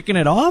for kicking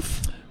it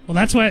off? Well,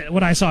 that's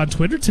what I saw on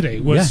Twitter today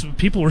was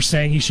people were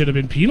saying he should have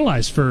been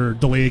penalized for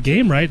delay of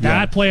game, right? Yeah.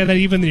 That play and then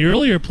even the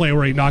earlier play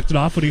where he knocked it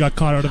off when he got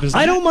caught out of his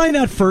net. I don't mind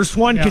that first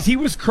one because he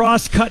was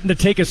cross-cutting to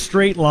take a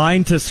straight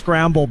line to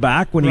scramble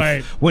back when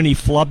he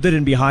flubbed it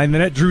in behind the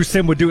net. Drew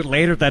Sim would do it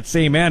later at that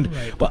same end.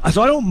 Right.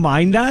 So I don't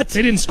mind that.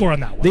 They didn't score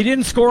on that one. They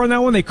didn't score on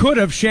that one. They could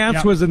have.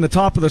 Shantz was in the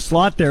top of the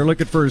slot there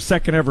looking for his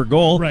second ever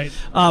goal. Right.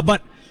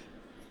 But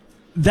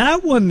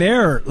that one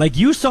there,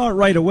 you saw it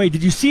right away.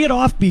 Did you see it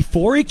off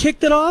before he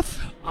kicked it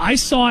off? I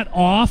saw it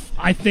off,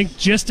 I think,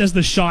 just as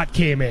the shot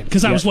came in.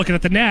 Because I was looking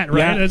at the net,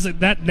 right? Yeah. As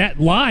that net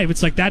live,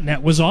 it's like that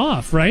net was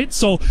off, right?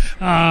 So,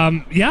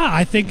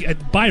 I think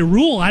by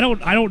rule, I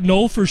don't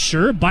know for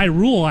sure. By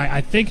rule,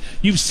 I think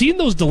you've seen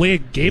those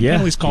delayed game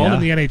penalties called in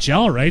the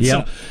NHL, right?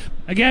 Yeah. So,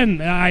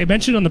 again, I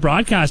mentioned on the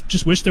broadcast,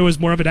 just wish there was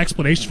more of an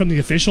explanation from the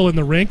official in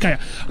the rink.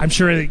 I'm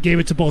sure they gave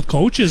it to both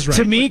coaches, right?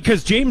 To me,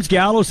 because James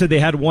Gallo said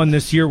they had one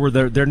this year where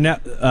their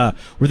net,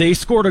 where they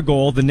scored a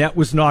goal, the net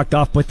was knocked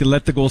off, but they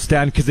let the goal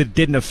stand because it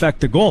didn't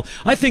affect the goal.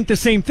 I think the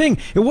same thing.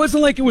 It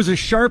wasn't like it was a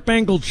sharp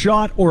angled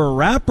shot or a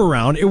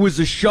wraparound. It was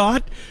a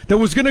shot that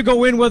was going to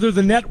go in whether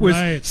the net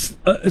was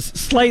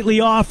slightly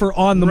off or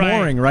on the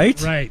mooring,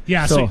 right? Right.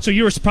 Yeah. So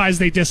you were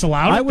surprised they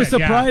disallowed it? I was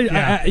surprised.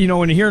 Yeah.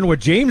 When hearing what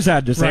James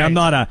had to say, I'm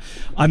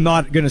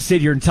not going to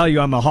sit here and tell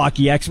you I'm a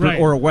hockey expert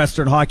or a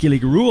Western Hockey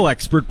League rule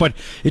expert, but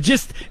it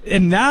just,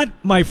 and that,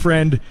 my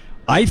friend,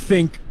 I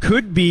think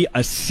could be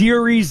a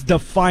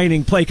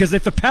series-defining play. Because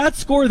if the Pats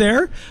score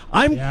there,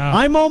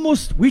 I'm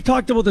almost. We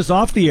talked about this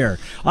off the air.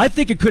 I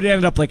think it could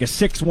end up like a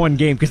 6-1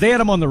 game because they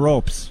had them on the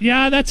ropes.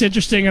 Yeah, that's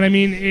interesting. And I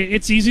mean,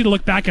 it's easy to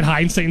look back at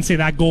hindsight and say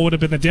that goal would have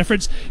been the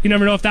difference. You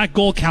never know if that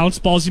goal counts,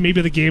 Ballsy. Maybe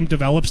the game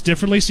develops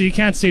differently, so you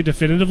can't say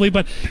definitively.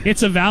 But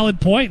it's a valid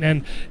point.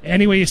 And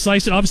anyway, you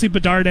slice it. Obviously,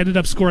 Bedard ended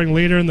up scoring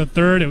later in the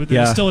third. It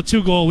was still a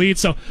 2-goal lead.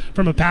 So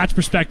from a Pats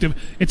perspective,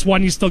 it's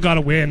one you still got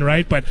to win,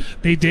 right? But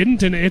they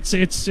didn't, and it's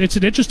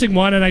an interesting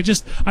one, and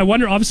I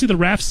wonder. Obviously, the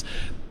refs,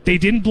 they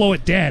didn't blow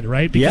it dead,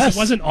 right? Because it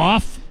wasn't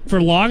off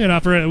for long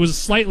enough, or it was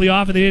slightly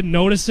off, and they didn't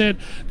notice it.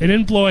 They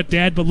didn't blow it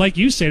dead, but like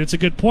you said, it's a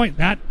good point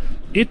that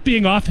it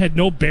being off had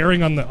no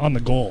bearing on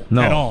the goal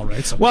at all,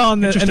 right? So,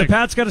 and the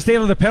Pats got to stay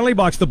out of the penalty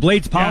box. The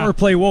Blades power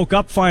play woke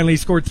up finally,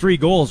 scored 3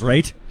 goals,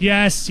 right?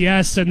 Yes,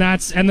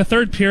 and the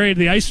third period,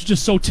 the ice was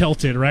just so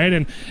tilted,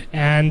 right?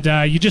 And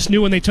you just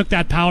knew when they took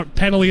that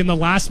penalty in the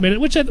last minute,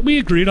 which we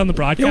agreed on the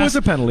broadcast. It was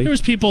a penalty. There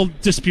was people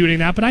disputing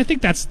that, but I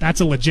think that's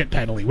a legit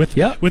penalty with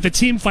the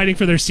team fighting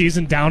for their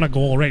season, down a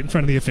goal right in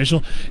front of the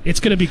official.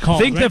 It's going to be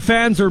called. I think the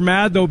fans are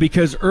mad though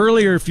because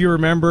earlier, if you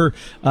remember,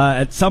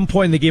 at some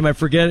point in the game, I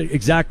forget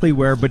exactly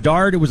where,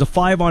 Bedard, it was a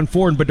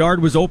 5-on-4, and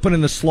Bedard was open in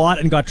the slot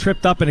and got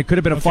tripped up, and it could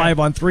have been a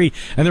 5-on-3,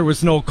 and there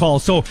was no call.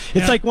 So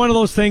it's like one of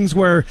those things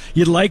where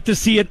you'd like to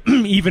see it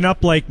even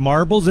up like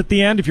marbles at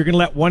the end. If you're going to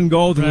let one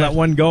go, then let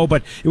one go.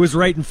 But it was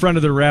right in front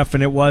of the ref,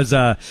 and it was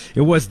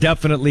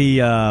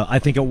definitely, I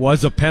think it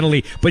was a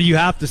penalty. But you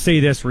have to say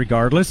this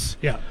regardless.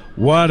 Yeah.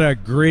 What a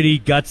gritty,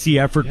 gutsy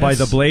effort by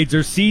the Blades.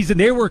 Their season,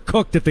 they were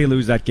cooked if they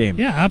lose that game.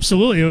 Yeah,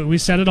 absolutely. We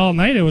said it all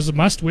night. It was a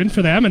must-win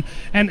for them.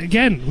 And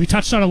again, we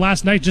touched on it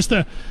last night, just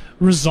the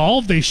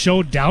resolve they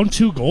showed down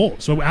 2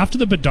 goals. So after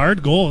the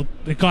Bedard goal,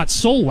 it got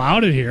so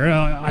loud in here.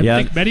 I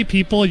think many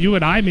people, you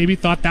and I, maybe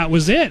thought that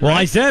was it. Well, right?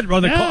 I said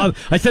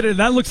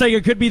that looks like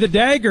it could be the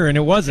dagger, and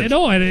it wasn't. I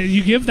know, and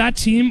you give that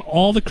team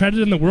all the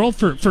credit in the world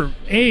for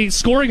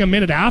scoring a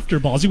minute after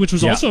Ballsy, which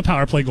was also a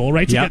power play goal,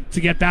 right?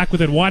 To get back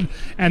within 1,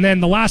 and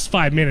then the last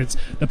 5 minutes,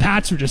 the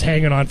Pats were just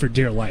hanging on for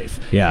dear life.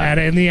 Yeah, and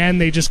in the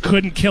end, they just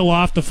couldn't kill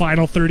off the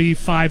final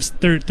 36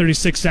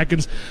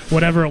 seconds,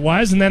 whatever it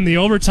was, and then the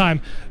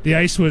overtime, the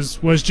ice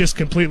was just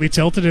completely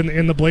tilted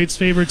in the Blades'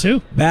 favor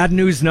too. Bad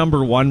news number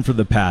number one for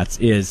the Pats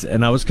is,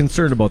 and I was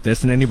concerned about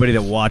this, and anybody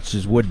that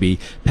watches would be,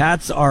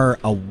 Pats are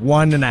a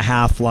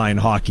 1.5 line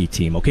hockey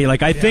team. Okay,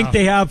 like I think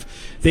they have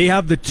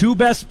the two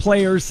best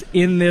players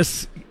in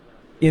this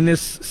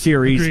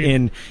series.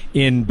 Agreed.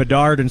 in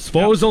Bedard and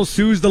Svozo.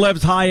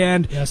 Suzdalev's high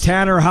end. Yes.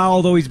 Tanner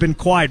Howell, though he's been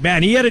quiet.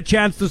 Man, he had a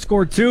chance to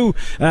score two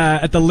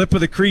at the lip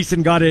of the crease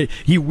and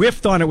he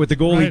whiffed on it with the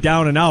goalie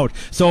down and out.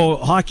 So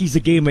hockey's a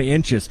game of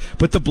inches.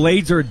 But the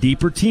Blades are a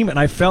deeper team, and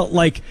I felt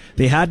like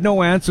they had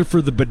no answer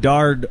for the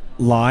Bedard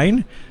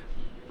line.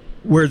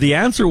 Where the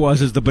answer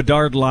is the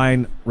Bedard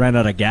line ran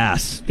out of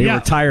gas. They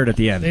were tired at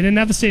the end. They didn't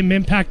have the same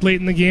impact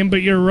late in the game,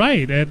 but you're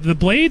right. The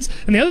Blades,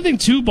 and the other thing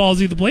too,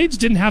 Ballsy, the Blades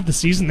didn't have the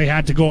season they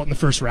had to go out in the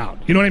first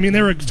round. You know what I mean?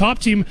 They were a top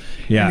team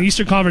in the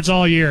Eastern Conference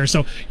all year,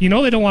 so they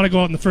don't want to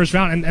go out in the first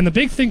round. And the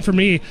big thing for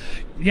me,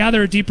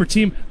 they're a deeper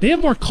team. They have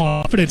more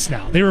confidence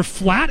now. They were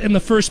flat in the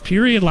first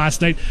period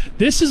last night.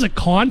 This is a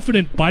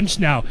confident bunch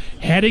now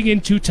heading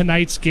into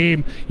tonight's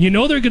game. They're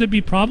going to be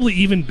probably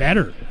even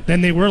better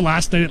than they were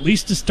last night, at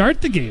least to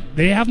start the game.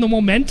 They have the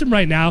momentum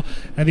right now,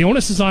 and the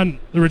onus is on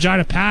the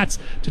Regina Pats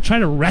to try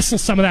to wrestle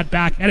some of that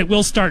back, and it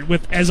will start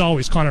with, as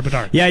always, Connor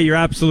Bedard. Yeah, you're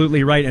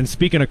absolutely right. And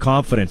speaking of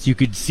confidence, you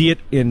could see it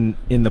in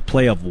the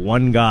play of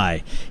one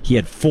guy. He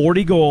had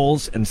 40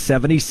 goals and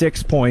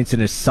 76 points in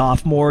his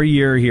sophomore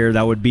year here.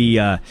 That would be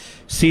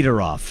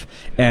Sidorov.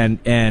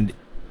 And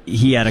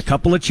he had a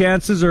couple of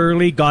chances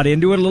early, got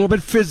into it a little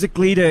bit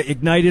physically to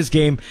ignite his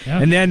game,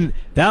 and then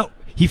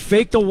he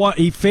faked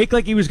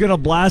like he was going to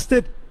blast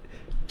it,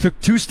 took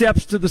two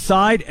steps to the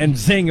side, and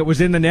zing, it was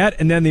in the net,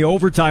 and then the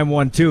overtime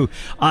one too.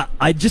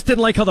 I just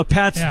didn't like how the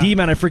Pats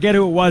D-man, I forget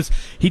who it was,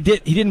 he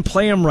didn't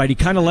play him right. He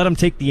kind of let him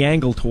take the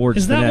angle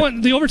towards the net.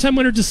 One, the overtime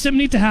winner? Does Sim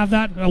need to have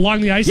that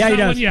along the ice? Yeah, he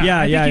does. One?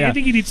 I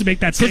think he needs to make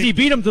that because he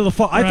beat him to the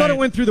far. I thought it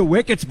went through the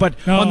wickets, but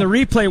on the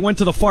replay it went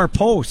to the far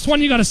post. It's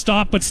one you got to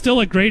stop, but still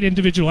a great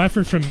individual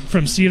effort from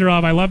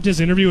Sidorov. I loved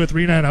his interview with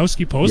Rena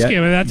Hanowski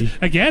postgame, and that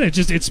again,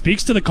 it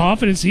speaks to the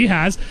confidence he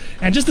has,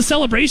 and just the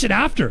celebration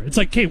after. It's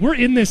like, okay, we're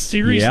in this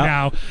series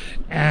now.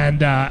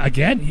 And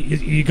again,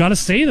 you got to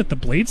say that the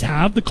Blades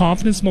have the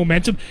confidence,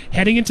 momentum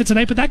heading into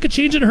tonight, but that could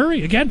change in a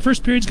hurry. Again,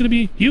 first period's going to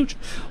be huge.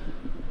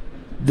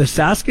 The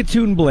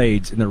Saskatoon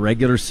Blades in the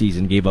regular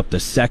season gave up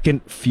the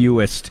second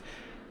fewest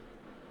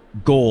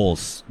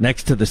goals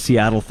next to the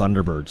Seattle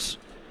Thunderbirds.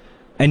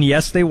 And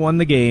yes, they won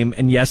the game,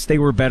 and yes, they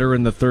were better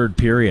in the third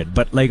period.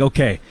 But,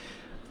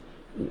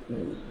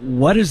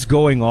 what is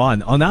going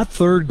on that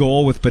third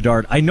goal with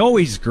Bedard? I know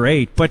he's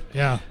great, but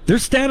they're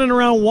standing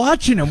around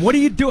watching him. What do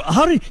you do?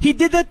 He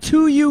did that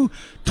to you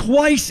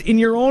twice in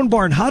your own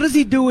barn. How does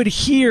he do it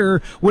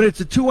here when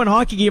it's a 2-1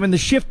 hockey game and the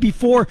shift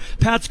before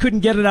Pats couldn't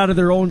get it out of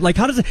their own?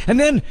 How does it? And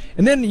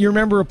then you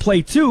remember a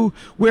play too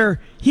where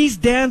he's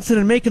dancing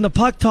and making the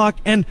puck talk,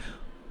 and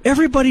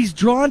everybody's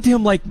drawn to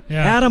him like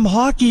Adam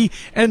Hockey,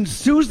 and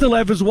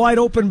Suzdalev is wide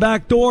open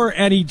back door,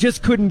 and he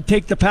just couldn't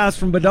take the pass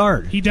from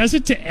Bedard. He does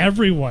it to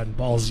everyone,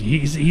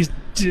 Ballsy.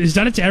 He's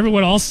done it to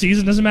everyone all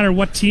season. Doesn't matter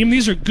what team.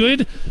 These are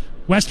good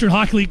Western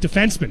Hockey League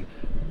defensemen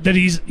that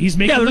he's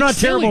making. Yeah, they're not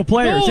silly. terrible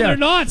players. No, they're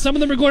not. Some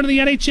of them are going to the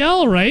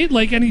NHL, right?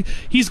 And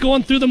he's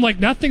going through them like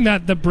nothing.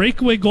 That the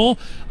breakaway goal,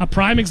 a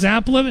prime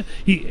example of it.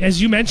 He,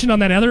 as you mentioned on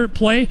that other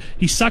play,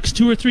 he sucks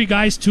 2 or 3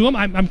 guys to him.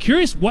 I'm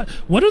curious, what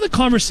are the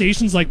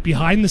conversations like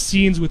behind the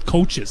scenes with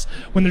coaches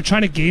when they're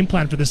trying to game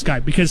plan for this guy?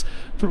 Because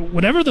for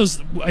whatever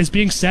those is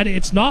being said,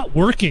 it's not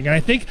working. And I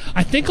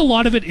think a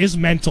lot of it is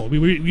mental.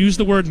 We used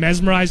the word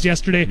mesmerized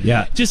yesterday.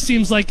 Yeah, it just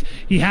seems like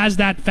he has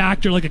that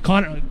factor, like a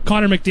Connor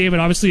McDavid,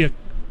 obviously a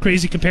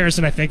crazy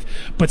comparison, I think,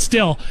 but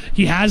still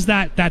he has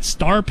that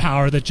star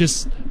power that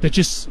just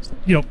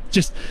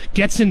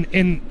gets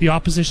in the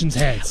opposition's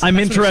heads. I'm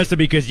interested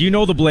because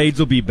the Blades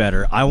will be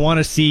better. I want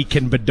to see,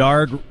 can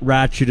Bedard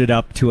ratchet it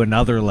up to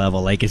another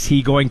level? Is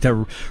he going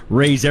to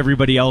raise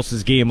everybody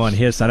else's game on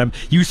his side?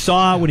 You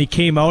saw when he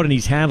came out and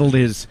he's handled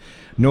his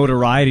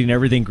notoriety and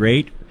everything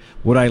great.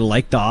 What I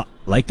liked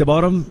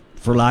about him,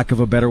 for lack of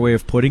a better way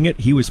of putting it,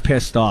 he was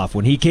pissed off.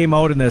 When he came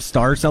out in the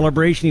star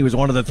celebration, he was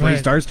one of the 3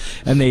 stars,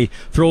 and they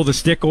throw the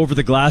stick over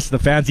the glass to the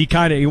fans.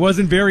 He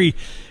wasn't very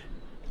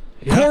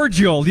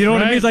cordial, you know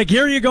what I mean? He's like,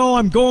 here you go,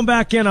 I'm going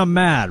back in, I'm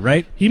mad,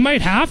 right? He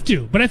might have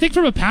to, but I think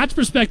from a Pats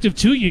perspective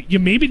too, you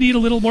maybe need a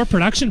little more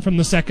production from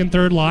the second,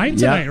 third line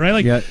tonight,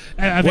 right?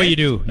 You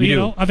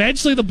do.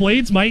 Eventually the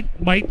Blades might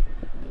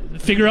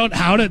figure out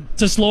how to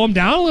slow him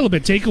down a little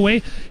bit, take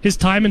away his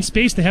time and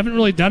space. They haven't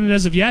really done it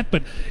as of yet,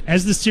 but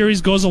as the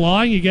series goes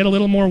along, you get a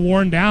little more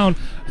worn down.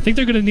 I think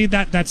they're going to need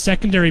that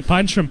secondary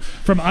punch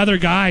from other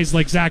guys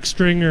like Zach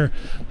Stringer,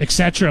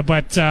 etc.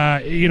 But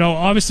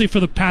obviously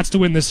for the Pats to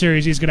win this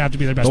series, he's going to have to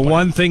be their best player.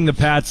 One thing the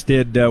Pats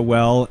did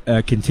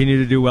continue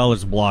to do well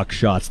is block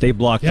shots. They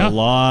blocked a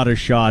lot of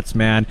shots,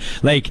 man.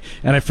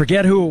 And I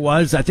forget who it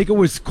was. I think it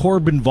was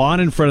Corbin Vaughn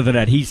in front of the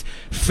net. He's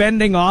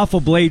fending off a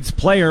Blades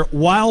player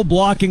while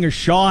blocking a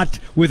shot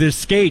with his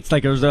skates.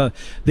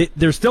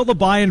 There's still the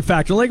buy-in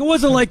factor. It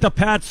wasn't like the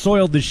Pats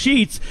soiled the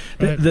sheets.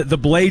 The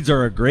Blades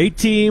are a great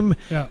team,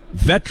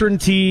 veteran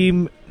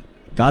team.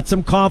 got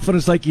some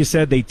confidence, like you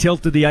said. They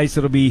tilted the ice.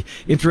 It'll be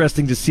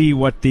interesting to see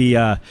what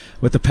the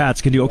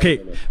Pats can do. Okay,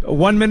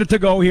 1 minute to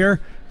go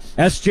here.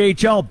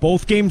 SJHL,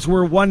 both games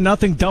were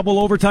 1-0, double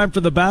overtime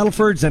for the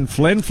Battlefords and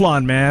Flin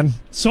Flon, man.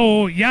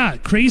 So, yeah,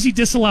 crazy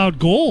disallowed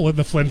goal in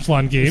the Flin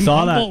Flon game.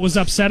 Saw that. Humboldt was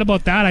upset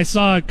about that. I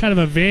saw kind of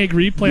a vague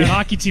replay on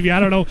Hockey TV. I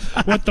don't know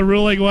what the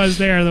ruling was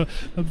there.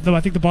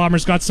 I think the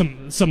Bombers got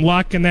some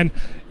luck. And then,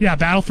 yeah,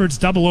 Battleford's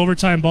double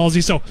overtime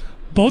ballsy. So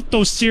both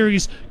those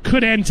series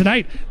could end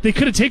tonight. They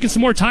could have taken some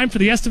more time for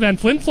the Estevan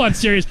Flin Flon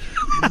series.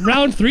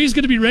 Round 3 is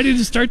going to be ready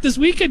to start this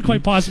weekend,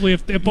 quite possibly,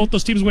 if both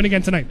those teams win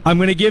again tonight. I'm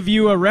going to give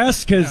you a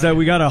rest because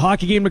we got a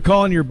hockey game to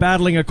call and you're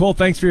battling a cold.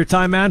 Thanks for your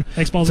time, man.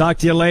 Thanks, Paul. Talk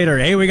to you later.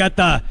 Hey, we got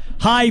the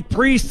high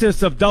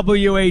priestess of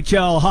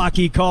WHL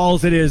hockey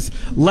calls. It is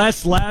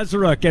Les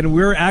Lazaruk, and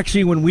we're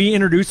actually, when we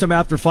introduce him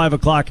after 5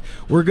 o'clock,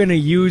 we're going to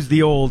use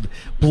the old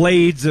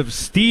Blades of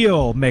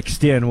Steel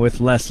mixed in with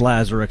Les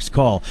Lazaruk's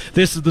call.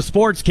 This is the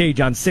Sports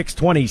Cage on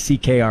 620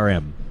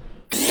 CKRM.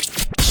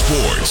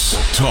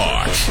 Sports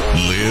talk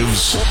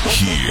lives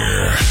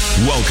here.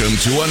 Welcome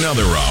to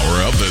another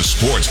hour of the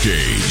Sports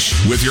Cage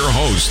with your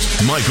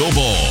host, Michael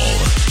Ball.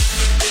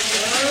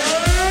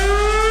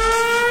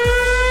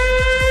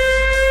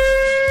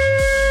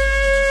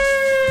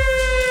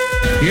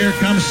 Here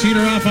comes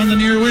Cedoroff on the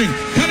near wing.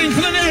 Cutting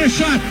for the net, a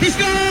shot. He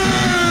scores!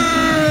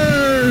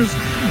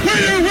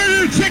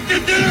 Winner,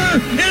 chicken dinner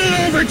in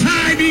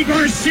overtime.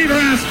 Igor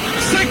Cedoroff's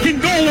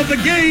second goal of the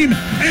game,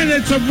 and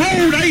it's a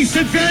road ice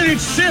advantage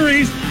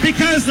series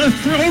because the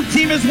road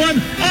team has won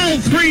all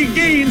 3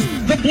 games.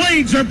 The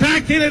Blades are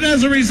back in it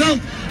as a result,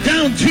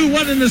 down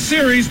 2-1 in the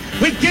series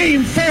with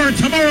Game 4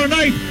 tomorrow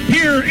night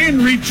here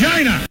in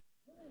Regina.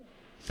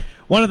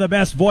 One of the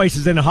best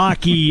voices in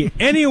hockey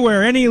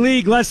anywhere, any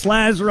league. Les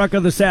Lazaruk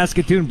of the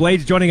Saskatoon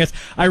Blades joining us.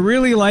 I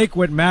really like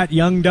what Matt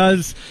Young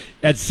does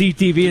at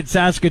CTV at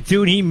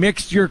Saskatoon. He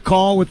mixed your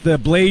call with the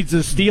Blades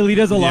of Steel. He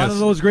does a lot of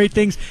those great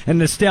things and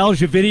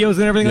nostalgia videos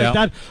and everything like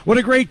that. What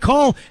a great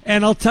call.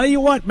 And I'll tell you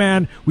what,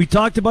 man, we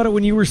talked about it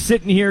when you were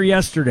sitting here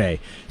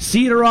yesterday.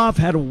 Cedoroff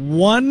had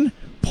 1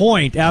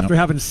 point after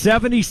having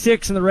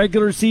 76 in the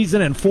regular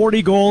season and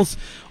 40 goals.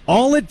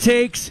 All it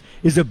takes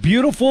is a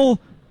beautiful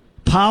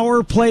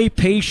power play,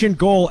 patient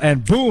goal,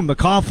 and boom, the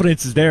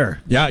confidence is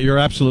there. Yeah, you're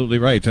absolutely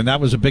right. And that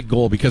was a big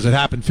goal because it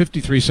happened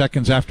 53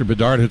 seconds after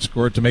Bedard had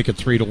scored to make it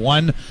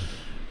 3-1.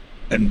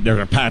 And there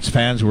are Pats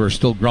fans who are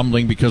still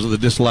grumbling because of the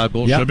disallowed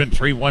goal. Should have been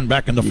 3-1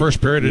 back in the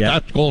first period.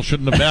 That goal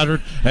shouldn't have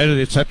mattered,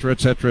 et cetera, et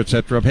cetera, et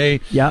cetera.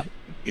 Hey,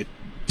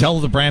 tell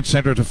the Brandt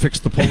Center to fix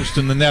the post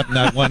in the net in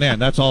that one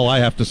end. That's all I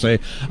have to say.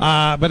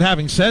 But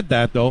having said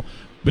that, though,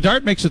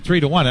 Bedard makes it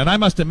 3-1, and I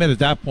must admit at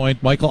that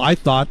point, Michael, I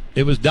thought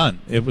it was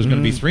done. It was going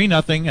to be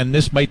 3-0, and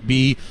this might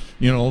be,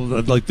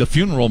 like the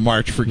funeral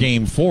march for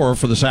Game 4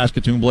 for the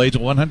Saskatoon Blades, a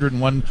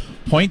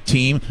 101-point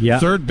team,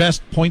 third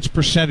best points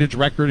percentage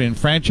record in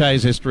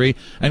franchise history,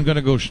 and going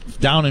to go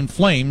down in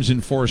flames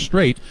in 4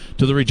 straight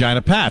to the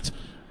Regina Pats.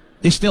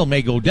 They still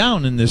may go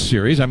down in this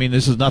series. I mean,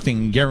 this is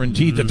nothing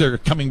guaranteed that they're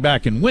coming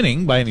back and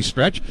winning by any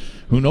stretch.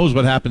 Who knows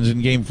what happens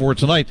in Game 4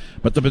 tonight.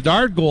 But the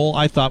Bedard goal,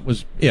 I thought,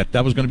 was it.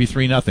 That was going to be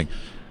 3-0.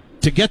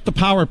 To get the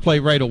power play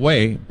right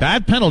away,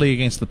 bad penalty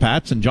against the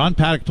Pats, and John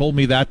Paddock told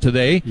me that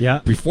today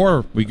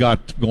before we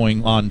got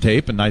going on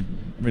tape, and I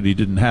really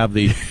didn't have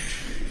the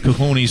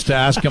cojones to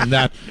ask him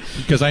that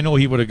because I know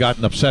he would have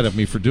gotten upset at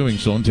me for doing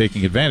so and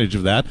taking advantage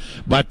of that.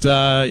 But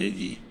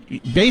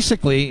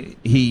basically,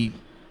 he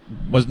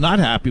was not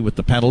happy with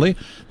the penalty.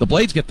 The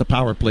Blades get the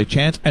power play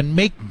chance and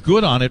make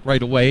good on it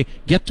right away,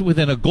 get to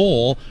within a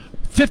goal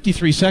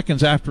 53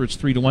 seconds after it's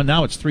 3-1.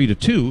 Now it's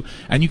 3-2,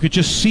 and you could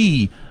just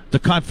see the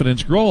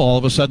confidence grow all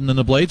of a sudden in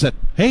the Blades that,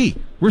 hey,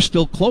 we're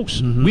still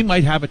close. We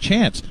might have a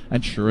chance.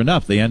 And sure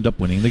enough, they end up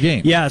winning the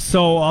game. Yeah,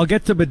 so I'll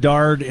get to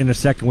Bedard in a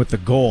second with the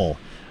goal.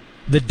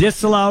 The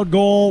disallowed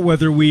goal,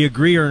 whether we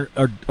agree or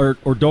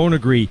don't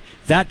agree,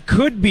 that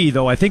could be,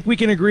 though, I think we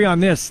can agree on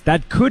this,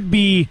 that could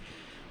be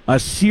a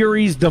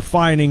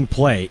series-defining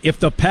play. If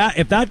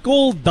that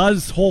goal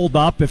does hold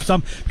up,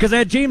 because I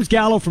had James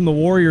Gallo from the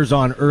Warriors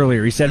on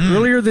earlier. He said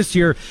earlier this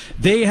year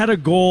they had a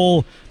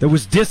goal that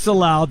was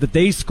disallowed that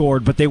they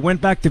scored, but they went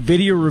back to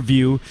video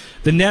review.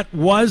 The net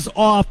was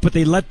off, but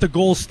they let the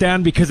goal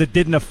stand because it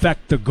didn't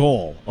affect the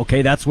goal.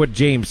 Okay, that's what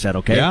James said.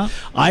 Okay,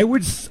 I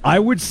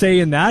would say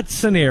in that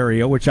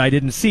scenario, which I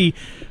didn't see,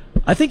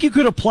 I think you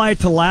could apply it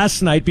to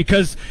last night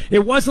because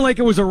it wasn't like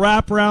it was a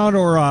wraparound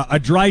or a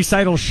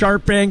Draisaitl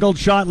sharp-angled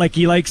shot like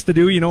he likes to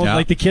do,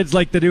 like the kids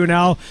like to do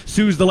now.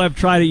 Suzdalev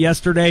tried it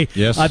yesterday.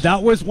 Yes.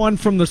 That was one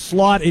from the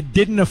slot. It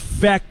didn't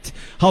affect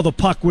how the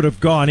puck would have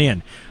gone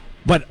in.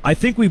 But I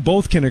think we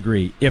both can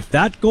agree, if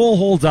that goal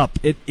holds up,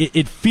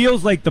 it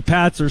feels like the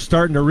Pats are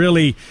starting to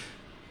really...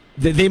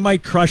 They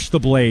might crush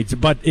the Blades,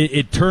 but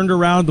it turned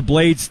around. The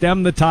Blades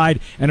stemmed the tide,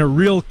 and a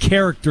real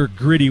character,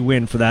 gritty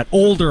win for that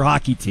older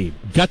hockey team.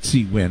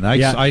 Gutsy win,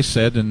 I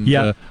said, and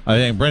I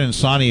think Brendan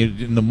Sawney,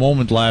 in the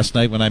moment last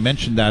night when I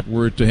mentioned that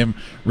word to him,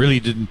 really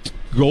didn't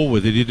go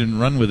with it. He didn't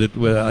run with it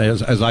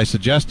as I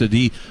suggested.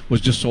 He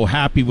was just so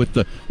happy with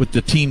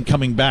the team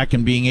coming back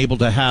and being able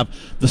to have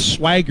the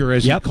swagger,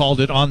 as he called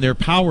it, on their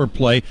power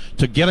play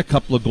to get a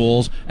couple of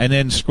goals and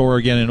then score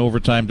again in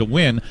overtime to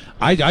win.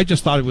 I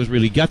just thought it was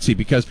really gutsy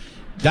because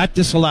that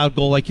disallowed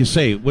goal, like you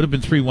say, would have been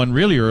 3-1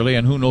 really early,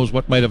 and who knows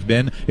what might have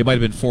been. It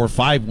might have been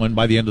 4-5-1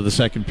 by the end of the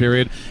second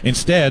period.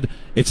 Instead,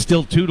 it's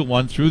still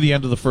 2-1 through the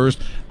end of the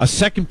first. A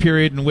second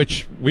period in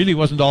which really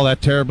wasn't all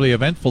that terribly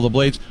eventful. The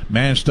Blades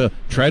managed to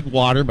tread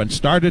water, but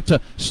started to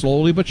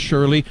slowly but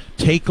surely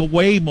take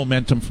away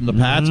momentum from the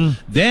Pats.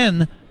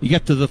 Then you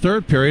get to the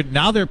third period.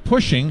 Now they're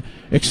pushing,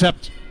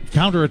 except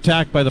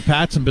counterattack by the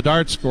Pats, and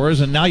Bedard scores,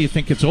 and now you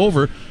think it's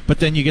over, but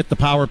then you get the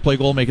power play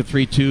goal, make it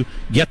 3-2,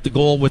 get the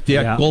goal with the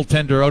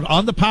goaltender out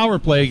on the power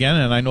play again,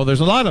 and I know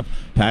there's a lot of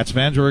Pats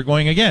fans who are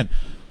going again.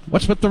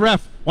 What's with the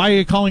ref? Why are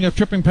you calling a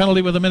tripping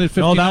penalty with a minute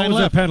 59 left? No, that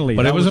was a penalty.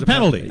 But that it was a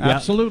penalty. Yeah.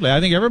 Absolutely. I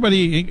think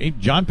everybody,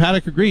 John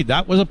Paddock agreed,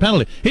 that was a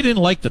penalty. He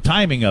didn't like the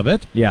timing of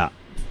it. Yeah.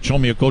 Show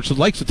me a coach that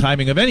likes the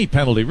timing of any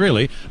penalty,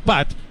 really,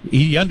 but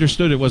he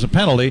understood it was a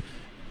penalty.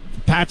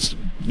 Pats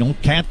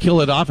can't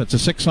kill it off. It's a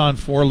 6-on-4.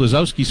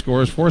 Lazaruk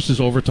scores, forces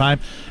overtime,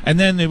 and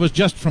then it was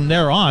just from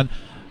there on.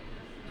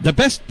 The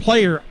best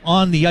player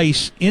on the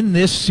ice in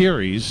this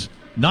series,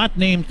 not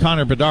named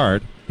Connor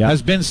Bedard,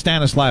 has been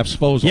Stanislav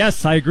Svozil.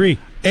 Yes, I agree.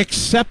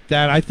 Except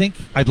that I think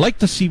I'd like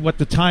to see what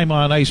the time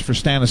on ice for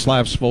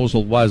Stanislav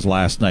Svozil was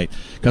last night,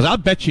 because I'll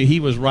bet you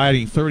he was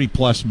riding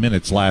 30-plus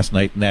minutes last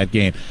night in that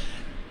game,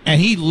 and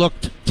he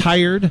looked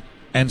tired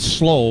and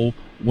slow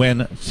when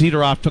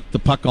Sidorov took the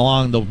puck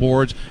along the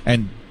boards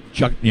and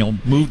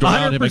moved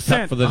around him and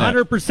cut for the net.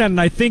 100%, and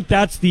I think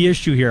that's the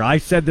issue here. I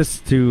said this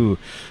to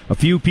a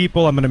few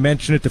people. I'm going to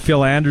mention it to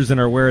Phil Anders in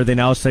our Where Are They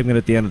Now segment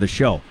at the end of the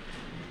show.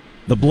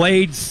 The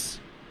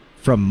Blades,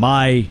 from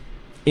my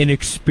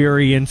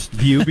inexperienced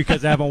view,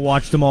 because I haven't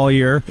watched them all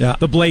year,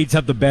 the Blades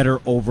have the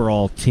better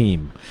overall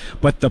team.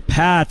 But the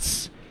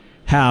Pats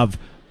have,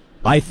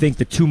 I think,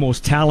 the two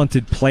most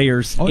talented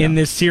players in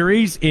this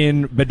series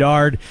in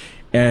Bedard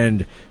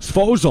and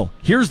Svozil.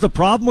 Here's the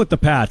problem with the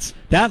Pats.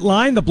 That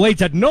line, the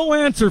Blades had no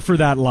answer for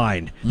that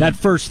line, that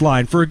first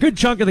line, for a good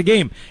chunk of the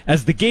game.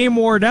 As the game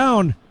wore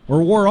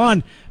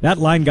on, that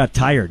line got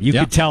tired. You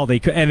could tell they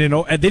could, and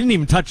they didn't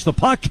even touch the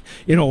puck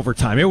in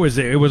overtime. It was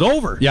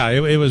over. Yeah,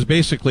 it was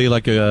basically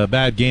like a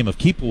bad game of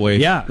keep away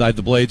by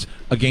the Blades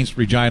against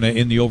Regina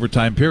in the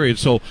overtime period.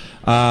 So,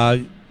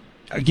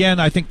 again,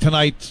 I think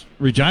tonight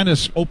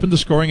Regina's opened the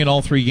scoring in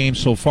all three games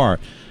so far.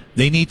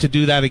 They need to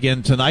do that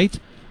again tonight.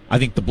 I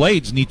think the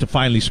Blades need to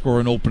finally score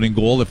an opening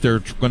goal if they're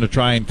going to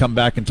try and come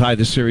back and tie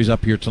this series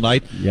up here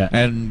tonight. Yeah.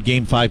 And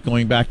Game 5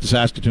 going back to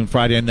Saskatoon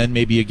Friday, and then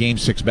maybe a Game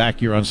 6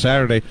 back here on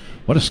Saturday.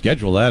 What a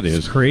schedule that is.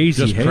 It's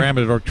crazy. Just cram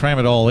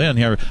it all in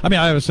here. I mean,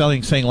 I was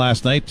saying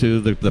last night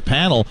to the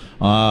panel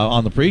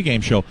on the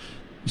pregame show,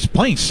 he's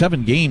playing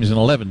 7 games in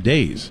 11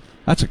 days.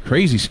 That's a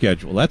crazy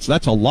schedule. That's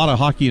a lot of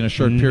hockey in a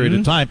short period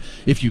of time.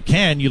 If you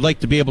can, you'd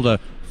like to be able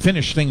to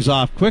finish things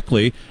off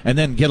quickly and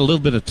then get a little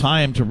bit of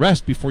time to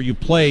rest before you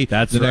play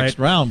next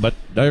round. But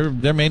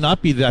there may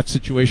not be that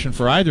situation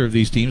for either of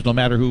these teams, no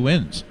matter who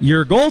wins.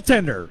 Your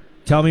goaltender,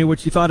 tell me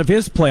what you thought of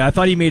his play. I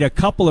thought he made a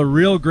couple of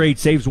real great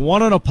saves.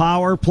 One on a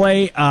power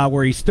play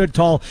where he stood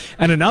tall,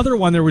 and another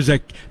one there was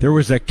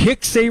a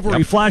kick save where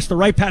he flashed the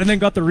right pad and then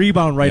got the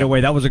rebound right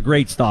away. That was a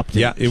great stop too.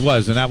 Yeah, it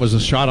was, and that was a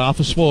shot off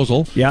of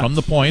Svozil from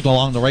the point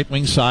along the right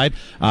wing side.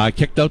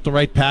 Kicked out the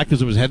right pad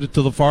because it was headed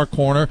to the far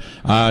corner.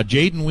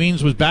 Jaden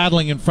Weens was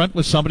battling in front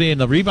with somebody, and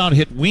the rebound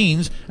hit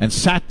Weens and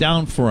sat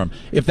down for him.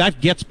 If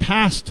that gets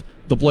past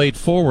the blade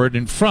forward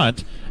in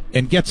front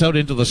and gets out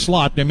into the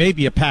slot, there may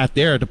be a path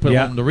there to put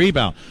home the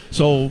rebound.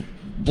 So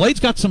Blades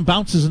got some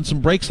bounces and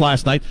some breaks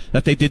last night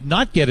that they did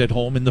not get at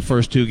home in the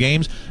first 2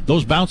 games.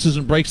 Those bounces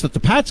and breaks that the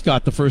Pats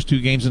got the first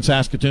 2 games in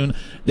Saskatoon,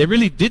 they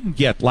really didn't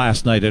get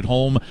last night at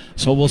home.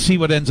 So we'll see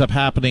what ends up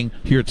happening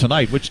here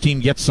tonight. Which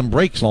team gets some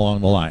breaks along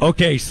the line?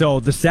 Okay,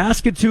 so the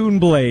Saskatoon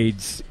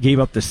Blades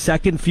gave up the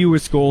second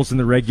fewest goals in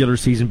the regular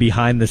season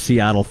behind the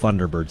Seattle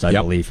Thunderbirds, I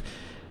believe.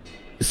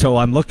 So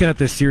I'm looking at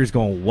this series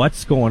going,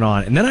 what's going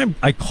on? And then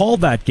I called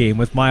that game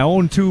with my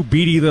own 2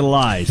 beady little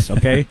eyes,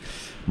 okay?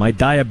 My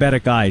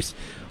diabetic eyes.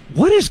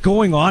 What is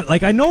going on?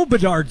 Like, I know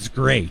Bedard's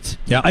great.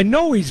 Yeah. I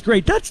know he's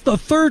great. That's the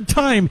 3rd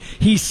time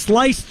he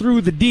sliced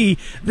through the D.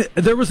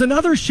 There was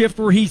another shift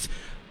where he's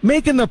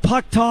making the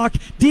puck talk,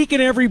 deking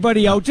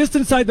everybody out just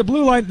inside the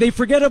blue line. They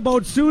forget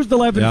about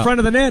Suzdalev in front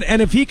of the net,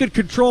 and if he could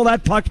control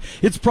that puck,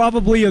 it's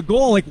probably a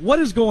goal. Like, what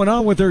is going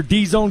on with their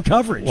D-zone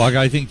coverage? Well,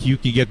 I think you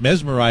can get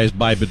mesmerized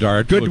by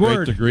Bedard to a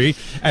great degree.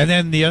 And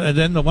then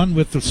the one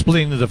with the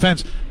splitting the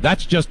defense,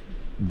 that's just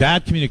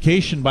bad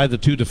communication by the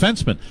 2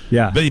 defensemen.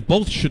 Yeah. They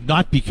both should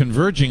not be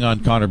converging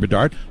on Connor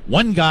Bedard.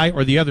 One guy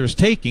or the other is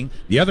taking.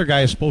 The other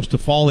guy is supposed to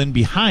fall in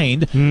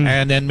behind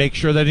and then make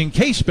sure that in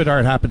case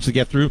Bedard happens to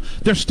get through,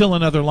 there's still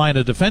another line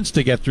of defense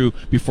to get through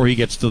before he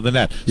gets to the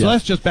net. So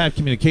that's just bad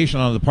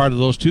communication on the part of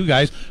those 2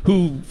 guys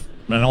who,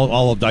 and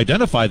I'll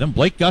identify them.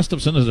 Blake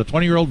Gustafson is a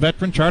 20-year-old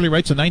veteran. Charlie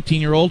Wright's a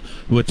 19-year-old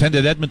who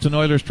attended Edmonton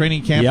Oilers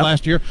training camp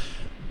last year.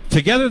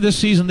 Together this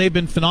season, they've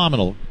been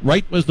phenomenal.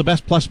 Wright was the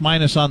best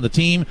plus-minus on the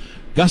team.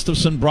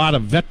 Gustafsson brought a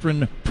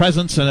veteran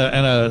presence and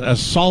a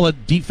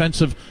solid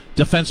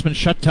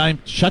defenseman,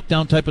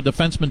 shutdown type of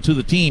defenseman to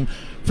the team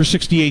for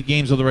 68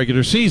 games of the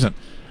regular season.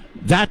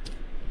 That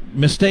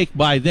mistake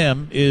by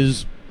them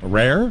is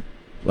rare,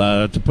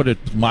 to put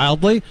it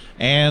mildly,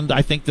 and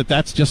I think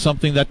that's just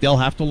something that they'll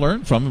have to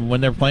learn from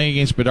when they're playing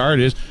against Bedard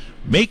is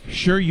make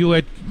sure you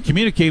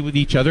communicate with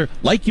each other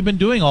like you've been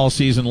doing all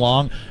season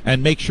long,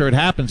 and make sure it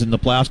happens in the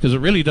playoffs, because it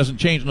really doesn't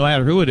change no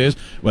matter who it is,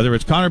 whether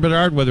it's Connor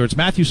Bedard, whether it's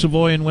Matthew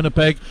Savoy in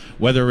Winnipeg,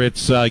 whether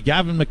it's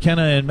Gavin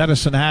McKenna in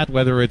Medicine Hat,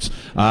 whether it's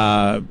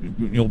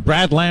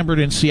Brad Lambert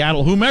in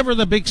Seattle, whomever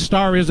the big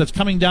star is that's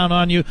coming down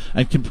on you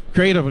and can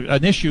create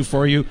an issue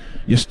for you,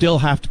 you still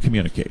have to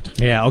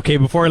communicate. Yeah, okay,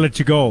 before I let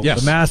you go,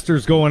 yes. The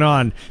Masters going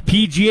on.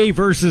 PGA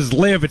versus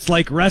LIV. It's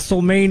like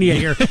WrestleMania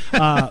here.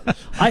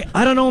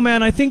 I don't know,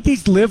 man. I think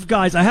these LIV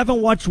guys, I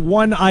haven't watched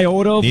one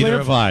iota of Neither LIV.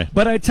 have I.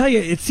 But I tell you,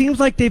 it seems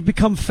like they've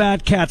become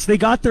fat cats. They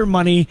got their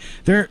money.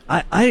 They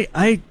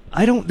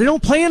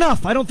don't play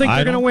enough. I don't think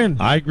they're going to win.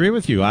 I agree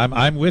with you.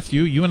 I'm with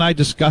you. You and I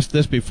discussed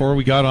this before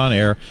we got on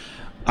air.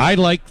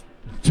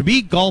 To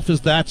me, golf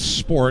is that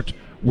sport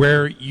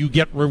where you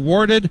get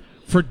rewarded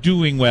for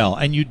doing well,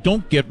 and you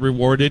don't get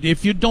rewarded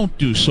if you don't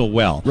do so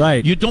well.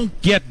 Right. You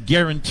don't get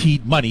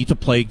guaranteed money to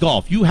play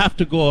golf. You have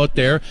to go out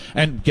there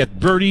and get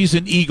birdies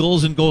and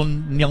eagles and go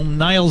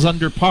miles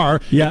under par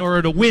in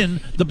order to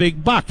win the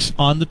big bucks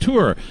on the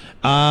tour.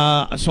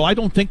 So I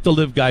don't think the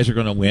LIV guys are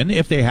going to win.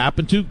 If they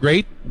happen to,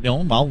 great.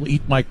 I'll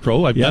eat my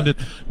crow. I've done it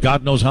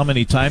God knows how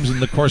many times in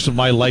the course of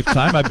my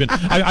lifetime.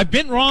 I've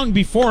been wrong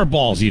before,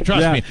 Ballsy.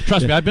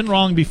 Trust me. I've been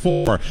wrong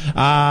before.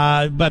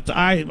 But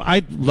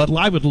I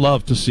would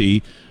love to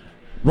see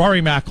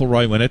Rory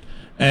McIlroy win it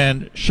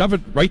and shove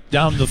it right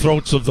down the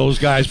throats of those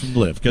guys from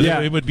LIV, because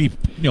it would be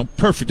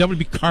perfect. That would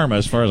be karma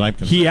as far as I'm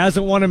concerned. He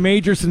hasn't won a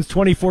major since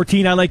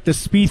 2014. I like the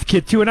Spieth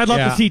kid too, and I'd love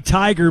to see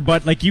Tiger,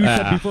 but like you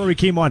said before we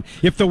came on,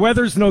 if the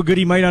weather's no good,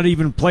 he might not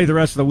even play the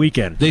rest of the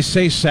weekend. They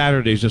say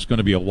Saturday's just going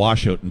to be a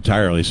washout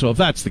entirely, so if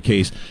that's the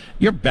case,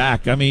 you're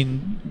back. I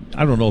mean,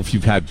 I don't know if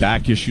you've had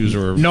back issues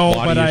or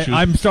body issues.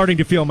 I'm starting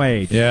to feel my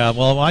age. Yeah,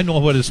 well, I know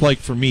what it's like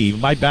for me.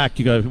 My back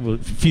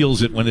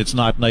feels it when it's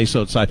not nice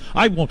outside.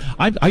 I won't.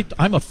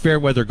 I'm a fair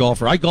weather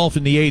golfer. I golf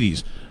in the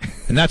 80s,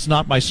 and that's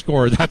not my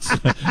score. That's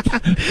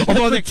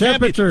although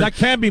that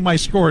can be my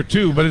score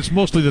too, but it's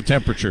mostly the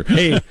temperature.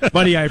 Hey,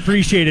 buddy, I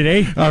appreciate it.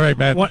 Eh? All right,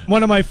 man.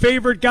 One of my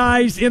favorite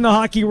guys in the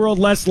hockey world,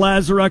 Les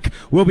Lazaruk.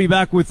 We'll be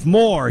back with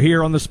more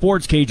here on the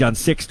Sports Cage on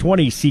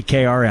 620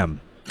 CKRM.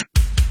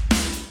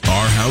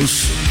 Our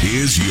house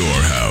is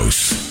your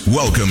house.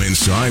 Welcome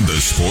inside the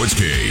Sports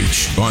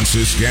Cage on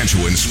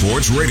Saskatchewan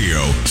Sports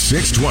Radio,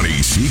 620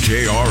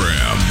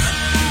 CKRM.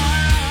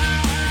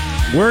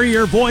 We're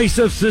your voice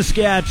of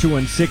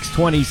Saskatchewan,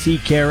 620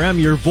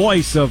 CKRM, your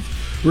voice of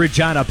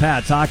Regina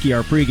Pats Hockey.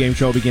 Our pregame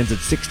show begins at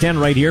 6:10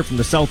 right here from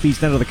the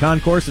southeast end of the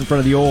concourse in front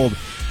of the old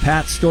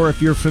Pat store,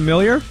 if you're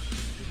familiar.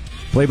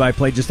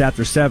 Play-by-play just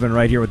after 7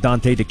 right here with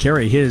Dante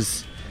DeCarry.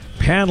 His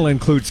panel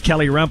includes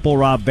Kelly Rempel,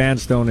 Rob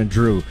Vanstone, and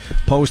Drew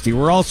Posty.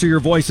 We're also your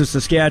voice of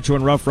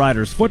Saskatchewan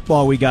Roughriders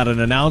football. We got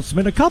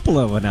a couple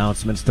of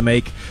announcements to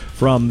make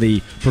from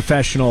the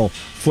professional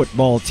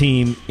football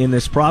team in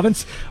this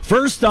province.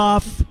 First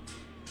off,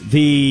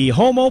 the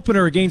home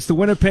opener against the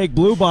Winnipeg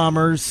Blue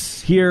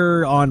Bombers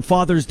here on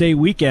Father's Day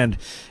weekend.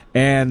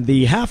 And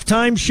the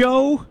halftime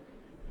show,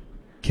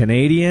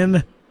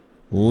 Canadian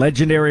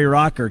legendary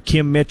rocker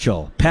Kim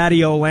Mitchell.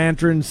 Patio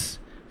lanterns,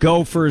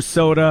 Gophers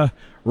soda,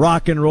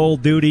 rock and roll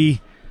duty.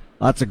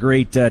 Lots of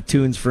great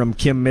tunes from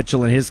Kim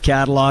Mitchell in his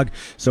catalog.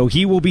 So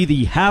he will be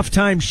the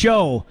halftime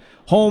show,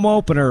 home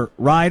opener,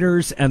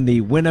 Riders and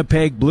the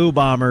Winnipeg Blue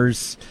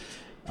Bombers.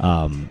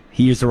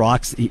 He used to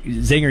rock.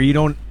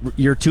 Zinger,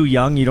 you're too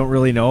young, you don't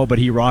really know, but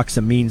he rocks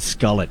a mean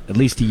skullet. At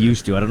least he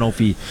used to. I don't know if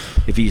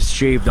he's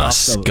shaved off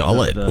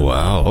skullet.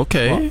 Wow,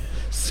 okay.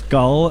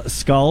 Well,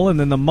 skull, and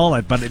then the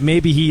mullet. But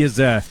maybe he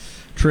has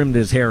trimmed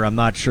his hair. I'm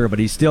not sure, but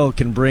he still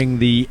can bring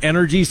the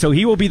energy. So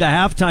he will be the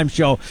halftime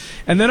show,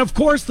 and then of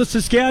course the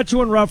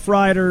Saskatchewan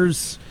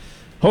Roughriders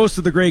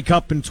hosted the Grey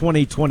Cup in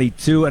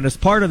 2022, and as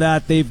part of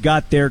that, they've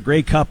got their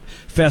Grey Cup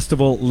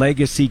Festival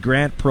Legacy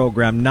Grant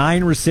Program.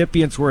 9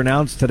 recipients were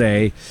announced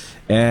today,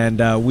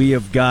 and we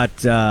have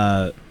got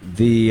now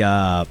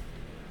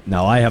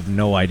I have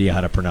no idea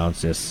how to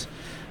pronounce this.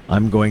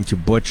 I'm going to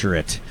butcher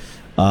it.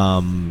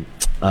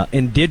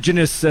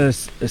 Indigenous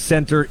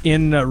Center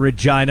in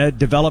Regina,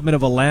 development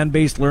of a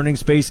land-based learning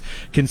space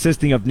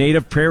consisting of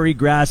native prairie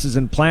grasses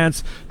and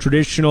plants,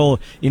 traditional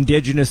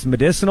indigenous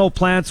medicinal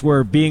plants,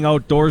 where being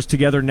outdoors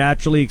together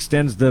naturally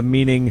extends the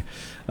meaning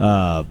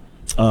of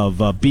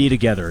be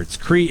together. It's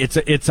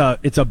a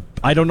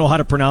I don't know how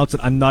to pronounce it.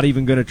 I'm not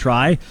even going to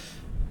try.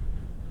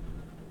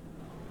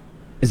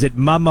 Is it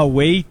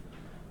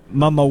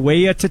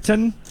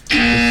Mamawayatitan?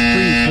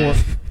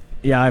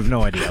 Yeah, I have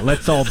no idea.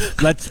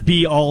 Let's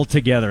be all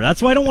together.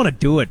 That's why I don't want to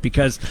do it,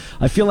 because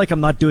I feel like I'm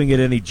not doing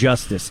it any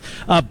justice.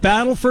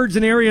 Battleford's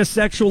an area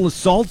sexual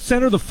assault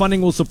center. The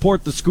funding will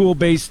support the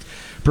school-based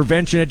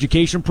prevention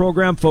education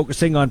program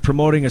focusing on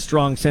promoting a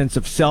strong sense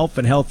of self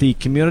and healthy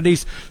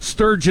communities.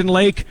 Sturgeon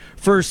Lake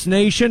First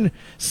Nation,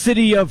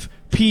 City of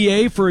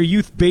PA for a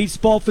youth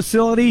baseball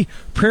facility.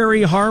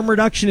 Prairie harm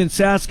reduction in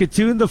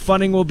Saskatoon. The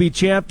funding will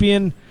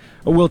champion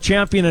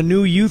a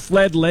new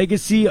youth-led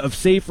legacy of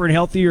safer and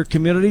healthier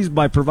communities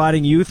by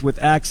providing youth with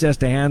access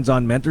to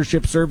hands-on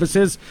mentorship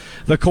services.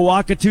 The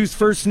Kawakatus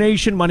First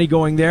Nation, money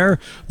going there.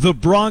 The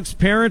Bronx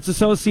Parents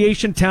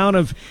Association, town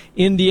of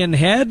Indian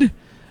Head.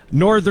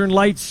 Northern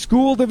Lights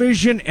School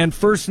Division, and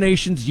First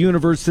Nations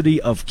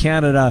University of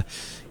Canada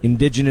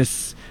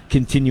Indigenous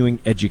Continuing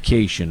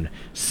Education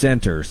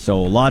Center.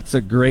 So lots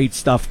of great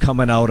stuff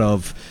coming out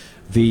of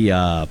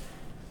the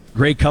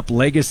Grey Cup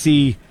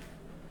Legacy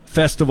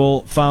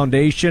Festival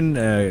Foundation,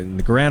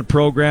 the grant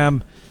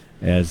program,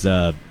 as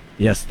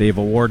they've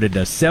awarded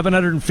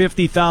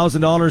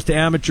 $750,000 to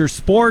amateur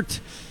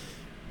sport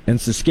and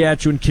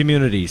Saskatchewan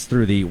communities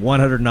through the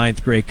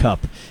 109th Grey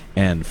Cup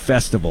and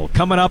Festival.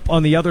 Coming up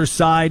on the other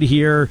side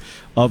here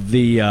of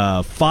the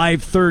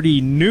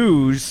 5:30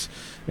 news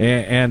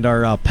and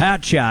our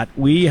Pat Chat,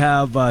 we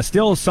have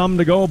still some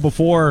to go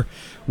before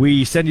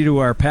we send you to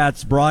our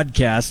Pat's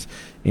broadcast.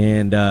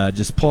 And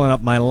just pulling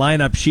up my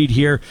lineup sheet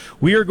here,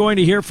 we are going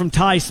to hear from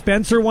Ty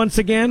Spencer once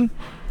again.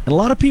 And a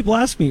lot of people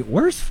ask me,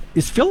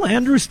 is Phil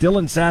Andrews still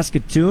in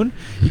Saskatoon?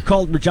 He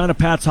called Regina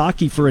Pats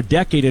hockey for a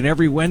decade, and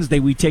every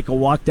Wednesday we take a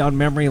walk down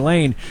memory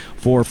lane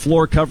for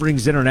Floor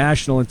Coverings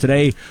International. And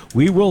today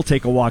we will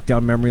take a walk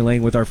down memory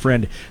lane with our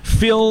friend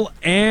Phil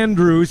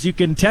Andrews. You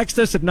can text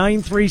us at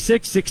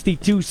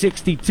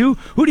 936-6262.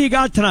 Who do you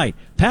got tonight?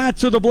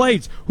 Pats or the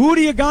Blades? Who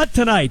do you got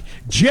tonight?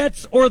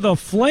 Jets or the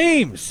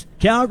Flames?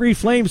 Calgary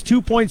Flames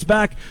 2 points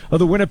back of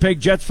the Winnipeg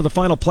Jets for the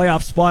final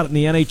playoff spot in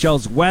the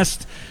NHL's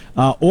West.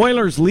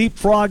 Oilers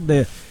leapfrogged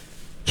the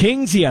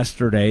Kings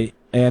yesterday,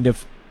 and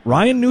if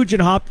Ryan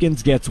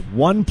Nugent-Hopkins gets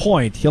 1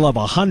 point, he'll have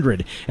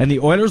 100, and the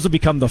Oilers will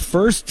become the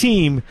first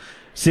team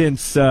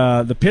since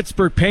the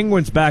Pittsburgh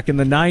Penguins back in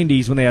the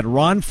 90s when they had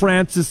Ron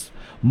Francis,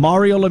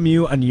 Mario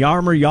Lemieux, and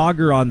Jaromir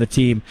Jagr on the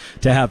team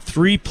to have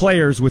 3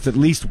 players with at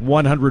least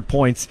 100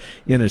 points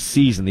in a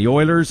season. The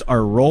Oilers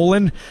are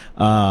rolling.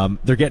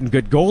 They're getting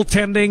good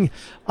goaltending.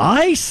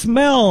 I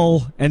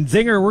smell, and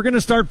Zinger, we're going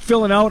to start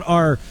filling out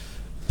our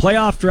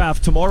playoff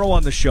draft tomorrow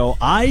on the show.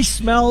 I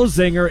smell,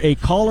 Zinger, a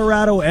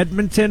Colorado,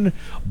 Edmonton,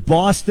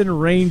 Boston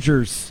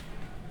Rangers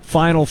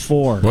Final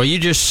Four. Well, you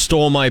just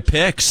stole my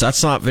picks.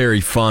 That's not very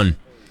fun.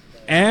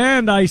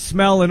 And I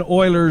smell an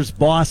Oilers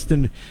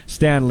Boston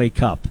Stanley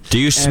Cup. Do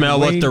you smell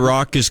what The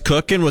Rock is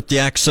cooking with the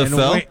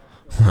XFL?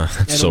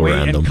 That's so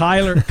random. And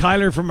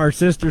Kyler from our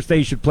sister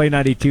station, Play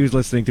 92, is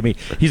listening to me.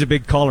 He's a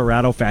big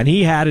Colorado fan.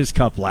 He had his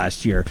cup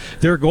last year.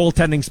 Their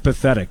goaltending's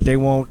pathetic. They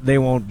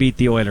won't beat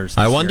the Oilers.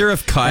 I wonder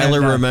if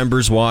Kyler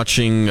remembers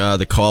watching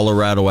the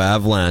Colorado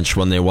Avalanche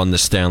when they won the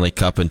Stanley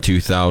Cup in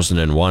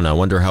 2001. I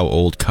wonder how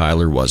old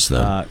Kyler was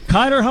then.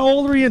 Kyler, how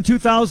old were you in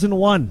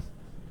 2001?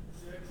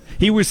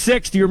 He was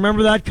 6. Do you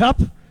remember that cup?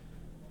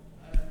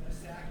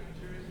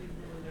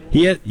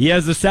 He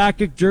has the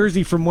Sakic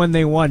jersey from when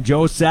they won.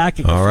 Joe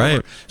Sakic. All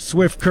right.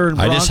 Swift Current.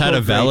 I just had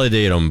to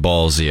validate him,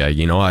 ballsy. I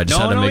just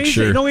had to make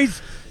sure. No,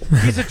 he's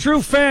a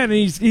true fan.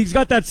 He's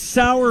got that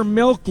sour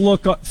milk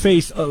look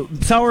face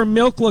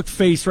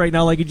right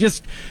now, like he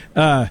just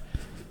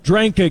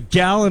drank a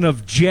gallon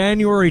of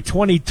January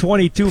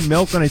 2022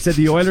 milk when I said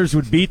the Oilers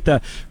would beat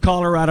the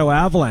Colorado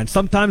Avalanche.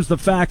 Sometimes the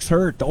facts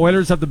hurt. The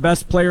Oilers have the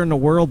best player in the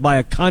world by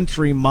a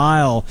country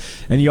mile,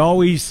 and you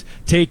always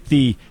take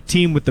the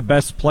team with the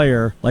best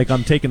player, like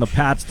I'm taking the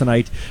Pats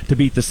tonight, to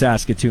beat the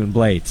Saskatoon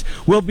Blades.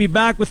 We'll be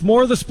back with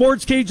more of the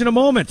Sports Cage in a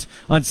moment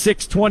on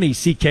 620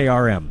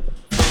 CKRM.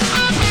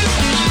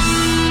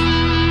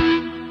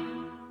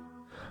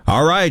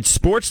 All right,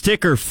 Sports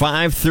Ticker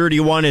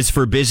 531 is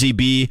for Busy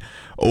Bee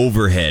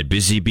Overhead.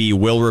 Busy Bee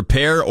will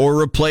repair or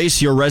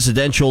replace your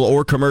residential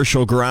or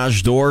commercial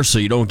garage door so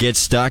you don't get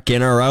stuck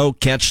in or out.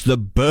 Catch the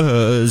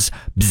buzz.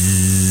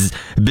 Bzzz.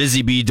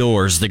 Busy Bee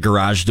Doors, the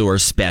garage door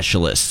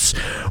specialists.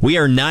 We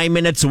are 9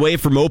 minutes away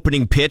from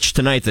opening pitch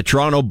tonight. The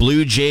Toronto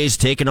Blue Jays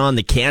taking on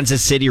the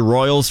Kansas City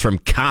Royals from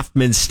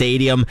Kauffman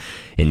Stadium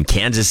in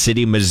Kansas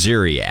City,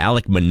 Missouri.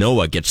 Alek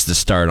Manoah gets the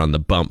start on the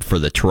bump for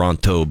the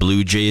Toronto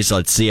Blue Jays.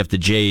 Let's see if the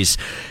Jays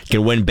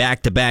can win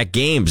back-to-back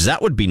games.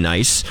 That would be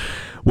nice.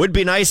 Would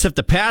be nice if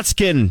the Pats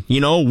can,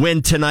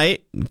 win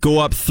tonight, go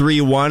up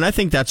 3-1. I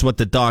think that's what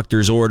the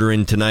doctor's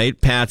ordering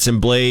tonight. Pats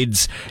and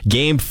Blades,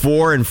 Game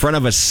 4 in front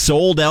of a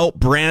sold-out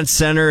Brandt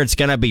Center. It's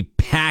going to be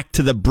packed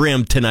to the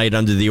brim tonight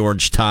under the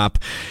orange top.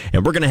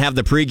 And we're going to have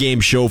the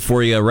pregame show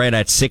for you right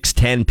at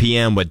 6:10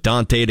 p.m. with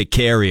Dante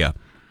DeCaria.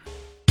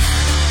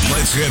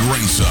 Let's head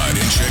ringside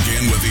and check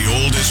in with the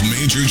oldest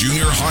major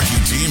junior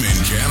hockey team in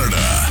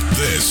Canada.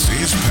 This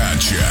is Pat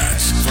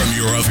Chats from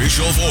your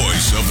official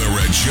voice of the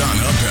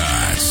Regina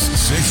Pats,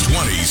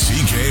 620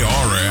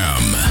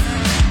 CKRM.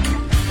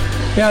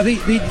 Yeah, they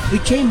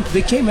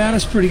came at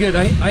us pretty good.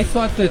 I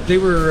thought that they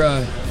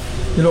were,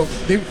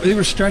 they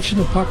were stretching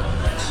the puck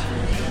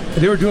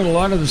they were doing a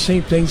lot of the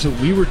same things that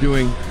we were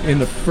doing in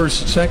the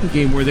first and second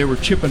game, where they were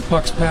chipping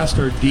pucks past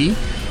our D,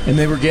 and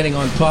they were getting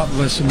on top of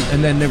us,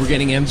 and then they were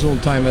getting end zone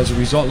time as a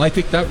result. And I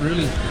think that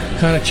really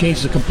kind of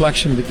changed the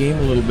complexion of the game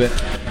a little bit.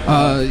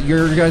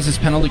 Your guys'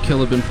 penalty kill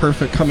had been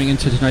perfect coming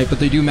into tonight, but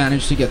they do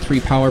manage to get 3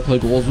 power play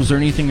goals. Was there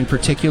anything in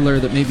particular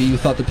that maybe you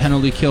thought the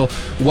penalty kill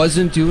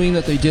wasn't doing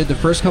that they did the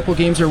first couple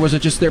games, or was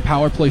it just their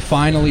power play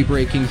finally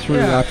breaking through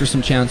after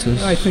some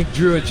chances? I think,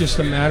 Drew, it's just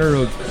a matter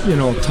of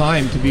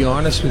time, to be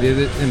honest with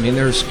you. I mean,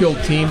 they're a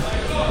skilled team,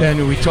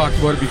 and we talked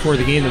about it before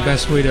the game. The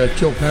best way to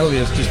kill penalty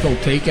is just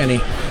don't take any.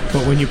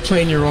 But when you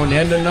play in your own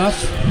end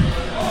enough,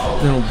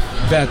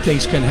 bad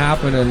things can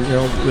happen, and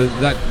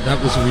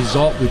that was a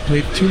result. We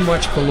played too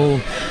much below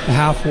the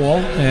half wall,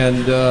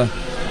 and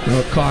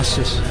it cost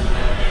us.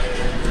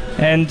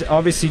 And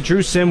obviously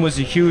Drew Sim was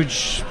a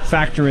huge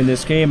factor in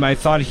this game. I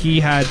thought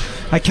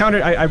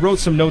I wrote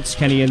some notes,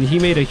 Kenny, and he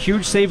made a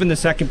huge save in the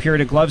second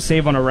period, a glove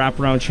save on a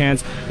wraparound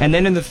chance. And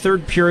then in the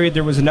third period,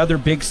 there was another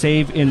big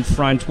save in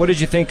front. What did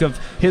you think of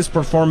his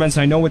performance?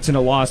 I know it's in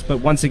a loss, but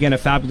once again, a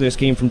fabulous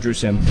game from Drew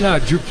Sim. Yeah,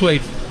 Drew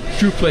played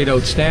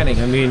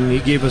outstanding. I mean, he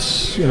gave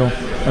us,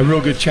 a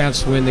real good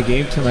chance to win the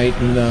game tonight,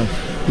 and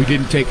we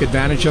didn't take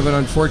advantage of it,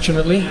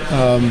 unfortunately.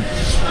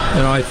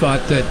 I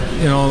thought that,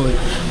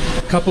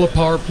 a couple of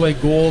power play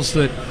goals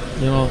that,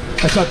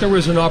 I thought there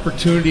was an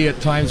opportunity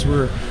at times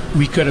where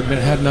we could have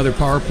had another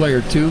power play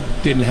or two.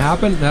 Didn't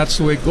happen. That's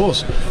the way it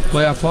goes.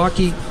 Playoff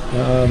hockey,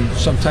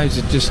 sometimes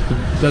it just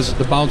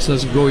the bounce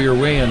doesn't go your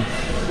way, and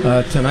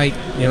tonight,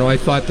 I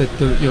thought that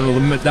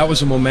that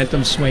was a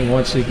momentum swing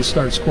once they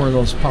start scoring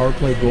those power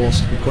play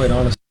goals, to be quite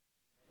honest.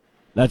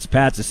 That's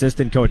Pat's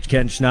assistant coach,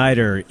 Ken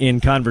Schneider, in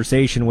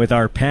conversation with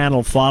our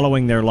panel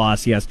following their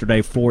loss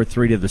yesterday,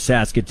 4-3 to the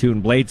Saskatoon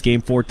Blades. Game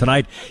 4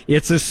 tonight.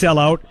 It's a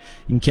sellout.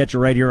 You can catch it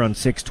right here on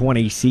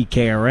 620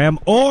 CKRM,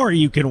 or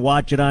you can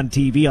watch it on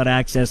TV on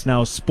Access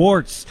Now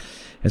Sports,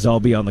 as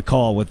I'll be on the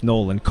call with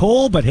Nolan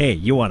Cole. But hey,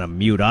 you want to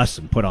mute us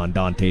and put on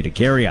Dante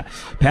DeCaria.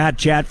 Pat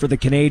Chat for the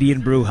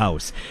Canadian Brew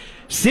House.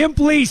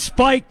 Simply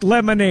Spiked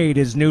Lemonade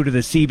is new to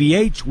the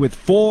CBH with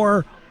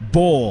 4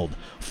 bold,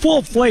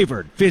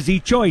 full-flavored, fizzy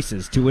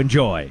choices to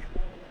enjoy.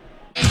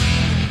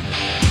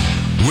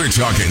 We're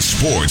talking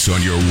sports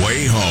on your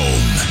way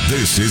home.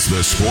 This is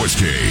the Sports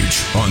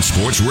Cage on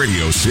Sports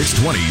Radio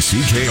 620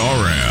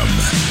 CKRM.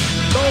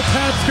 Go,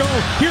 Pats, go.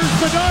 Here's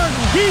Bedard.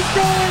 He's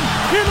going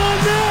in on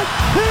net.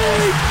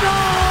 He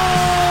scores!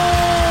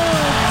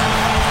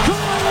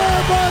 Connor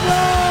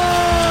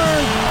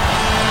Bedard!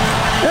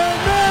 And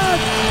that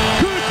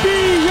could be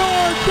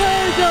your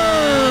dagger!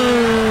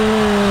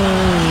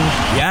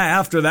 Yeah,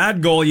 after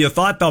that goal, you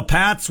thought the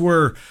Pats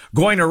were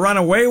going to run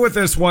away with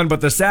this one,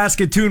 but the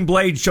Saskatoon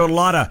Blades showed a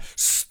lot of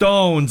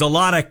stones, a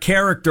lot of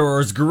character, or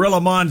as Gorilla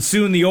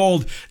Monsoon, the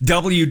old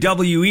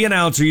WWE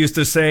announcer, used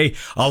to say,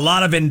 a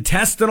lot of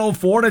intestinal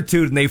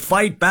fortitude, and they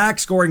fight back,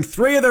 scoring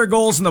 3 of their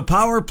goals in the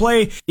power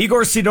play.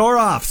 Igor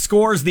Sidorov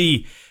scores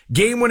the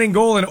game-winning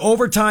goal in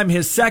overtime,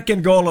 his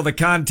second goal of the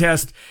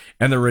contest,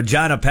 and the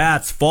Regina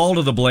Pats fall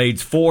to the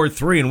Blades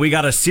 4-3, and we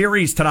got a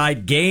series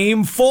tonight,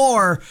 Game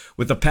 4,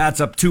 with the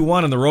Pats up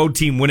 2-1 and the road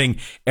team winning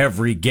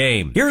every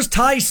game. Here's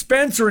Ty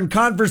Spencer in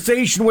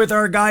conversation with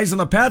our guys on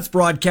the Pats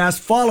broadcast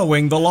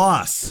following the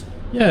loss.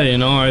 Yeah,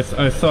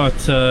 I thought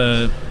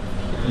the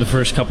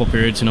first couple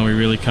periods, we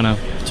really kind of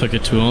took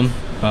it to them.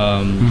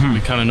 We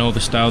kind of know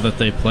the style that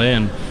they play,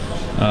 and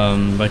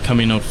by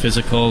coming out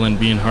physical and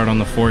being hard on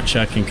the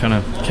forecheck and kind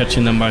of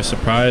catching them by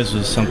surprise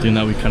was something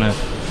that we kind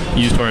of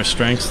used to our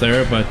strengths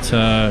there. But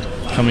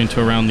coming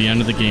to around the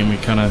end of the game, we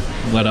kind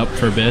of let up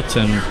for a bit,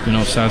 and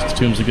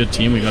Saskatoon's a good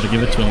team. We got to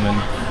give it to them,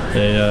 and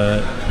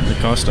they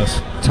cost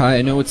us. Ty,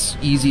 I know it's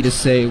easy to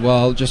say,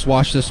 well, just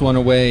wash this one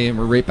away and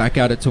we're right back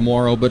at it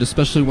tomorrow, but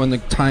especially when the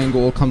tying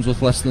goal comes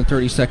with less than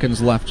 30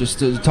 seconds left, just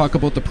to talk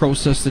about the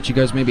process that you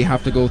guys maybe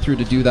have to go through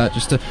to do that,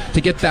 just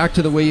to get back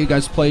to the way you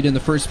guys played in the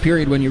first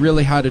period when you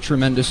really had a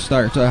tremendous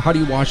start. How do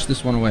you wash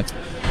this one away?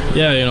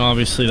 Yeah,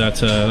 obviously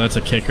that's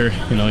a kicker.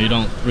 You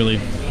don't really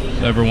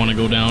ever want to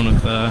go down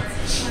with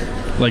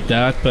like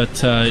that, but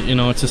it's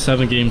a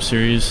 7-game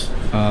series.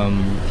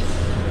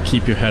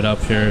 Keep your head up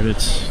here.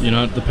 It's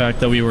the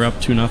fact that we were up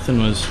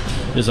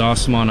 2-0 is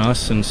awesome on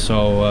us, and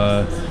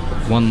so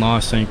one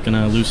loss ain't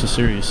gonna lose the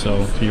series.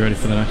 So be ready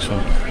for the next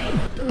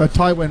one.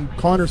 Ty, when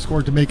Connor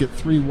scored to make it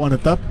 3-1,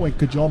 at that point,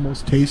 could you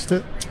almost taste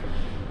it?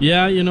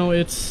 Yeah,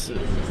 it's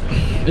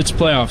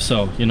playoffs,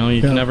 so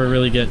you can never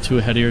really get too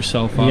ahead of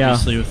yourself.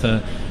 Obviously, with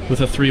a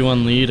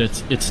 3-1 lead,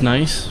 it's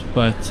nice,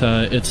 but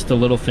it's the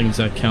little things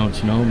that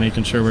count.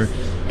 Making sure we're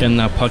getting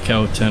that puck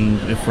out, and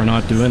if we're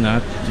not doing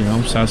that,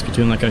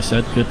 Saskatoon, like I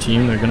said, good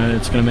team.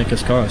 It's gonna make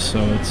us cost. So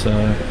it's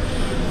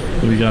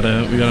we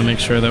gotta make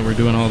sure that we're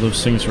doing all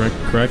those things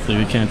correctly.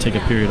 We can't take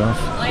a period off.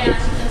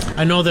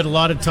 I know that a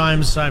lot of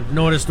times I've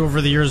noticed over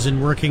the years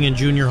in working in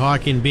junior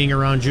hockey and being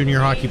around junior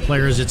hockey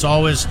players, it's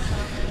always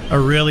a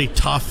really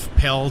tough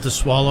pill to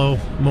swallow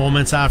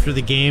moments after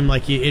the game.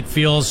 Like, it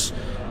feels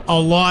a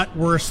lot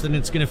worse than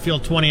it's going to feel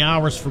 20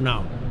 hours from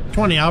now.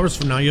 20 hours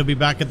from now, you'll be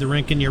back at the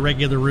rink in your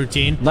regular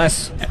routine.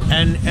 Less.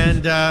 And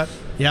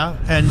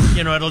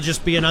it'll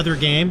just be another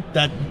game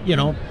that,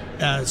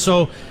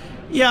 so,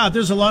 yeah,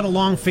 there's a lot of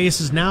long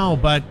faces now,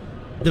 but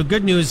the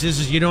good news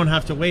is you don't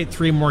have to wait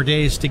 3 more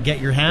days to get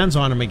your hands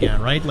on them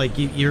again, right? Like,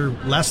 you're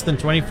less than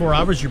 24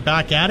 hours, you're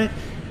back at it.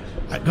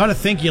 I got to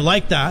think you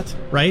like that,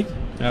 right?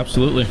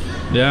 Absolutely.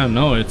 Yeah,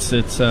 no, it's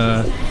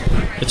a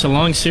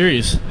long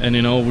series, and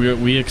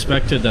we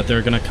expected that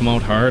they're going to come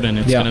out hard, and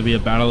it's going to be a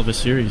battle of a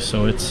series.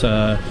 So it's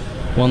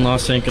one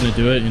loss ain't going to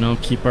do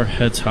it. Keep our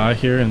heads high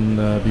here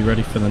and be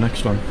ready for the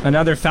next one.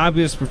 Another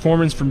fabulous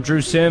performance from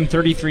Drew Sim,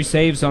 33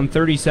 saves on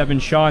 37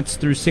 shots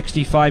through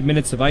 65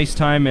 minutes of ice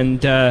time,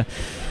 and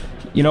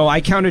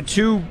I counted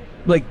 2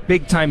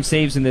 big time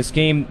saves in this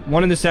game.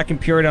 One in the second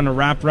period on a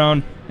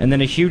wraparound, and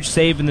then a huge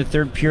save in the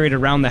third period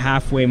around the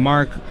halfway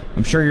mark.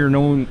 I'm sure you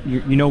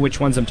know which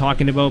ones I'm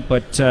talking about,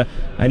 but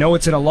I know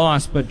it's in a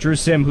loss. But Drew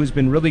Sim, who's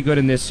been really good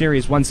in this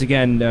series, once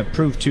again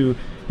proved to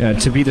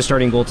be the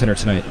starting goaltender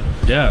tonight.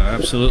 Yeah,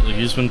 absolutely.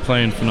 He's been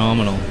playing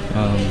phenomenal.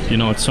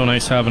 It's so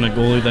nice having a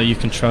goalie that you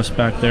can trust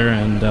back there,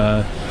 and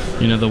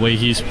the way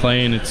he's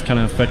playing, it's kind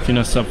of affecting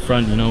us up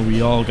front.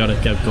 We all got to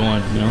get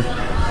going.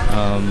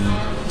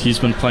 He's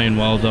been playing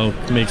well, though,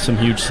 makes some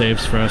huge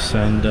saves for us,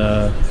 and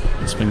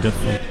it's been good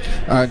for him.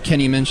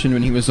 Kenny mentioned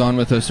when he was on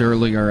with us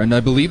earlier, and I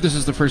believe this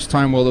is the first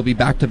time there'll be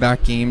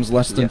back-to-back games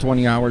less than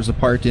 20 hours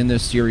apart in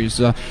this series.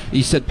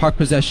 He said puck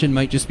possession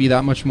might just be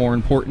that much more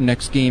important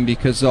next game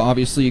because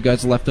obviously you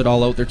guys left it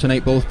all out there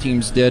tonight. Both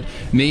teams did.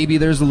 Maybe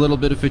there's a little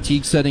bit of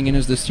fatigue setting in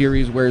as the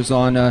series wears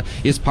on.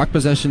 Is puck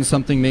possession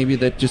something maybe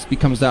that just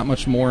becomes that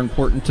much more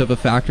important of a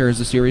factor as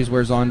the series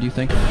wears on, do you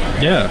think?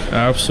 Yeah,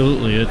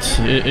 absolutely.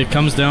 It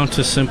comes down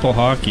to simple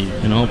hockey.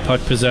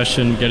 Puck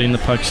possession, getting the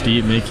pucks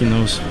deep, making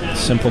those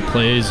simple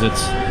plays.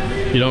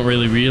 You don't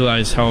really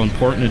realize how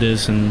important it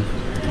is, and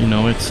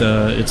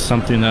it's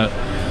something that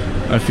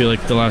I feel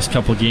like the last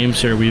couple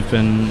games here we've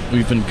been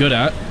good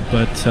at,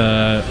 but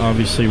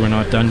obviously we're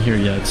not done here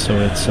yet. So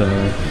it's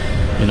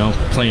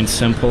playing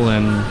simple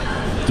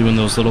and doing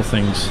those little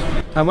things.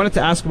 I wanted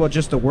to ask about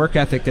just the work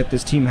ethic that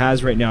this team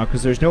has right now,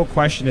 because there's no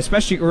question,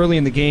 especially early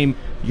in the game,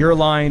 your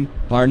line,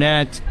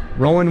 Barnett,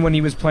 Rowan when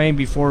he was playing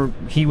before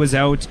he was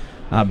out.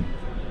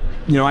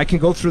 I can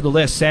go through the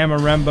list. Sam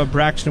Aremba,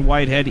 Braxton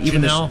Whitehead,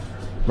 even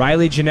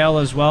Riley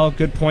Janelle as well.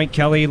 Good point,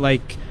 Kelly.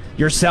 Like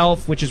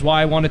yourself, which is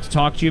why I wanted to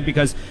talk to you,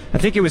 because I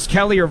think it was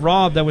Kelly or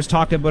Rob that was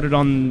talking about it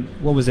on,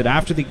 what was it,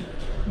 after the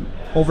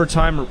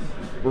overtime?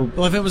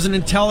 Well, if it was an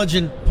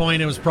intelligent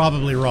point, it was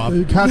probably Rob.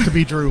 It had to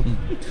be Drew.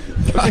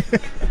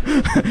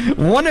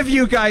 One of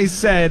you guys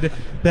said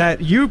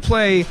that you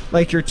play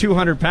like you're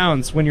 200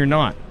 pounds when you're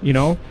not,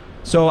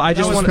 So I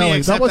just want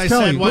to... That was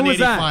Kelly. Who was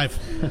that?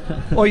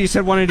 Oh, you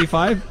said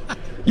 185?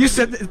 You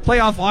said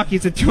playoff hockey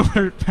is a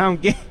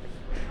 200-pound game.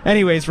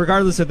 Anyways,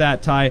 regardless of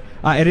that, Ty,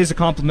 it is a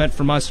compliment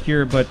from us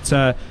here,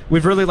 but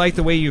we've really liked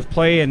the way you've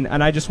played,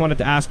 and I just wanted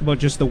to ask about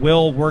just the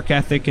will, work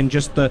ethic, and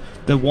just the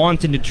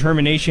want and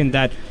determination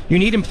that you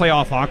need in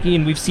playoff hockey,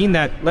 and we've seen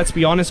that, let's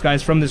be honest,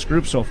 guys, from this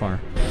group so far.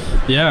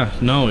 Yeah,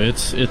 no,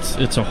 it's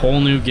a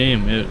whole new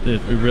game.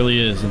 It really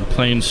is, and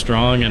playing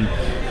strong and,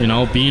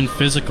 being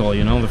physical.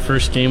 The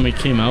first game we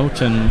came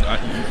out and,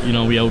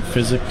 we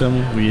out-physicked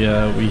them. We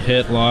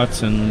hit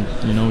lots and,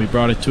 we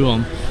brought it to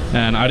them,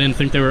 and I didn't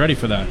think they were ready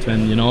for that.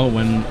 And,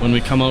 when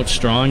we come out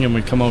strong and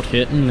we come out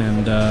hitting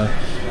and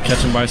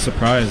catch them by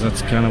surprise,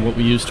 that's kind of what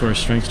we use to our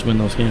strengths to win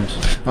those games.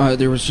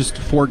 There was just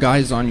 4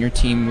 guys on your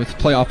team with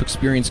playoff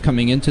experience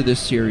coming into this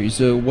series.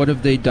 What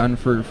have they done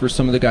for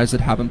some of the guys that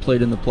haven't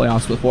played in the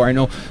playoffs before? I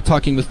know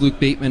talking with Luke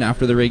Bateman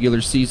after the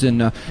regular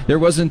season, it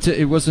wasn't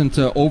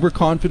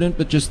overconfident,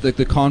 but just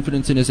the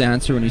confidence in his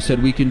answer when he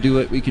said, we can do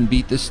it, we can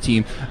beat this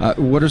team.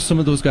 What are some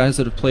of those guys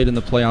that have played in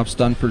the playoffs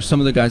done for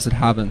some of the guys that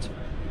haven't?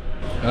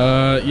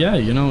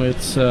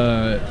 It's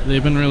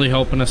they've been really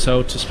helping us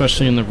out,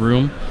 especially in the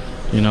room.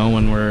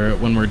 When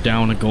we're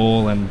down a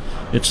goal and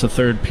it's the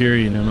third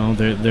period,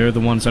 they're the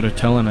ones that are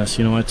telling us,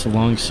 it's a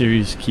long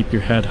series, keep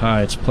your head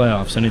high, it's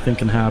playoffs, anything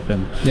can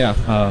happen. Yeah.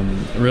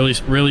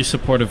 Really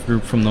supportive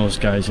group from those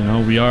guys.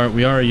 We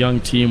are a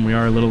young team, we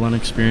are a little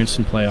inexperienced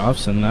in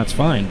playoffs, and that's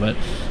fine. But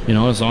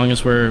as long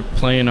as we're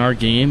playing our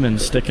game and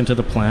sticking to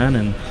the plan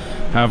and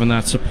having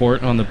that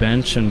support on the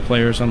bench and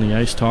players on the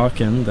ice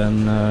talking,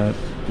 then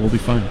we'll be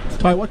fine.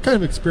 Ty, what kind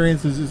of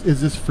experience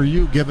is this for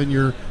you, given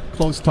your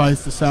close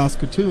ties to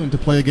Saskatoon, to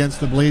play against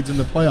the Blades in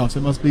the playoffs?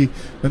 It must be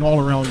an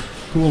all-around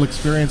cool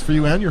experience for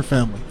you and your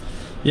family.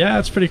 Yeah,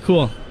 it's pretty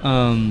cool.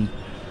 During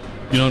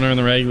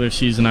the regular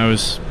season, I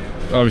was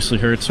obviously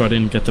hurt, so I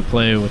didn't get to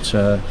play, which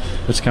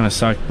kind of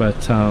sucked.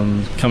 But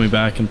coming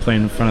back and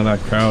playing in front of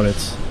that crowd, it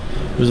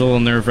was a little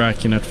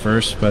nerve-wracking at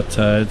first, but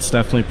it's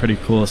definitely pretty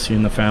cool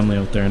seeing the family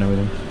out there and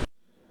everything.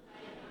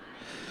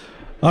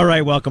 All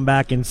right, welcome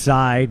back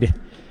inside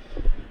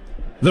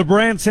the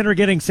Brandt Center,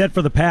 getting set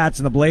for the Pats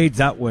and the Blades.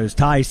 That was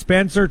Ty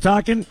Spencer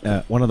talking.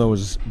 One of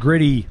those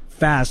gritty,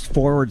 fast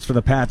forwards for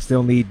the Pats.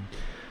 They'll need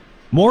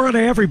More out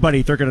of everybody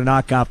if they're going to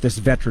knock off this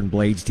veteran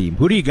Blades team.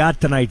 Who do you got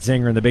tonight,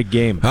 Zinger, in the big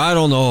game? I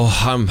don't know.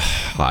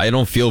 I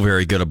don't feel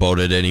very good about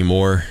it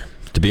anymore,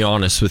 to be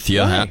honest with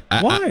you.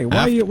 Why?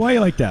 Why you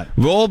like that?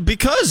 Well,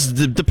 because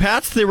the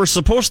Pats, they were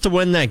supposed to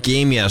win that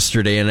game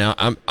yesterday,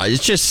 and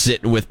it's just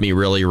sitting with me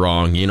really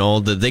wrong. You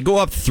know, they go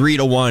up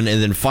 3-1, and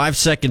then 5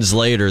 seconds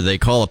later, they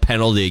call a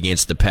penalty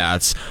against the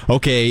Pats.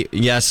 Okay,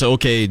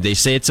 they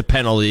say it's a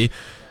penalty.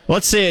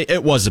 Let's say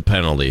it was a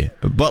penalty.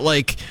 But,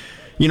 like,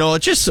 you know,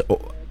 it's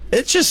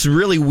just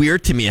really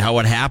weird to me how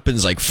it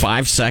happens like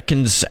 5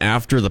 seconds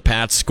after the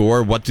Pats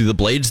score. What do the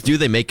Blades do?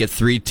 They make it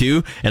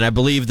 3-2. And I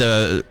believe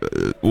the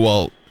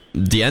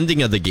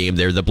ending of the game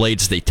there, the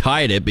Blades, they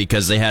tied it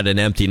because they had an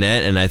empty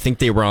net. And I think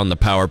they were on the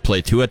power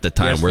play too at the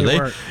time. Yes, were they?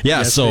 were. Yeah,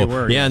 yes, so, they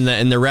were, yeah,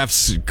 yes. and the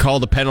refs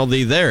called a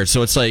penalty there.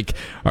 So it's like...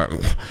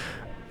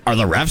 Are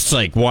the refs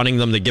like wanting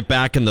them to get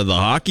back into the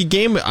hockey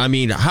game? I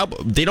mean,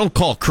 they don't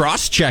call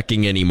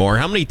cross-checking anymore.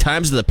 How many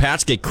times did the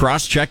Pats get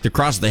cross-checked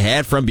across the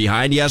head from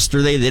behind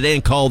yesterday? They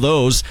didn't call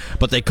those,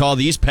 but they call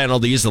these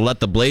penalties to let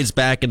the Blades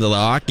back into the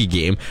hockey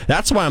game.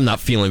 That's why I'm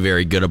not feeling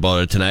very good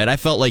about it tonight. I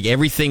felt like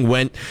everything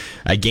went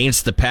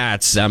against the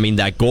Pats. I mean,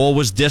 that goal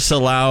was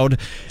disallowed.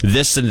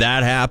 This and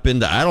that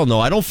happened. I don't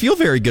know. I don't feel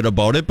very good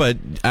about it, but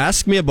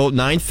ask me about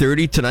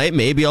 9:30 tonight.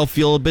 Maybe I'll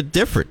feel a bit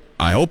different.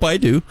 I hope I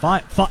do.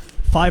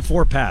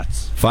 5-4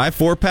 Pats.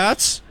 5-4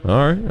 Pats?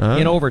 All right.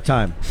 In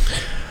overtime.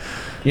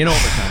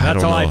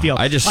 That's how I feel.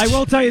 I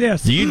will tell you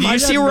this. Do you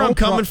see where I'm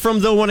coming from,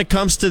 though, when it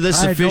comes to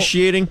this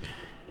officiating?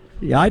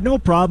 I had no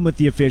problem with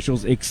the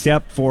officials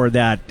except for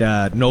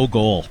that no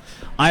goal.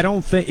 I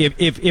don't think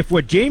if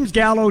what James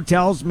Gallo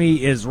tells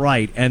me is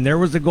right, and there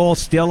was a goal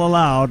still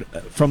allowed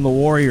from the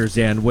Warriors'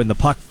 end when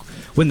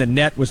the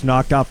net was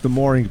knocked off the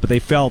moorings, but they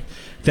felt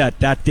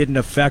that didn't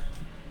affect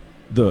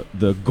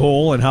the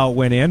goal and how it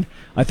went in,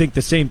 I think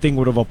the same thing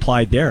would have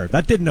applied there.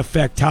 That didn't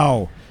affect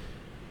how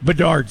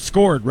Bedard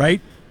scored, right?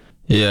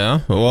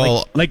 Yeah,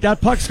 well... Like that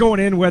puck's going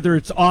in whether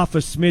it's off a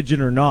smidgen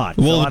or not.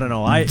 Well, so I don't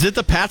know. Did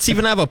the Pats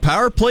even have a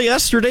power play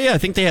yesterday? I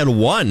think they had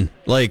one.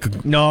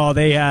 No,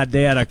 they had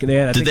a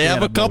Did they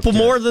have a couple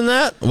more than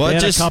that? They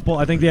had a couple.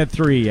 I think they had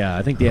three. Yeah,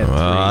 I think they had three.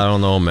 I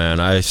don't know, man.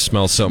 I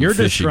smell something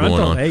fishy going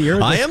on. Hey,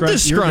 I am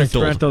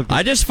disgruntled.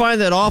 I just find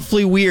that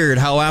awfully weird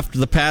how after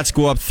the Pats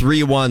go up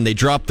 3-1, they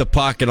drop the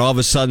puck, and all of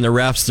a sudden the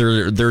refs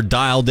they're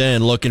dialed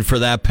in looking for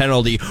that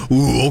penalty.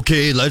 Ooh,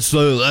 okay, let's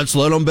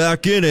let them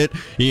back in it.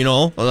 You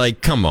know,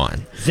 like, come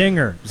on.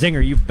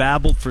 Zinger, you've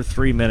babbled for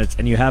 3 minutes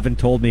and you haven't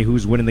told me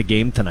who's winning the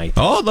game tonight.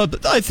 Oh,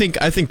 I think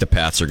the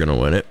Pats are going to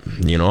win it.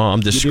 You know, I'm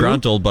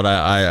disgruntled, but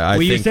I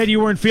think... you said you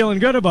weren't feeling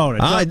good about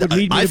it. That would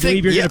lead me to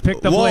believe you're going to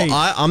pick the Blades.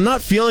 I'm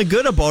not feeling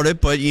good about it,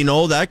 but you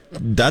know that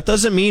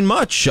doesn't mean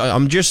much.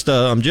 I'm just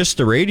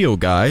a radio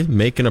guy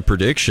making a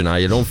prediction.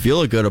 I don't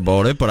feel good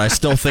about it, but I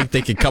still think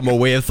they could come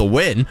away with a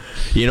win.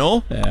 You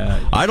know,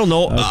 I don't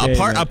know. Okay,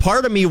 a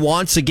part of me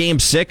wants a game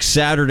 6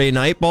 Saturday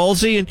night,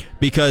 Ballsy,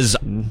 because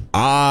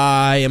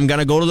I am going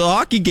to go to the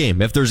hockey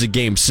game if there's a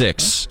game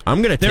 6.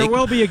 There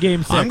will be a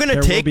game 6. I'm going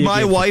to take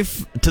my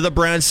wife to the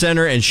Brandt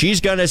Center, and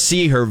she's going to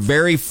see her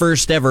very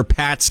first ever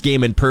Pats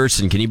game in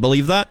person. Can you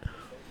believe that?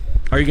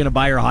 Are you going to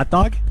buy her a hot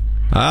dog?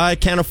 I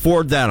can't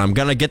afford that. I'm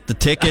going to get the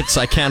tickets.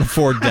 I can't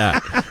afford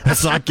that.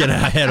 Let's not get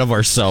ahead of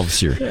ourselves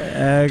here.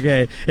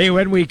 Okay. Hey,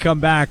 when we come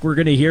back, we're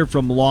going to hear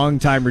from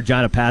longtime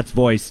Regina Pats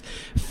voice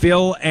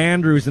Phil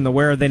Andrews in the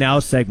Where Are They Now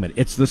segment.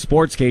 It's the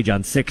Sports Cage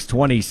on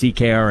 620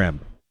 CKRM.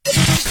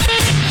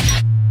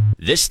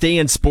 This day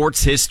in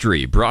sports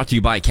history, brought to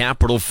you by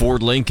Capital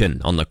Ford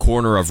Lincoln on the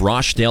corner of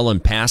Rochdale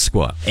and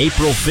Pasqua.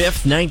 April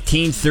 5th,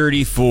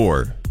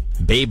 1934.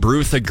 Babe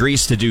Ruth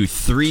agrees to do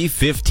 3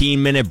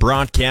 15-minute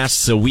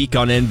broadcasts a week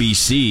on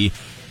NBC,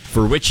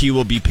 for which he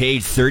will be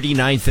paid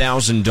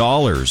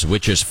 $39,000,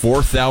 which is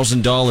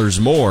 $4,000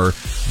 more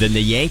than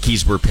the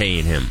Yankees were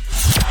paying him.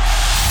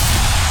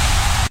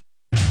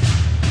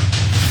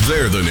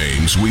 They're the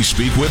names we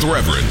speak with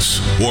reverence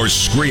or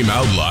scream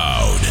out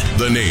loud.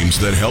 The names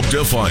that help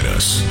define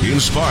us,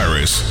 inspire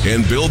us,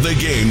 and build the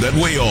game that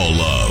we all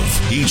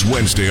love. Each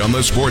Wednesday on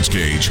the Sports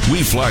Cage,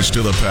 we flash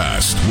to the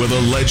past with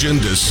a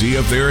legend to see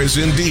if there is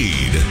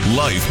indeed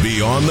life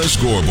beyond the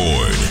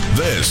scoreboard.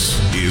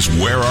 This is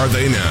Where Are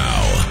They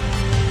Now?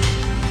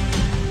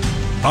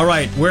 All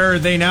right, Where Are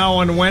They Now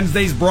on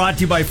Wednesdays, brought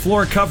to you by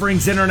Floor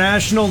Coverings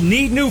International.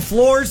 Need new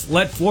floors?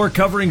 Let Floor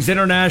Coverings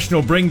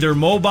International bring their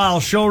mobile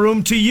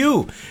showroom to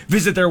you.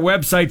 Visit their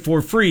website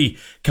for free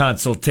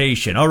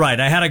consultation. All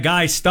right, I had a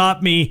guy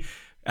stop me.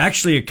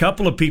 Actually, a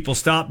couple of people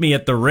stopped me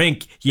at the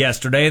rink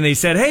yesterday, and they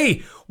said,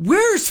 hey,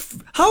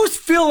 how's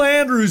Phil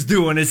Andrews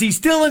doing? Is he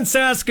still in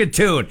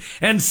Saskatoon?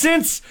 And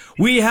since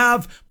we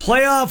have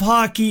playoff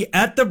hockey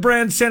at the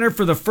Brandt Center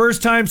for the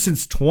first time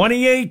since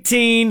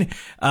 2018,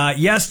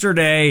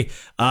 yesterday,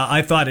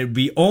 I thought it would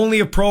be only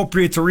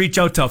appropriate to reach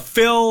out to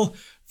Phil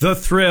the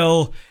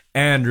Thrill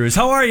Andrews.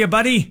 How are you,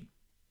 buddy?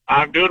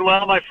 I'm doing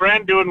well, my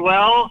friend, doing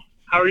well.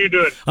 How are you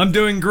doing? I'm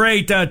doing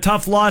great.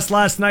 Tough loss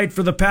last night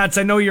for the Pats.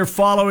 I know you're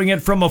following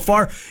it from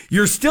afar.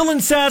 You're still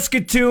in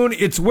Saskatoon.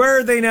 It's Where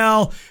Are They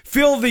Now?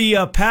 Fill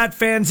the Pat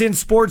fans in,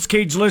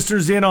 SportsCage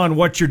listeners in on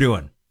what you're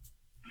doing.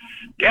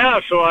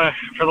 Yeah, so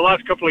for the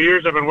last couple of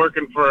years, I've been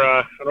working for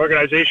an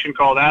organization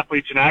called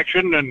Athletes in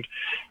Action, and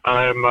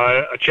I'm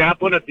a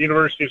chaplain at the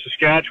University of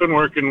Saskatchewan,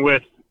 working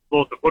with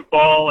both the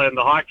football and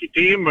the hockey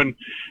team. And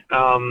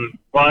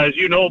well, as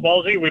you know,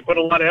 Ballsy, we put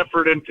a lot of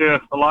effort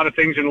into a lot of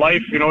things in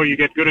life. You know, you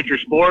get good at your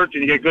sport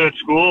and you get good at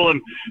school,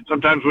 and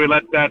sometimes we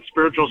let that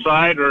spiritual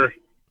side, or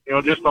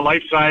just the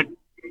life side,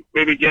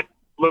 maybe get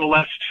a little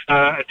less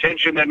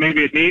attention than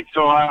maybe it needs.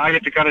 So I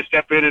get to kind of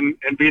step in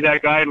and be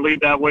that guy and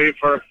lead that way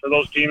for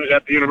those teams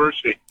at the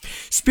university.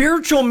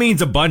 Spiritual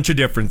means a bunch of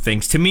different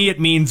things. To me, it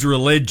means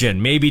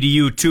religion, maybe to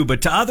you too,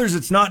 but to others,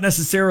 it's not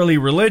necessarily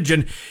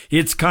religion.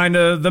 It's kind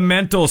of the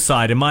mental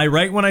side. Am I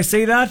right when I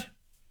say that?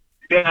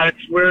 Yeah,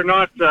 we're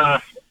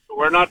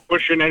not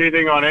pushing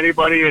anything on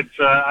anybody. It's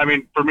I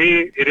mean, for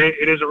me,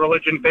 it is a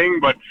religion thing,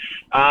 but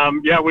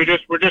yeah, we're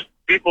just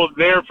people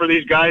there for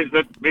these guys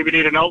that maybe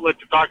need an outlet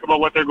to talk about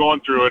what they're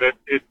going through.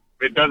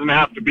 It doesn't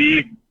have to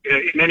be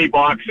in any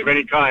box of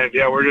any kind.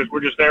 Yeah,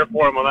 we're just there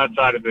for them on that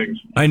side of things.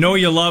 I know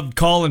you loved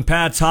calling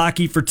Pats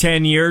hockey for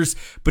 10 years,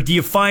 but do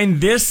you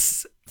find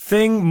this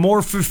thing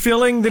more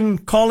fulfilling than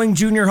calling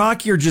junior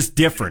hockey, or just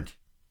different?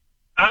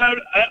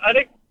 I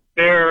think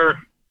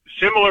they're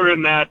similar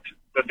in that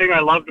the thing I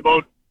loved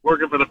about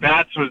working for the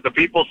Pats was the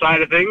people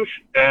side of things,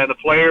 and the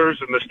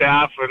players and the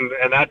staff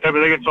and that type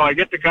of thing. And so I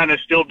get to kind of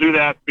still do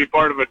that, be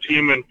part of a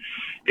team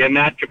in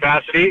that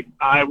capacity.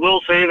 I will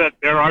say that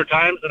there are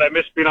times that I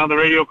miss being on the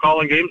radio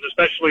calling games,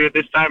 especially at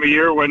this time of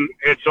year when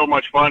it's so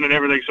much fun and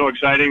everything's so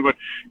exciting. But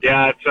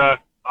yeah,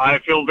 I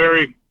feel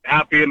very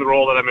happy in the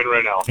role that I'm in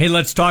right now. Hey,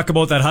 let's talk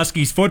about that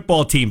Huskies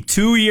football team.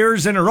 2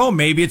 years in a row.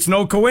 Maybe it's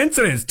no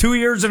coincidence. 2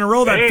 years in a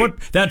row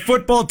that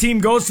football team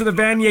goes to the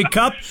Vanier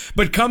Cup,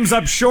 but comes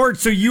up short.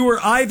 So you were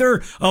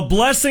either a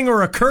blessing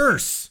or a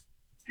curse.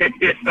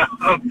 Yeah,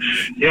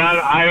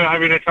 I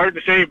mean, it's hard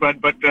to say, but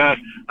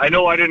I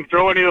know I didn't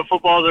throw any of the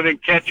footballs. I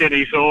didn't catch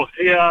any. So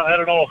yeah, I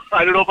don't know.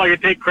 I don't know if I can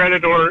take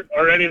credit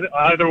or any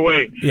either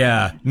way.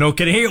 Yeah, no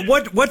kidding. Hey,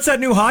 what's that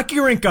new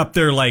hockey rink up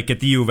there like at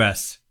the U of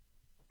S?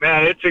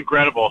 Man, it's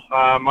incredible.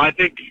 I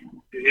think,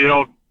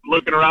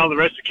 looking around the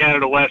rest of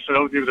Canada West, I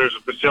don't think there's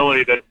a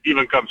facility that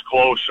even comes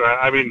close.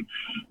 I mean,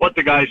 what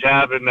the guys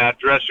have in that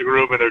dressing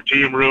room and their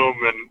team room,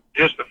 and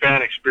just the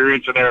fan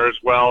experience in there as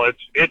well. It's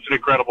an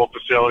incredible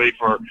facility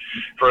for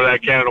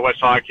that Canada West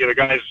hockey. The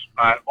guys,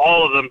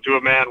 all of them to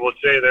a man, would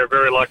say they're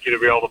very lucky to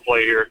be able to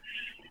play here.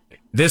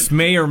 This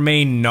may or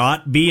may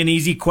not be an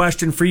easy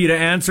question for you to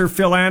answer,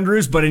 Phil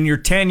Andrews, but in your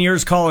 10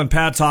 years calling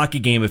Pat's hockey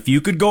game, if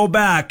you could go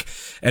back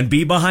and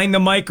be behind the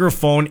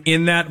microphone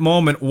in that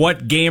moment,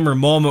 what game or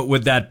moment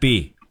would that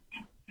be?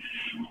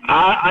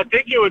 I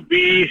think it would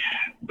be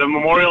the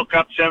Memorial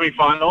Cup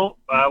semifinal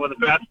when the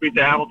Pats beat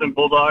the Hamilton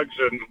Bulldogs,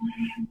 and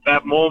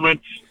that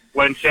moment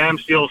when Sam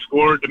Steele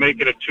scored to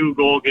make it a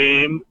 2-goal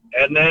game,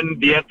 and then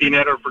the empty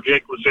netter for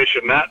Jake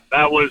Lecition.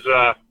 That was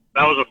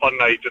a fun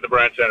night at the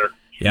Brandt Center.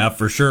 Yeah,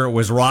 for sure. It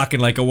was rocking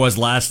like it was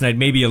last night,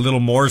 maybe a little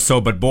more so,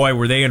 but boy,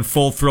 were they in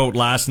full throat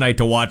last night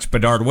to watch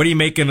Bedard. What are you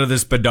making of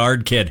this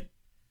Bedard kid?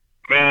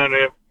 Man,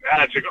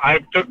 I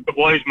took the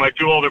boys, my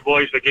 2 older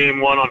boys, to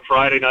game 1 on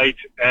Friday night,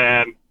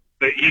 and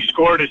he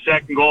scored his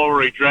second goal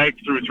where he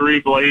dragged through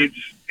 3 blades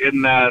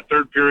in the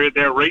third period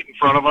there right in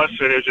front of us,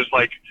 and it was just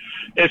like,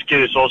 this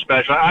kid is so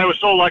special. I was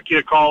so lucky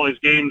to call his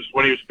games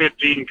when he was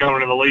 15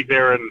 coming in the league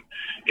there in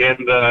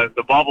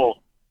the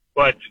bubble,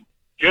 but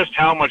just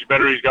how much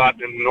better he's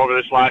gotten over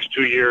this last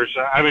 2 years.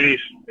 I mean,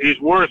 he's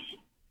worth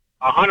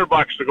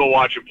 $100 to go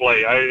watch him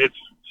play. It's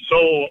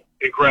so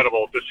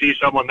incredible to see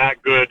someone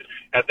that good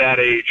at that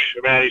age.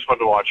 Man, he's fun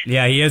to watch.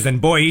 Yeah, he is,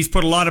 and boy, he's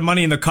put a lot of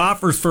money in the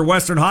coffers for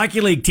Western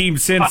Hockey League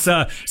teams since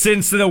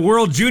the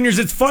World Juniors.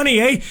 It's funny,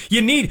 eh?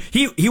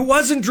 He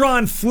wasn't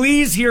drawing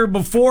fleas here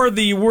before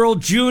the World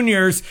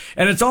Juniors,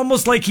 and it's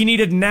almost like he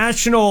needed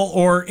national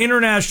or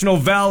international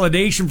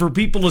validation for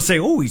people to say,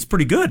 oh, he's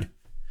pretty good.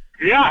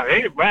 Yeah,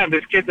 hey, man,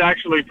 this kid's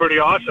actually pretty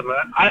awesome.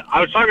 I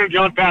was talking to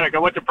John Paddock. I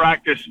went to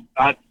practice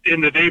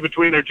in the day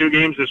between their 2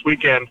 games this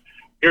weekend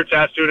here at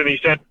Saskatoon, and he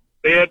said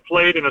they had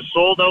played in a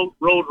sold-out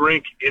road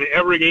rink in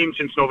every game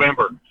since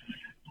November.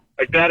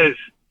 Like, that is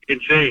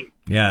insane.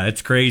 Yeah,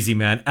 it's crazy,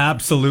 man.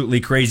 Absolutely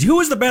crazy. Who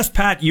was the best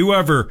Pat you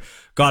ever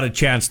got a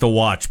chance to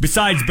watch?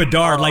 Besides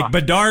Bedard. Like,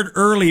 Bedard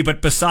early,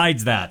 but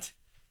besides that.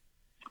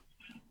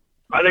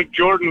 I think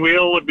Jordan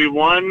Wheel would be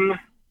one.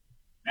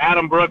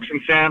 Adam Brooks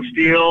and Sam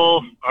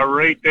Steele are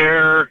right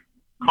there.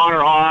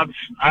 Connor Hobbs.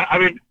 I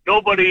mean,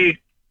 nobody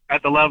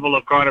at the level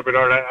of Connor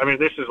Bedard. I mean,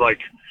 this is like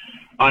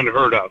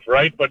unheard of,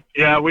 right? But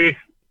yeah, we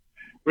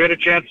had a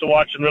chance to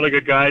watch some really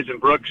good guys in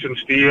Brooks and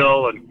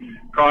Steele and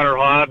Connor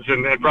Hobbs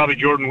and probably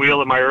Jordan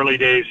Wheel in my early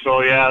days.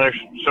 So yeah, there's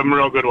some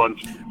real good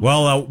ones.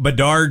 Well,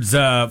 Bedard's,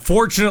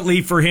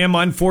 fortunately for him,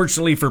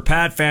 unfortunately for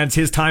Pat fans,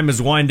 his time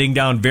is winding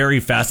down very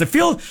fast. I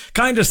feel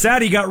kind of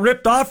sad he got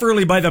ripped off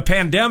early by the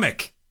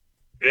pandemic.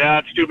 Yeah,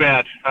 it's too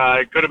bad.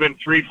 It could have been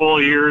 3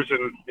 full years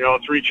and,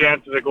 3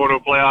 chances at going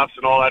to playoffs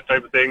and all that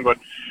type of thing. But,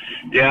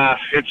 yeah,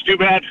 it's too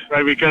bad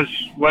because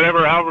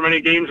however many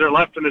games are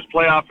left in this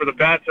playoff for the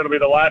Pats, it'll be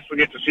the last we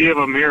get to see of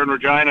him here in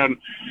Regina, and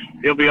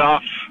he'll be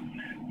off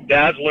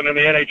dazzling in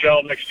the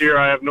NHL next year.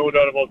 I have no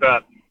doubt about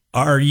that.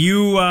 Are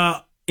you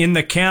in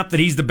the camp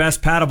that he's the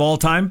best Pat of all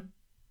time?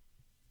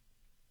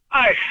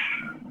 I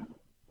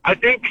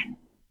think...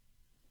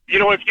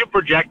 if you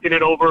projected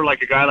it over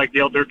like a guy like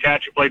Dale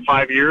Durkach who played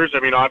 5 years,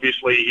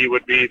 obviously he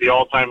would be the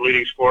all-time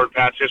leading scorer in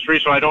Pat's history,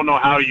 so I don't know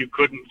how you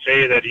couldn't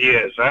say that he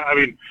is.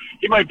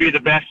 He might be the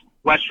best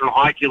Western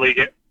Hockey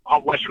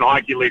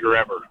Leaguer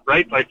ever,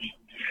 right? Like,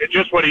 it's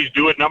just what he's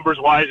doing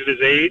numbers-wise at his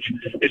age.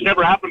 It's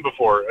never happened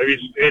before.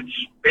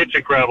 It's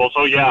incredible.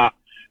 So, yeah,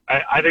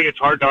 I think it's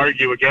hard to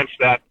argue against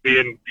that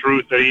being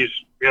truth, that he's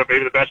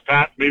maybe the best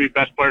Pat, maybe the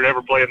best player to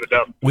ever play in the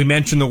Dub. We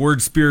mentioned the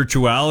word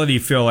spirituality,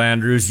 Phil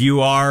Andrews. You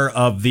are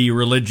of the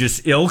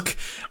religious ilk,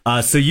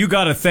 so you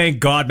got to thank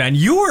God, man.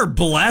 You were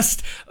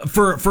blessed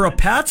for a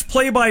Pats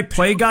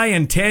play-by-play guy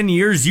in 10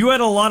 years. You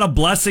had a lot of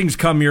blessings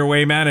come your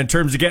way, man, in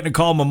terms of getting to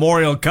call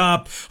Memorial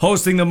Cup,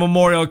 hosting the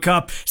Memorial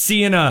Cup,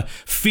 seeing a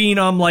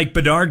phenom like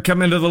Bedard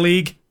come into the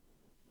league.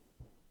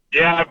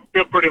 Yeah, I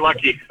feel pretty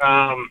lucky.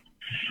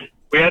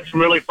 We had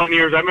some really fun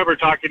years. I remember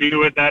talking to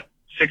you at that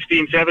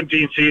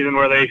 16-17 season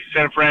where they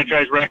set a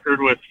franchise record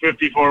with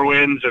 54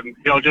 wins, and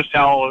just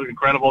how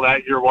incredible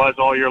that year was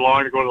all year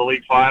long to go to the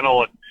league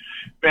final. And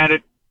man,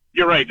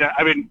 you're right.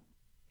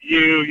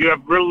 You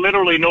have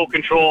literally no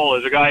control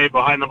as a guy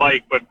behind the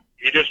mic, but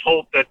you just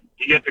hope that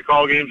you get to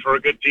call games for a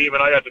good team,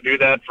 and I got to do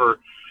that for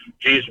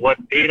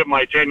 8 of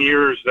my 10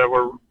 years that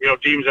were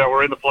teams that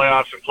were in the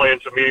playoffs and playing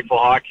some meaningful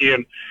hockey,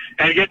 and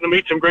getting to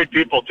meet some great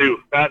people too.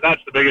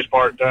 That's the biggest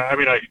part.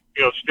 I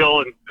still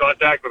in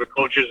contact with the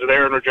coaches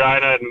there in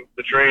Regina and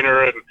the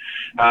trainer,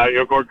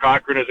 and Gord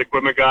Cochran as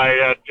equipment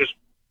guy. Just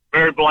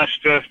very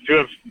blessed to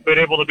have been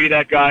able to be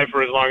that guy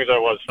for as long as I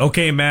was.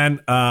 Okay, man.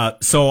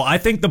 So I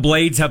think the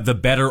Blades have the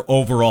better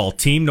overall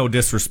team. No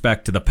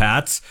disrespect to the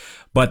Pats,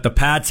 but the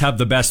Pats have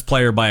the best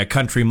player by a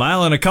country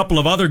mile and a couple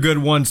of other good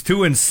ones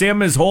too. And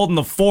Sim is holding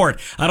the fort.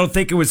 I don't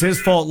think it was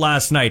his fault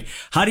last night.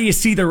 How do you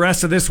see the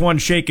rest of this one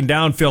shaking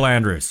down, Phil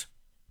Andrews?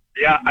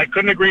 Yeah, I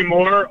couldn't agree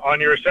more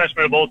on your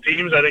assessment of both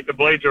teams. I think the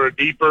Blades are a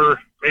deeper,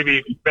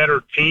 maybe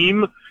better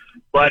team,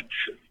 but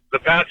the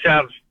Pats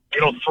have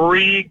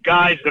 3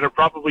 guys that are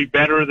probably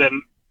better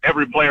than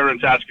every player in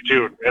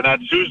Saskatoon, and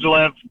that's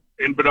Suzdalev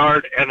in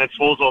Bedard and it's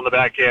Svozil on the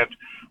backhand.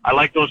 I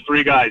like those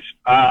 3 guys,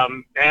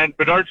 and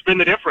Bedard's been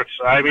the difference.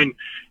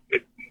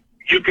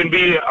 You can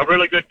be a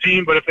really good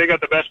team, but if they got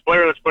the best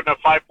player that's putting up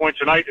 5 points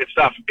a night, it's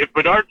tough. If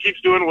Bedard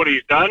keeps doing what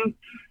he's done,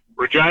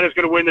 Regina's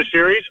going to win the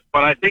series,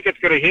 but I think it's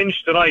going to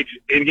hinge tonight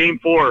in Game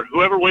 4.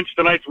 Whoever wins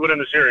tonight's winning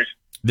the series.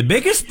 The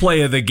biggest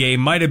play of the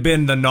game might have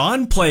been the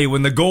non-play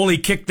when the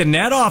goalie kicked the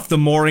net off the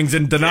moorings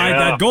and denied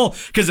that goal.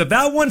 Because if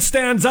that one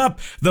stands up,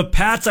 the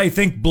Pats, I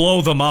think,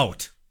 blow them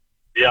out.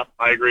 Yeah,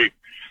 I agree.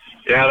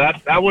 Yeah,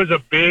 that was a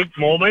big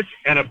moment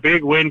and a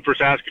big win for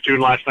Saskatoon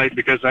last night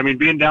because,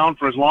 being down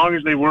for as long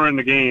as they were in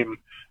the game,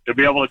 to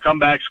be able to come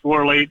back,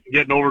 score late, and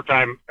get in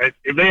overtime,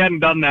 if they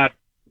hadn't done that,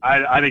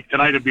 I think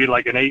tonight would be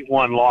like an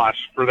 8-1 loss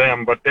for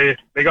them, but they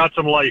got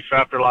some life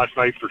after last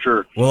night for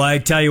sure. Well, I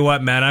tell you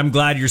what, man, I'm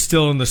glad you're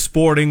still in the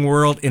sporting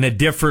world in a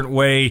different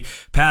way,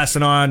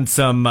 passing on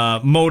some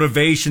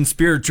motivation,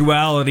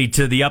 spirituality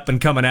to the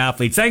up-and-coming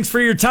athletes. Thanks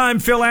for your time,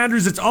 Phil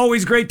Andrews. It's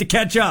always great to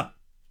catch up.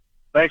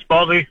 Thanks,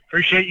 Ballsy.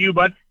 Appreciate you,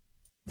 bud.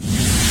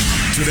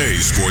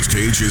 Today's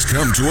SportsCage has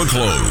come to a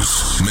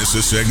close. Miss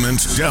a segment?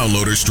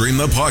 Download or stream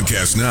the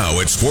podcast now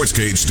at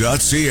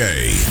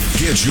sportscage.ca.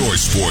 Get your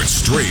sports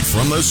straight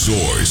from the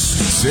source.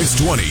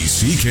 620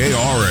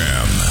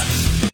 CKRM.